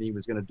just didn't think he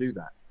was going to do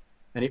that.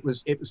 And it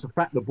was the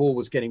fact the ball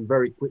was getting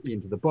very quickly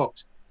into the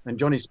box. And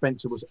Johnny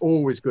Spencer was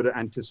always good at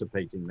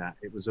anticipating that.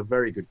 It was a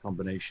very good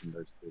combination,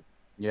 those two.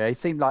 Yeah, he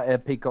seemed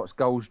like Peacock's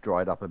goals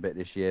dried up a bit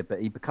this year,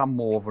 but he become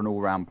more of an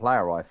all-round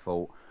player, I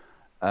thought.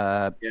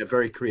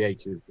 Very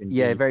creative. Indeed.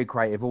 Yeah, very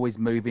creative. Always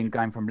moving,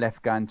 going from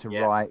left, going to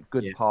right.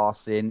 Good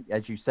passing.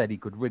 As you said, he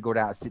could wriggle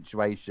out of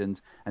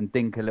situations and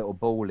dink a little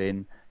ball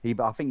in.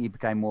 I think he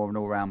became more of an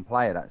all-round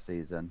player that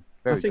season.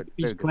 I think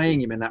he's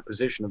playing him in that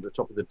position at the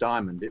top of the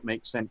diamond. It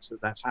makes sense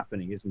that that's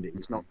happening, isn't it?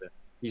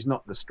 He's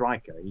not the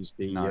striker.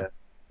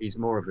 He's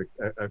more of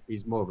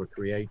a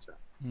creator.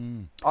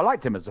 I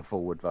liked him as a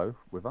forward though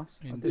with us.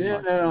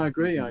 I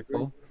agree.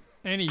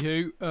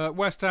 Anywho,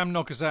 West Ham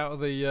knock us out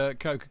of the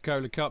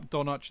Coca-Cola Cup.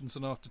 Don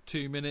Hutchinson after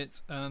 2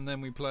 minutes, and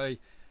then we play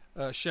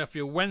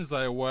Sheffield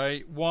Wednesday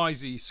away.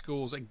 Wisey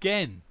scores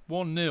again,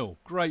 1-0.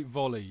 Great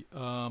volley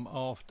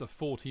after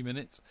 40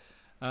 minutes,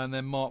 and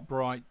then Mark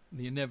Bright,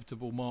 the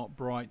inevitable Mark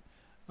Bright,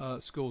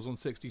 scores on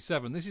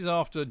 67. This is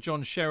after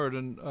John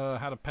Sheridan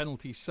had a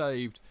penalty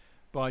saved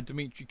by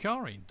Dimitri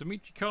Karin.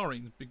 Dimitri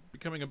Karin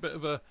becoming a bit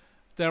of a,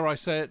 dare I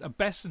say it, a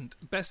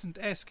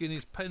Besant-esque in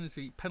his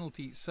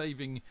penalty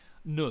saving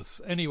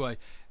nuss. Anyway,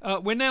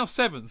 we're now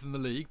 7th in the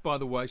league, by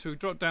the way, so we've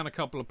dropped down a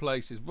couple of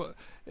places. But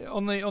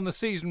on the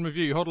season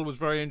review, Hoddle was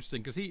very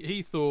interesting because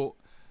he thought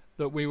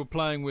that we were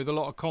playing with a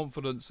lot of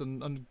confidence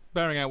and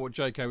bearing out what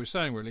JK was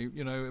saying, really.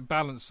 You know, a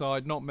balanced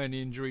side, not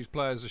many injuries,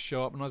 players are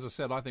sharp, and as I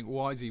said, I think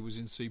Wisey was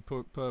in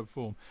superb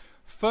form.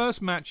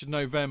 First match of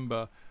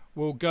November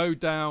will go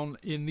down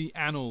in the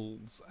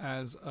annals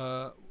as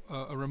a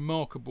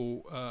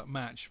remarkable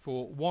match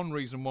for one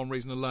reason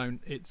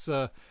alone. It's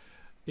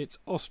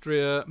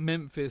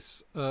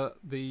Austria-Memphis,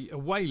 the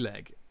away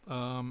leg.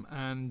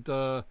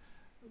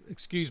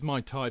 Excuse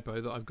my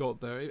typo that I've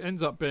got there. It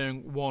ends up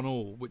being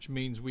 1-1, which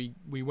means we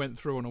went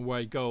through on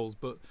away goals.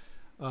 But,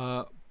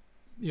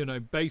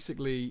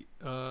 basically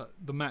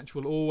the match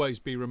will always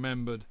be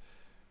remembered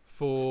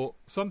for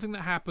something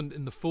that happened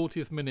in the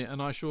 40th minute, and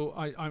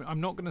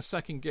I'm not going to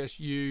second guess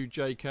you,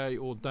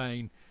 JK, or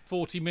Dane.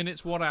 40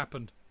 minutes, what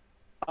happened?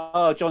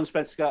 Oh, John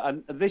Spencer,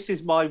 and this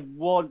is my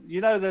one.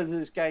 You know,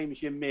 there's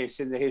games you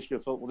miss in the history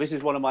of football. This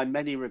is one of my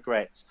many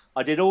regrets.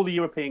 I did all the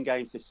European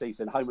games this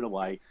season, home and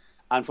away,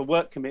 and for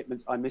work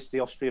commitments, I missed the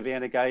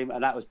Austria-Vienna game,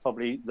 and that was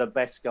probably the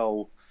best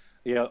goal,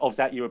 of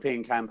that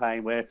European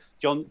campaign, where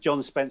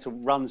John Spencer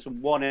runs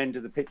from one end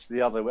of the pitch to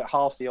the other with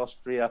half the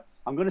Austria.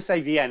 I'm going to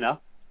say Vienna,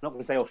 not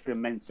going to say Austria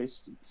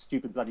Memphis,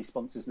 stupid bloody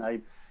sponsor's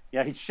name.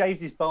 He'd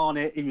shaved his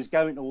barnet. He was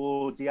going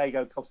towards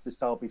Diego Costa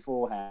style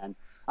beforehand.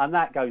 And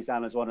that goes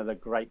down as one of the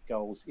great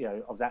goals,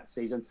 of that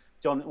season.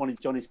 One of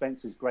Johnny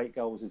Spencer's great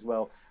goals as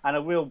well. And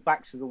a real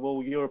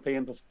back-to-the-wall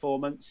European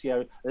performance,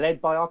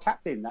 led by our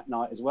captain that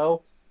night as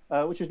well,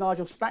 which was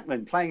Nigel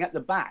Spackman, playing at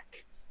the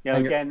back.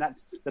 Again, that's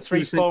the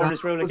three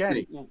foreigners rule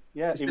again.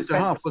 He was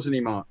half, wasn't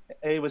he, Mark?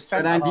 He was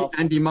centre-half.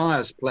 Andy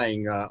Myers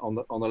playing on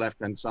the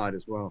left-hand side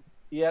as well.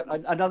 Yeah,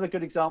 another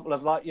good example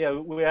of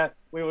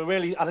we were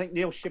really. I think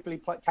Neil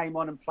Shipley came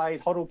on and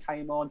played. Hoddle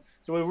came on,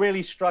 so we were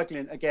really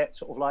struggling to get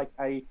sort of like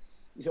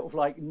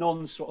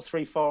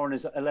three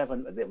foreigners at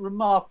 11.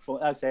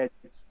 Remarkable, as I said.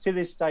 To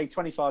this day,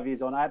 25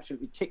 years on, I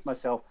absolutely kick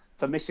myself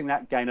for missing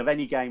that game of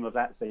any game of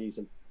that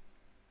season.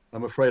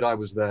 I'm afraid I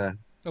was there.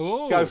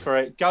 Ooh. Go for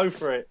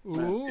it.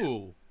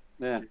 Ooh.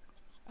 Yeah.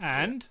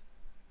 And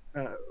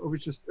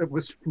it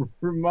was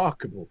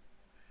remarkable,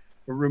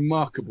 a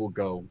remarkable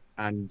goal,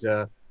 and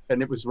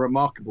it was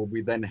remarkable.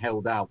 We then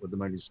held out with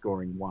them only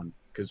scoring one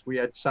because we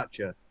had such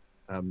a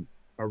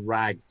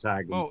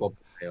ragtag.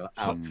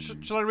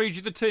 Shall I read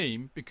you the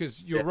team?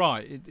 Because you're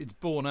right, it's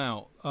borne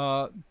out.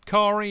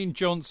 Karine,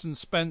 Johnson,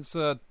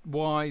 Spencer,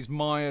 Wise,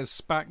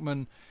 Myers,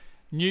 Spackman,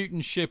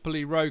 Newton,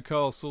 Shipley,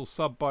 Rocastle,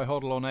 sub by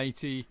Hoddle on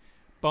 80,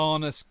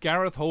 Barnes,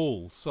 Gareth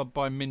Hall, sub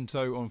by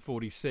Minto on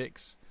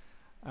 46,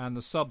 and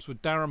the subs were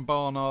Darren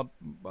Barnard,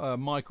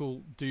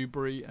 Michael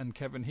Dewberry, and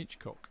Kevin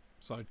Hitchcock.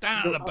 So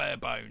down to the bare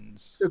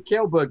bones. So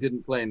Kjellberg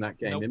didn't play in that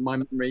game. Nope. In my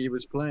memory, he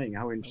was playing.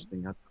 How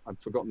interesting! I've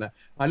forgotten that.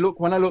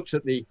 When I looked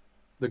at the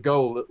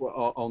goal that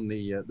on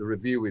the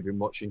review we've been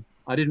watching,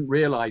 I didn't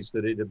realise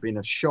that it had been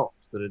a shot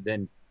that had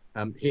then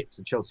hit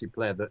the Chelsea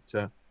player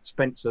that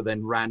Spencer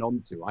then ran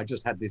onto. I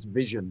just had this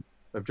vision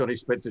of Johnny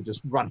Spencer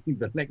just running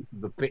the length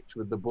of the pitch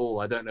with the ball.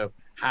 I don't know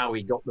how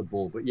he got the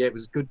ball, but it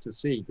was good to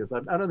see because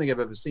I don't think I've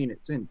ever seen it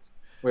since.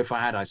 Or if I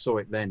had, I saw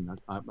it then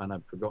and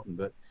I've forgotten.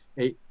 But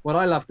what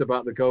I loved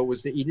about the goal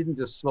was that he didn't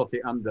just slot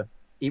it under.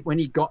 When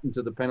he got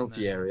into the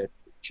penalty area,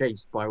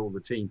 chased by all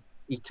the team,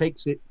 he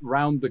takes it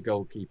round the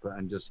goalkeeper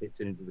and just hits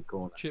it into the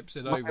corner. Chips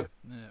it over.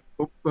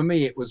 For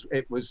me, it was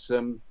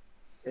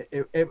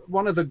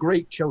one of the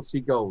great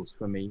Chelsea goals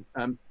for me.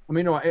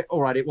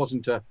 All right, it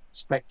wasn't a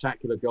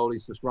spectacular goal.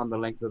 He's just run the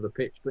length of the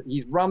pitch, but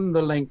he's run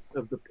the length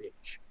of the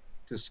pitch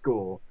to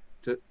score,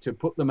 to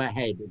put them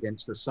ahead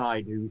against a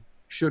side who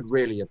should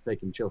really have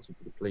taken Chelsea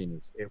to the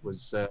cleaners. It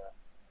was a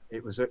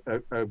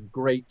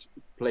great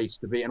place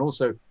to be. And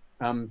also,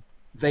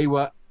 they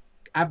were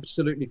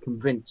absolutely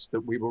convinced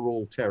that we were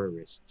all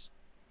terrorists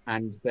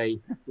and they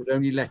would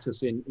only let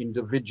us in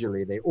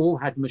individually. They all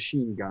had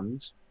machine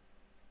guns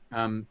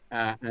and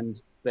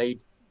they'd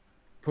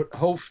put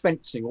whole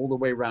fencing all the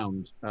way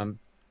around,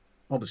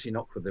 obviously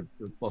not for the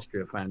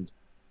Austria fans,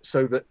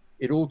 so that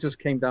it all just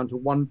came down to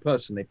one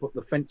person. They put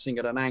the fencing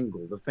at an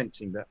angle,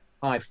 the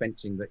high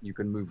fencing that you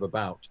can move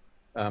about,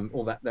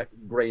 all that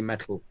grey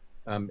metal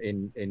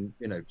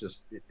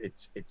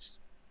it's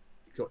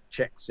got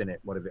checks in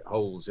it,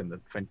 holes in the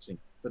fencing,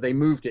 but they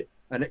moved it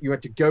and you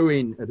had to go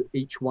in at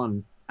each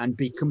one and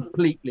be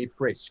completely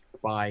frisked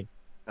by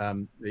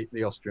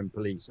the Austrian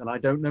police. And I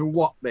don't know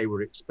what they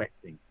were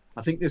expecting.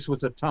 I think this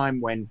was a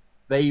time when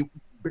they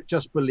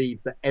just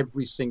believed that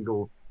every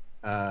single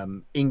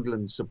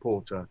England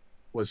supporter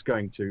was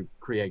going to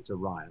create a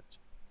riot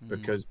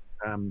because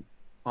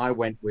I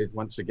went with,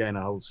 once again,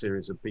 a whole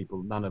series of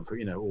people, none of,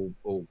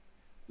 all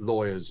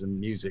lawyers and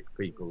music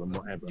people and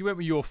whatever. You went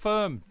with your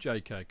firm,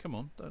 JK. Come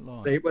on, don't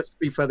lie. To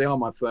be fair, they are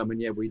my firm,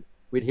 and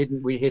we'd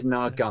hidden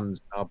our guns,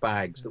 our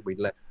bags that we'd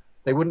left.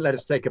 They wouldn't let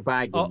us take a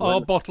bag.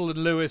 Our Bottle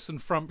and Lewis and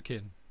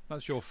Frumpkin.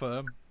 That's your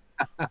firm.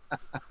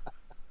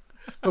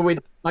 But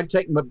I'd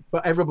take them,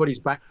 but everybody's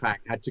backpack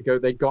had to go.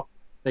 They got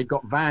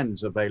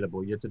vans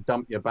available. You had to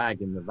dump your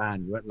bag in the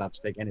van. You weren't allowed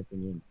to take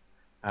anything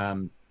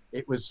in.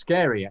 It was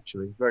scary,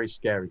 actually, very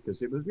scary,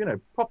 because it was,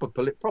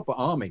 proper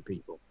army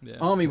people,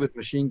 army with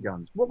machine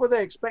guns. What were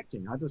they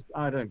expecting?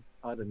 I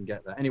didn't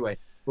get that. Anyway,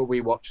 but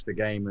we watched the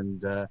game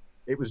and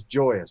it was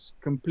joyous,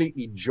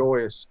 completely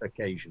joyous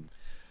occasion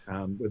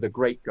with a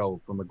great goal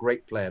from a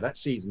great player. That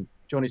season,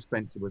 Johnny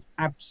Spencer was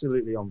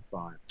absolutely on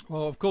fire.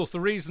 Well, of course, the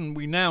reason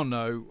we now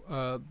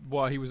know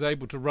why he was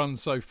able to run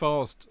so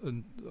fast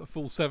and a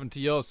full 70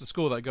 yards to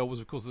score that goal was,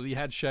 of course, that he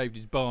had shaved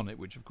his barnet,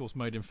 which, of course,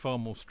 made him far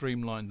more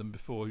streamlined than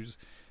before. He was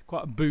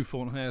quite a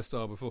Buffon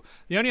hairstyle before.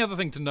 The only other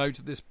thing to note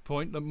at this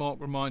point that Mark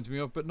reminds me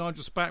of, but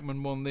Nigel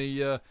Spackman won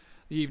the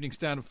Evening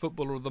Standard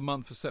Footballer of the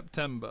Month for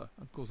September.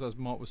 Of course, as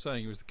Mark was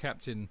saying, he was the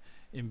captain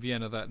in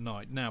Vienna that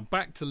night. Now,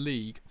 back to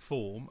league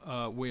form.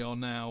 We are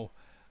now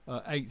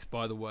 8th,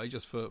 by the way,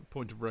 just for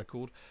point of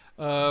record.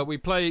 We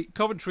play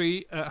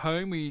Coventry at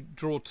home. We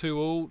draw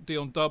 2-2.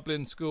 Dion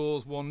Dublin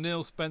scores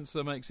 1-0.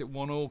 Spencer makes it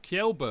 1-1.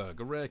 Kjellberg,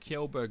 a rare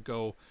Kjellberg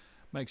goal,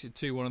 makes it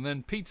 2-1. And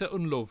then Peter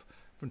Unlov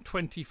from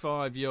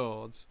 25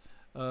 yards.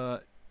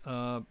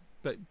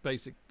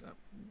 Basic.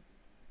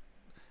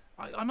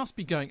 I must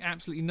be going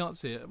absolutely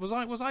nuts here. Was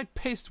I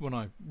pissed when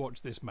I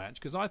watched this match?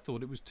 Because I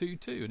thought it was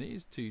 2-2, and it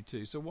is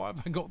 2-2. So why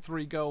have I got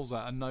 3 goals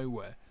out of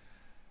nowhere?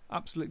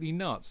 Absolutely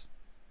nuts.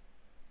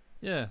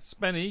 Yeah,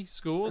 Spenny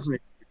scores.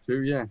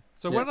 2, yeah.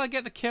 So where did I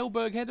get the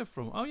Kjellberg header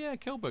from? Oh yeah,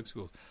 Kjellberg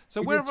scores.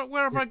 So where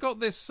have I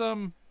got this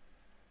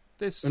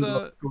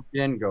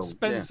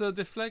Spencer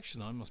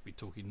deflection? I must be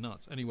talking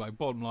nuts. Anyway,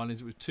 bottom line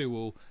is it was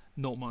 2-2.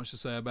 Not much to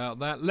say about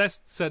that. Less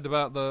said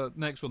about the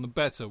next one, the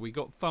better. We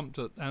got thumped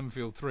at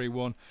Anfield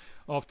 3-1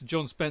 after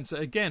John Spencer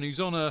again, who's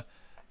on a.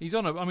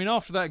 I mean,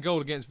 after that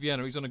goal against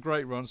Vienna, he's on a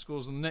great run.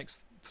 Scores in the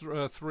next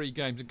 3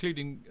 games,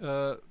 including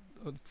 4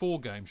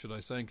 games, should I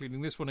say,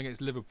 including this one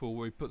against Liverpool,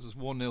 where he puts us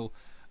 1-0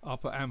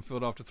 up at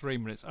Anfield after 3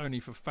 minutes,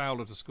 only for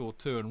Fowler to score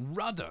 2. And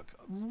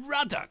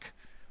Ruddock,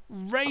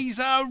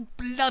 Razor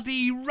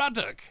bloody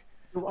Ruddock.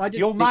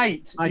 Your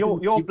mate,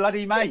 your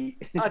bloody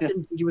mate. I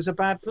didn't think he was a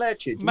bad player,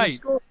 Chidge.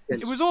 Mate,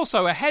 it was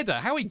also a header.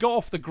 How he got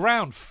off the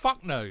ground,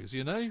 fuck knows,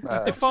 you know? He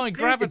defied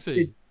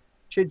gravity.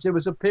 Chidge, there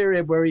was a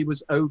period where he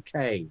was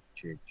okay,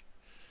 Chidge.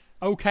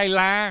 Okay,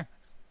 la.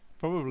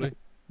 Probably,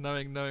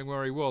 knowing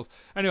where he was.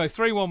 Anyway,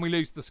 3-1 we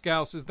lose to the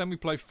Scousers. Then we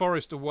play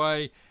Forest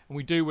away, and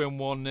we do win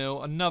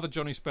 1-0. Another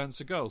Johnny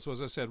Spencer goal. So,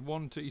 as I said,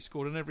 1-2. He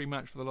scored in every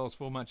match for the last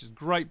 4 matches.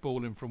 Great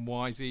ball in from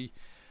Wisey.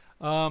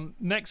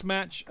 Next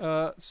match,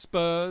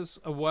 Spurs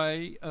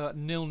away,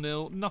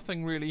 0-0.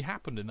 Nothing really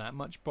happened in that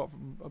much, apart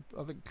from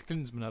I think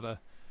Klinsmann had an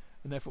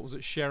effort was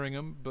at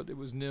Sheringham, but it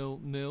was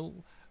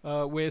 0-0.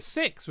 We're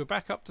 6. We're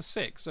back up to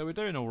 6, so we're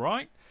doing all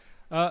right.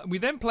 We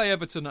then play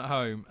Everton at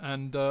home,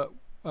 and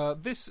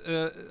this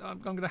I'm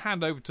going to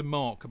hand over to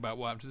Mark about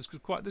what happened.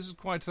 This is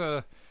quite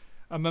a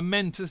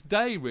momentous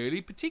day,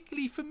 really,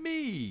 particularly for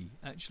me,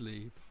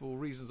 actually, for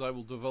reasons I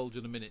will divulge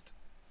in a minute.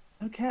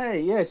 Okay,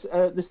 yes.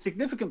 The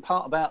significant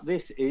part about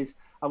this is,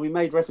 and we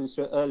made reference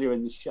to it earlier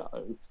in the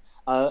show,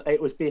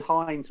 it was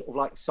behind sort of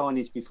like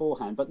signage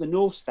beforehand, but the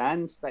North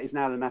Stand, that is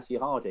now the Matthew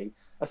Harding,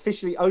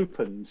 officially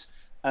opened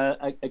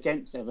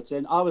against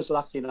Everton. I was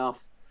lucky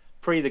enough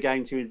pre the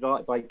game to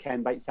invite by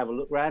Ken Bates to have a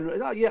look around.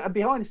 And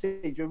behind the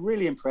scenes, we were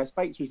really impressed.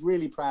 Bates was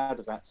really proud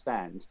of that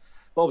stand.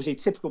 But obviously,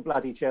 typical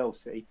bloody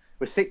Chelsea.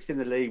 We're 6th in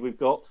the league. We've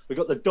got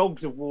the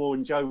Dogs of War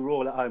and Joe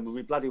Royle at home, and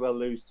we bloody well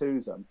lose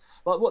to them.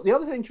 But what the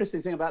other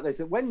interesting thing about this is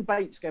that when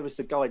Bates gave us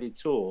the guided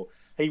tour,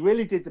 he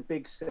really did the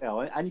big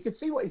sell, and you could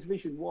see what his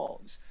vision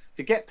was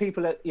to get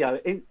people out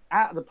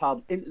of the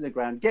pub into the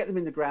ground, get them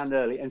in the ground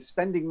early, and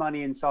spending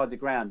money inside the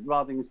ground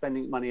rather than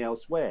spending money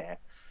elsewhere.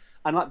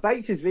 And like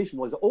Bates's vision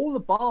was that all the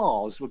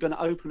bars were going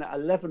to open at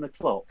 11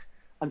 o'clock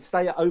and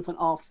stay open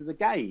after the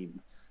game.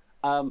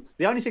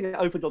 The only thing that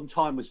opened on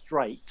time was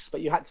Drake's,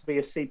 but you had to be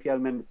a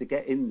CPO member to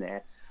get in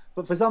there.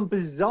 But for some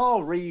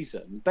bizarre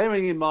reason,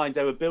 bearing in mind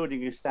they were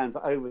building this stand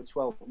for over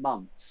 12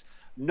 months,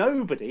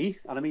 nobody,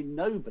 and I mean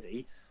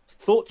nobody,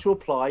 thought to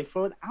apply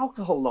for an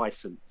alcohol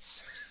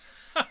license.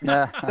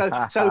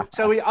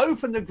 So we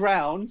opened the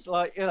grounds,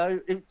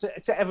 to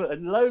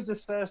Everton, loads of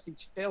thirsty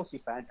Chelsea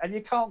fans, and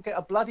you can't get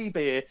a bloody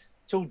beer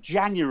till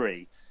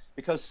January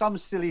because some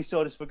silly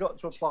sort of forgot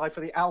to apply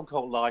for the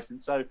alcohol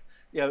license. So,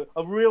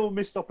 a real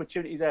missed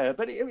opportunity there.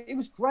 But it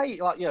was great.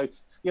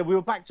 We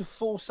were back to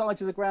 4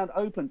 sides of the ground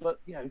open.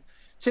 But,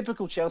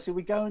 typical Chelsea,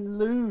 we go and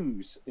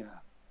lose. Yeah.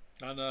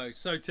 I know,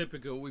 so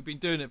typical. We've been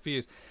doing it for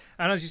years.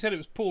 And as you said, it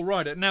was Paul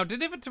Ryder. Now,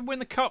 did Everton win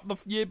the Cup the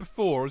year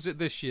before, or is it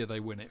this year they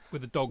win it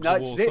with the Dogs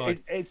of War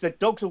side? It's the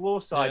Dogs of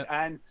War side.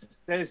 Yeah. And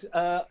there's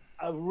a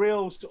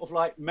real sort of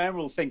like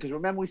memorable thing. Because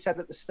remember we said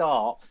at the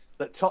start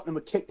that Tottenham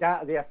were kicked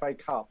out of the FA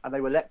Cup and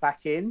they were let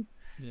back in.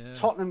 Yeah.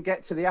 Tottenham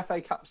get to the FA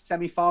Cup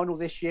semi-final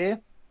this year,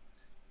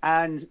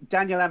 and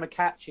Daniel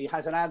Amokachi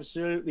has an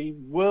absolutely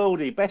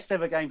worldy best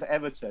ever game for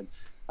Everton,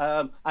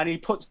 and he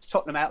puts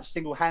Tottenham out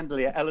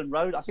single-handedly at Ellen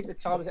Road. I think the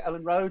time was at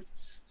Ellen Road.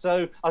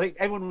 So I think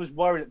everyone was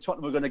worried that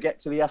Tottenham were going to get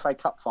to the FA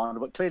Cup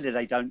final, but clearly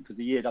they don't because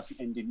the year doesn't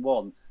end in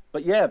 1.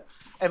 But yeah,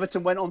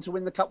 Everton went on to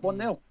win the Cup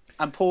 1-0,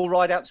 and Paul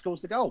Rideout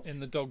scores the goal in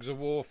the Dogs of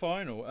War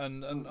final.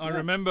 And I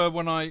remember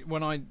when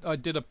I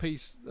did a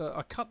piece,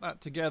 I cut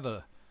that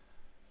together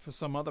for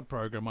some other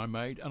program I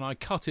made, and I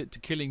cut it to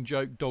Killing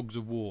Joke Dogs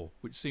of War,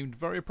 which seemed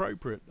very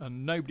appropriate,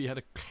 and nobody had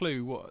a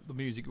clue what the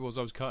music was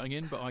I was cutting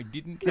in, but I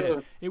didn't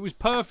care. It was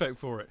perfect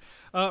for it.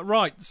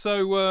 Right,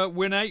 so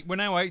we're now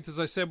 8th, as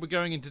I said. We're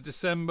going into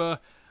December,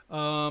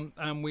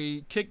 and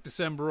we kicked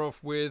December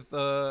off with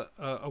a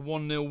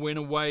 1-0 win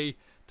away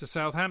to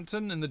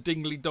Southampton in the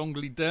Dingley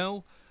Dongley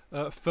Dell.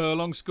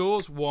 Furlong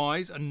scores,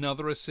 Wise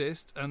another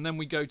assist, and then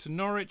we go to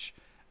Norwich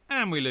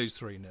and we lose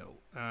 3-0.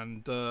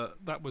 And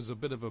that was a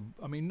bit of a...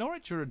 I mean,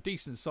 Norwich are a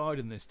decent side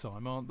in this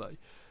time, aren't they?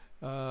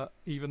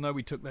 Even though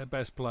we took their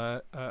best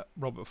player,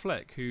 Robert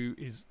Fleck, who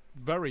is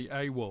very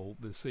AWOL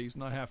this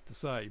season, I have to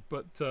say.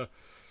 But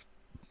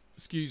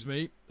Excuse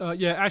me.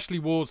 Ashley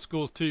Ward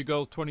scores 2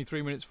 goals,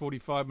 23 minutes,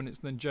 45 minutes.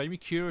 And then Jamie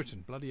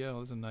Curitan. Bloody hell,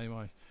 there's a name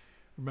I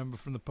remember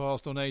from the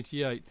past on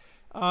 88.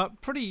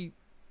 Pretty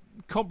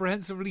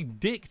comprehensively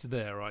dicked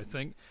there, I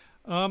think.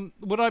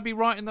 Would I be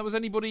right in that was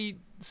anybody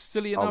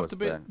silly enough to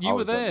be? There. You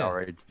were there.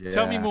 Norwich, yeah.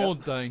 Tell me more,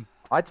 Dane.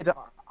 I did.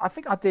 I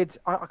think I did.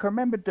 I can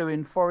remember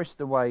doing Forest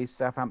away,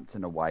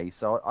 Southampton away.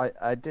 So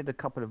I did a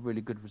couple of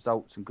really good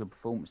results and good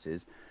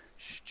performances.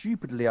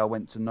 Stupidly, I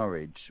went to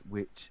Norwich,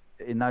 which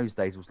in those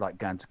days was like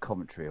going to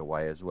Coventry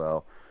away as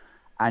well.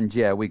 And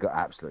yeah, we got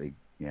absolutely,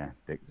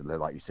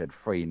 like you said,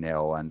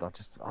 3-0. And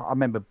I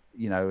remember,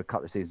 a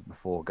couple of seasons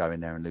before going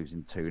there and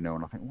losing 2-0.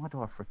 And I think, why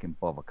do I freaking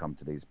bother come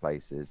to these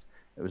places?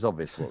 It was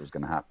obvious what was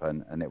going to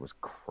happen, and it was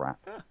crap.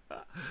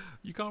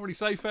 You can't really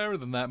say fairer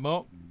than that,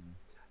 Mark.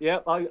 Yeah,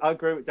 I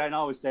agree with Dan.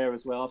 I was there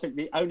as well. I think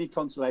the only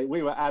consolation,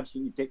 we were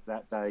absolutely dick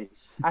that day.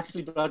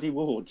 Ashley bloody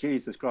Ward,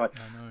 Jesus Christ.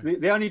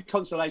 The only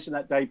consolation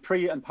that day,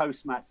 pre and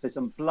post match, there's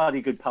some bloody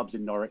good pubs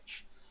in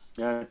Norwich.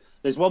 Yeah,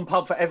 there's one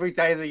pub for every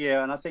day of the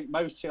year, and I think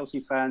most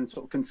Chelsea fans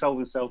sort of console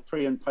themselves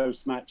pre and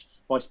post match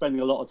by spending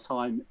a lot of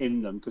time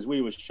in them, because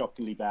we were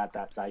shockingly bad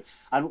that day,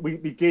 and we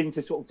begin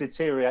to sort of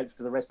deteriorate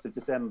for the rest of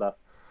December.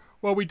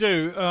 Well, we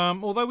do.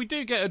 Although we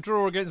do get a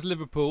draw against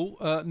Liverpool,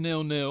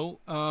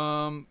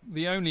 0-0.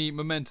 The only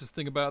momentous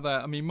thing about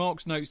that, I mean,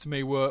 Mark's notes to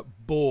me were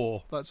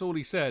bore. That's all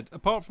he said.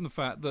 Apart from the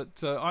fact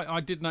that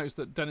I did notice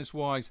that Dennis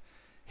Wise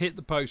hit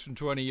the post from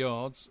 20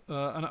 yards.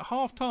 And at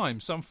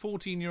half-time, some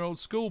 14-year-old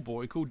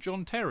schoolboy called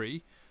John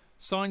Terry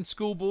signed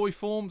schoolboy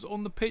forms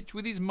on the pitch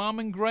with his mum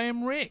and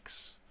Graham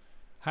Rix.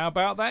 How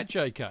about that,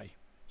 JK?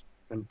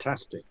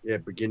 Fantastic. Yeah,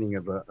 beginning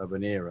of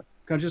an era.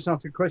 Can I just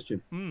ask a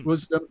question?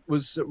 Was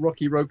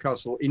Rocky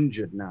Rocastle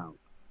injured now?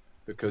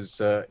 Because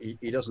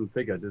he doesn't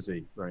figure, does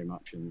he, very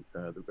much in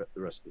the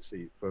rest of the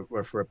season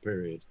for a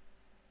period.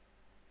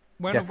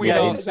 When have we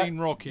last seen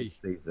Rocky?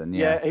 Season,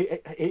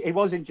 he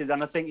was injured,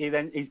 and I think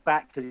he's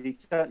back because he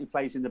certainly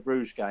plays in the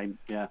Bruges game.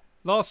 Yeah.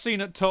 Last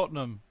seen at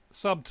Tottenham,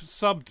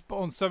 subbed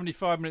on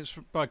 75 minutes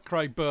by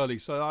Craig Burley.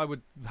 So I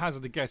would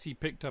hazard a guess he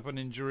picked up an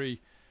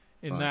injury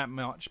in that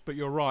match, but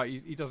you're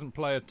right. He doesn't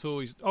play at all.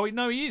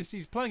 He is.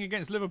 He's playing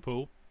against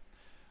Liverpool,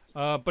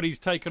 but he's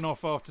taken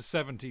off after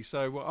 70.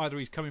 So either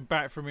he's coming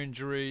back from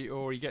injury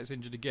or he gets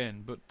injured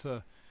again.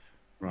 But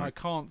I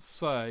can't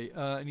say.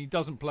 And he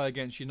doesn't play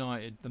against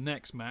United the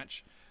next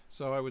match,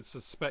 so I would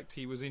suspect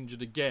he was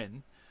injured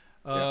again.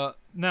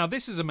 Now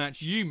this is a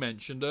match you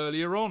mentioned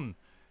earlier on,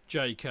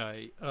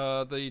 JK.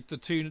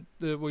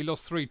 We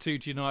lost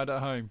 3-2 to United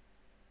at home.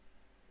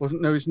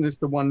 Isn't this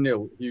the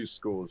 1-0 Hughes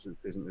scores?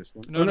 Isn't this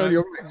one? No,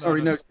 you're right.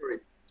 Sorry,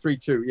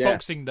 3-2. Yeah.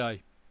 Boxing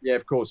Day. Yeah,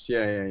 of course.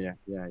 Yeah.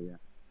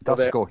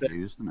 Does score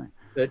Hughes, doesn't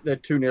he? They're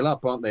 2-0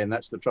 up, aren't they? And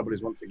that's the trouble.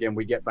 Is once again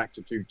we get back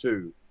to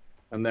 2-2,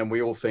 and then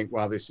we all think,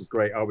 "Wow, this is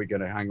great. Are we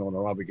going to hang on,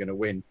 or are we going to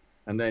win?"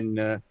 And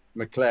then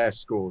McClare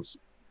scores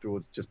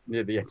towards just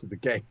near the end of the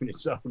game, and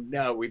it's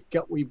no,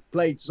 we've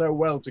played so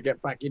well to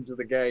get back into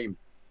the game.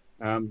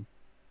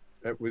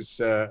 It was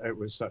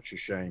such a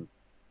shame.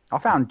 I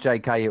found,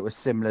 JK, it was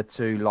similar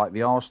to like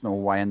the Arsenal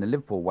way and the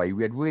Liverpool way.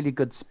 We had really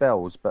good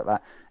spells, but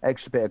that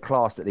extra bit of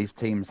class that these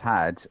teams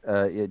had,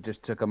 it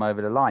just took them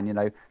over the line.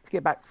 To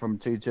get back from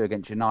 2-2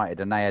 against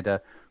United, and they had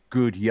a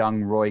good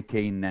young Roy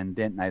Keane then,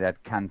 didn't they? They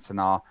had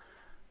Cantona.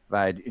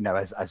 They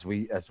had, as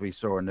we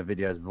saw in the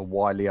videos, the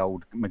wily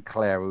old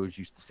McClare, who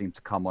used to seem to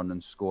come on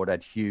and score. They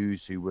had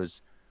Hughes, who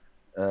was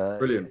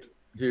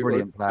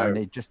brilliant player.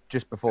 And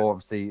just before,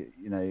 obviously,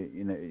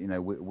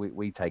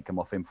 we take him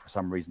off him for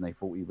some reason. They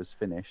thought he was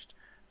finished.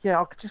 Yeah,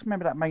 I could just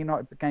remember that Man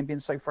United game being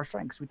so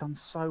frustrating because we'd done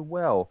so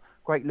well.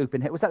 Great looping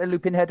head. Was that the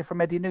looping header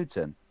from Eddie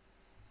Newton?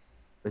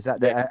 Was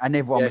that and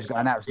everyone was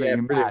going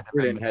absolutely mad.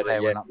 Brilliant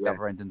header. Went up the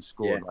other end and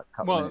scored like a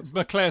couple of minutes.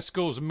 McClare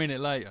scores a minute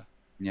later.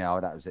 Yeah,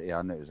 that was it. Yeah,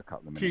 I knew it was a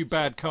couple of minutes. Few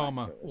bad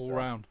karma all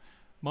round.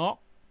 Mark?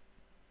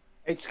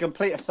 It's a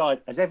complete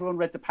aside. Has everyone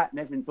read the Pat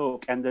Nevin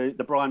book and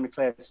the Brian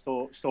McClare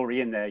story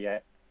in there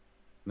yet?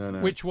 No.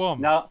 Which one?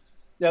 No.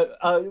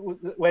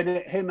 When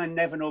him and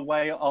Nevin are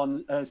away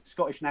on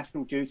Scottish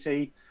national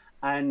duty,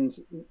 and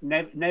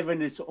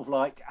Nevin is sort of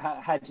like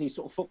had his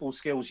sort of football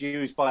skills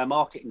used by a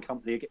marketing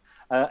company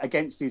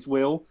against his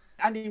will.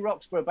 Andy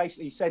Roxburgh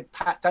basically said,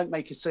 "Pat, don't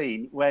make a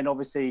scene," when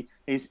obviously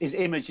his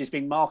image is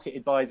being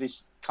marketed by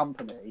this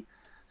company.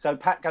 So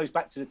Pat goes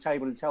back to the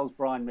table and tells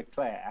Brian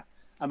McClare.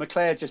 And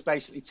McClare just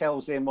basically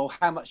tells him, well,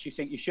 how much do you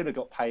think you should have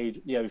got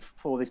paid,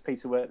 for this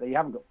piece of work that you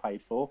haven't got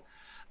paid for?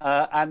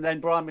 And then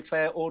Brian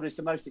McClare orders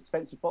the most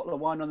expensive bottle of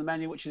wine on the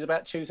menu, which is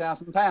about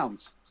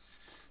 £2,000.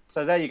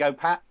 So there you go,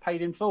 Pat,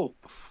 paid in full.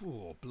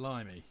 Oh,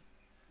 blimey.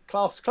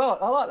 Class.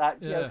 I like that.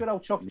 Yeah, good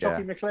old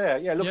Chocky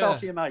McClare. Yeah, look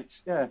after your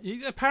mates. Yeah.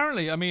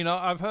 Apparently, I mean,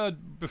 I've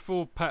heard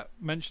before Pat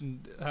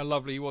mentioned how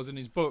lovely he was in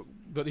his book,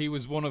 that he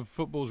was one of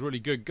football's really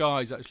good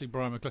guys, actually,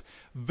 Brian McClare.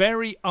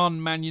 Very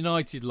un-Man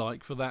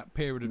United-like for that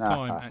period of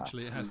time,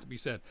 actually, it has to be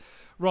said.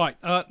 Right,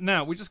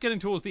 now, we're just getting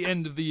towards the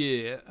end of the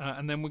year,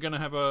 and then we're going to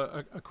have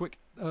a quick...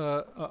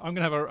 I'm going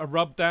to have a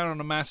rub down and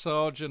a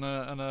massage and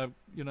a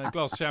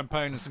glass of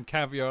champagne and some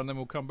caviar, and then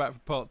we'll come back for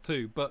part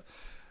 2. But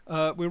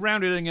we're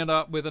rounding it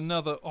up with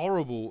another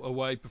horrible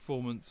away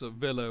performance at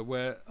Villa,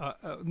 where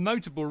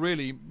notable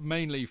really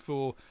mainly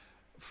for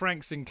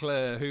Frank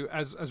Sinclair, who,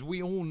 as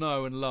we all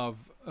know and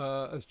love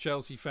as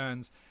Chelsea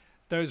fans,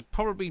 there has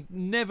probably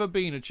never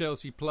been a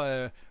Chelsea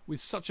player with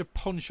such a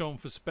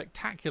penchant for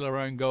spectacular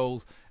own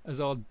goals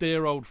as our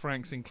dear old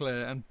Frank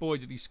Sinclair. And boy,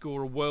 did he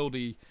score a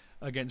worldie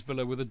against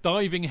Villa with a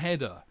diving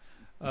header.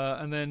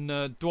 And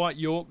then Dwight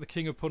York, the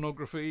king of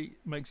pornography,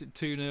 makes it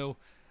 2-0.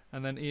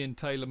 And then Ian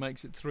Taylor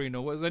makes it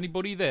 3-0. Was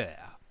anybody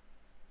there?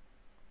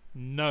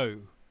 No.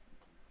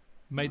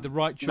 Made the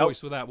right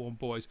choice with that one,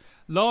 boys.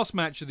 Last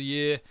match of the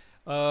year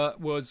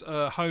was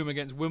home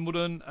against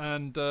Wimbledon,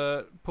 and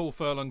Paul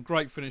Furlong,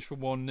 great finish for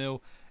 1-0.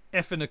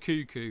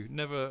 Efenakuku,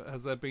 never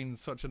has there been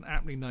such an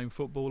aptly named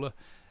footballer.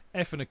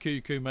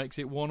 Efenakuku makes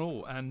it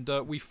 1-1,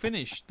 and we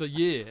finished the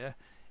year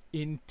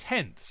in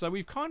 10th. So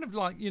we've kind of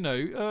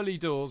early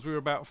doors we were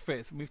about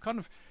 5th, and we've kind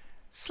of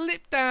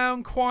slipped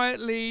down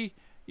quietly,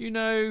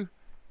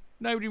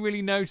 nobody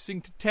really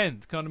noticing, to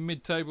 10th, kind of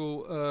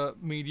mid-table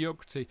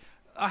mediocrity.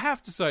 I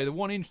have to say, the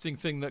one interesting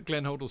thing that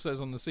Glenn Hoddle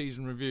says on the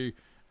season review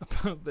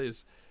about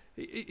this,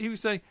 he was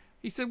saying,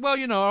 he said, well,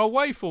 our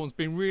away form's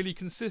been really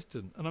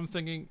consistent. And I'm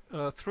thinking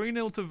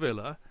 3-0 to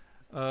Villa,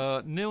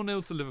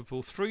 0-0 to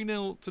Liverpool,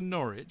 3-0 to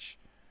Norwich.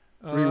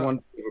 3-1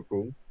 to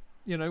Liverpool.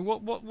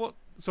 What?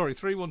 Sorry,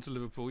 3-1 to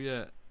Liverpool,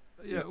 yeah.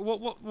 Yeah,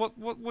 what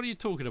are you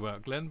talking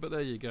about, Glenn? But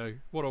there you go.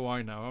 What do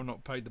I know? I'm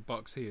not paid the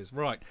bucks here.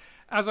 Right.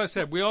 As I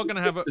said, we are going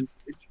to have a...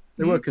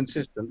 They were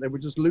consistent. They were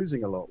just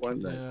losing a lot,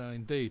 weren't they? Yeah,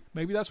 indeed.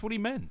 Maybe that's what he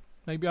meant.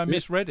 Maybe I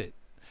misread it.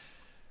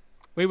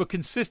 We were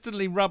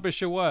consistently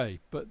rubbish away,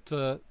 but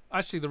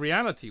actually the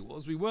reality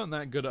was we weren't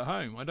that good at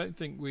home. I don't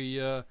think we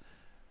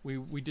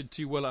did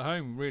too well at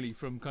home, really,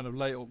 from kind of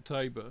late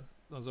October,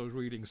 as I was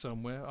reading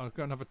somewhere. I'll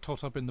go and have a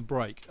tot up in the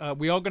break.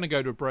 We are going to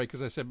go to a break,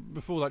 as I said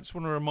before. I just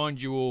want to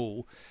remind you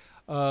all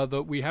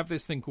that we have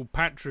this thing called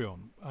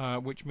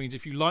Patreon, which means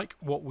if you like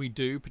what we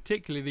do,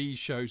 particularly these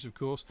shows, of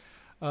course,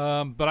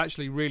 but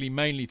actually really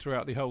mainly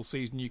throughout the whole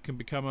season, you can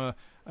become a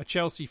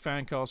Chelsea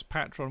Fancast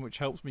patron, which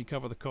helps me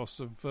cover the costs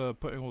of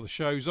putting all the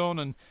shows on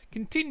and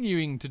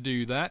continuing to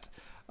do that.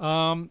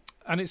 And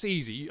it's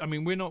easy. I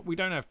mean, we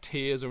don't have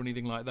tiers or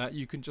anything like that.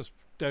 You can just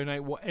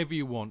donate whatever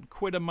you want.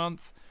 £1 a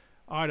month,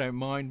 I don't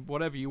mind,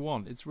 whatever you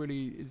want. It's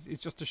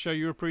just to show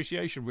your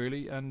appreciation,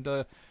 really. And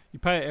you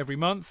pay it every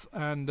month,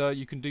 and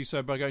you can do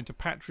so by going to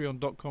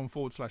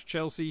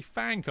patreon.com/Chelsea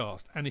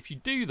Fancast. And if you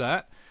do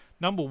that,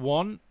 number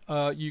one,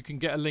 you can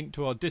get a link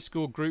to our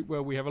Discord group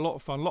where we have a lot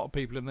of fun, a lot of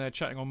people in there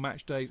chatting on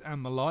match days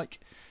and the like.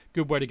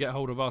 Good way to get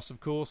hold of us, of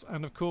course.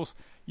 And, of course,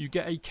 you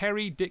get a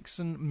Kerry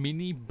Dixon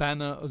mini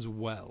banner as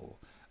well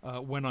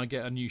when I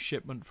get a new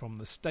shipment from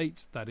the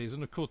States, that is.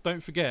 And, of course,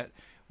 don't forget,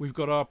 we've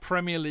got our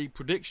Premier League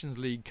Predictions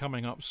League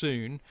coming up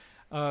soon.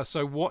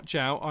 So watch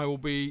out. I will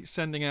be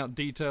sending out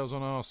details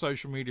on our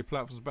social media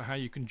platforms about how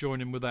you can join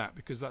in with that,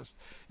 because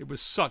it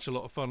was such a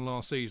lot of fun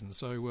last season.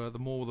 So the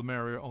more the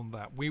merrier on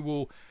that. We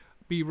will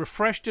be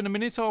refreshed in a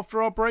minute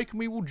after our break, and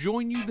we will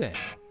join you then.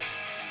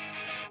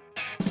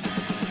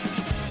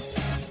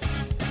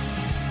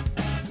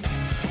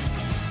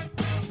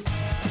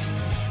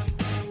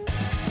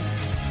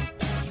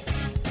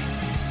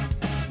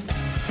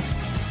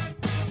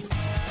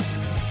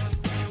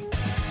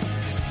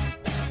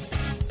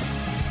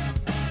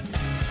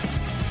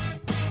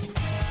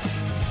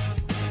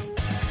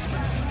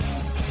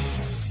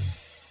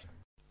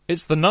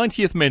 It's the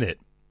 90th minute.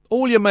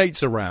 All your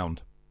mates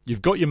around.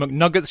 You've got your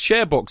McNuggets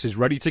share boxes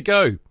ready to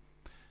go.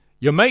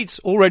 Your mates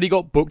already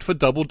got booked for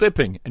double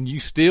dipping, and you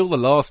steal the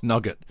last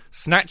nugget,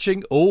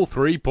 snatching all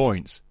 3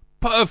 points.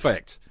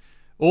 Perfect.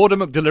 Order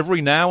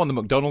McDelivery now on the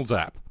McDonald's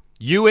app.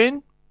 You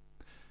in?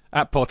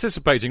 At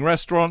participating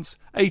restaurants,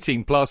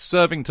 18 plus,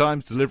 serving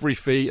times, delivery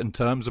fee and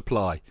terms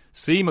apply.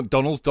 See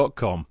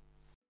mcdonalds.com.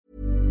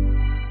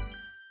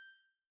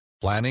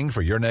 Planning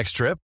for your next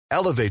trip?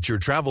 Elevate your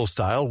travel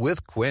style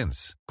with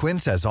Quince.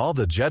 Quince has all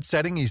the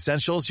jet-setting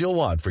essentials you'll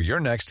want for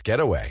your next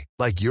getaway,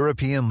 like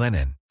European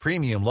linen,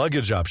 premium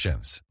luggage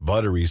options,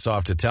 buttery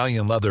soft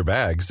Italian leather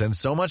bags, and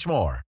so much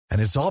more. And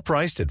it's all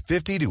priced at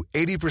 50 to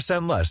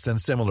 80% less than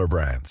similar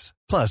brands.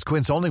 Plus,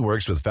 Quince only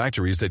works with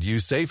factories that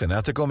use safe and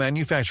ethical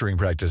manufacturing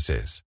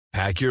practices.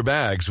 Pack your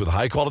bags with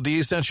high-quality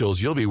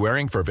essentials you'll be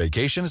wearing for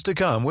vacations to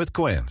come with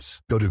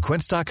Quince. Go to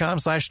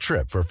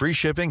quince.com/trip for free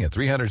shipping and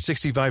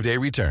 365-day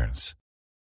returns.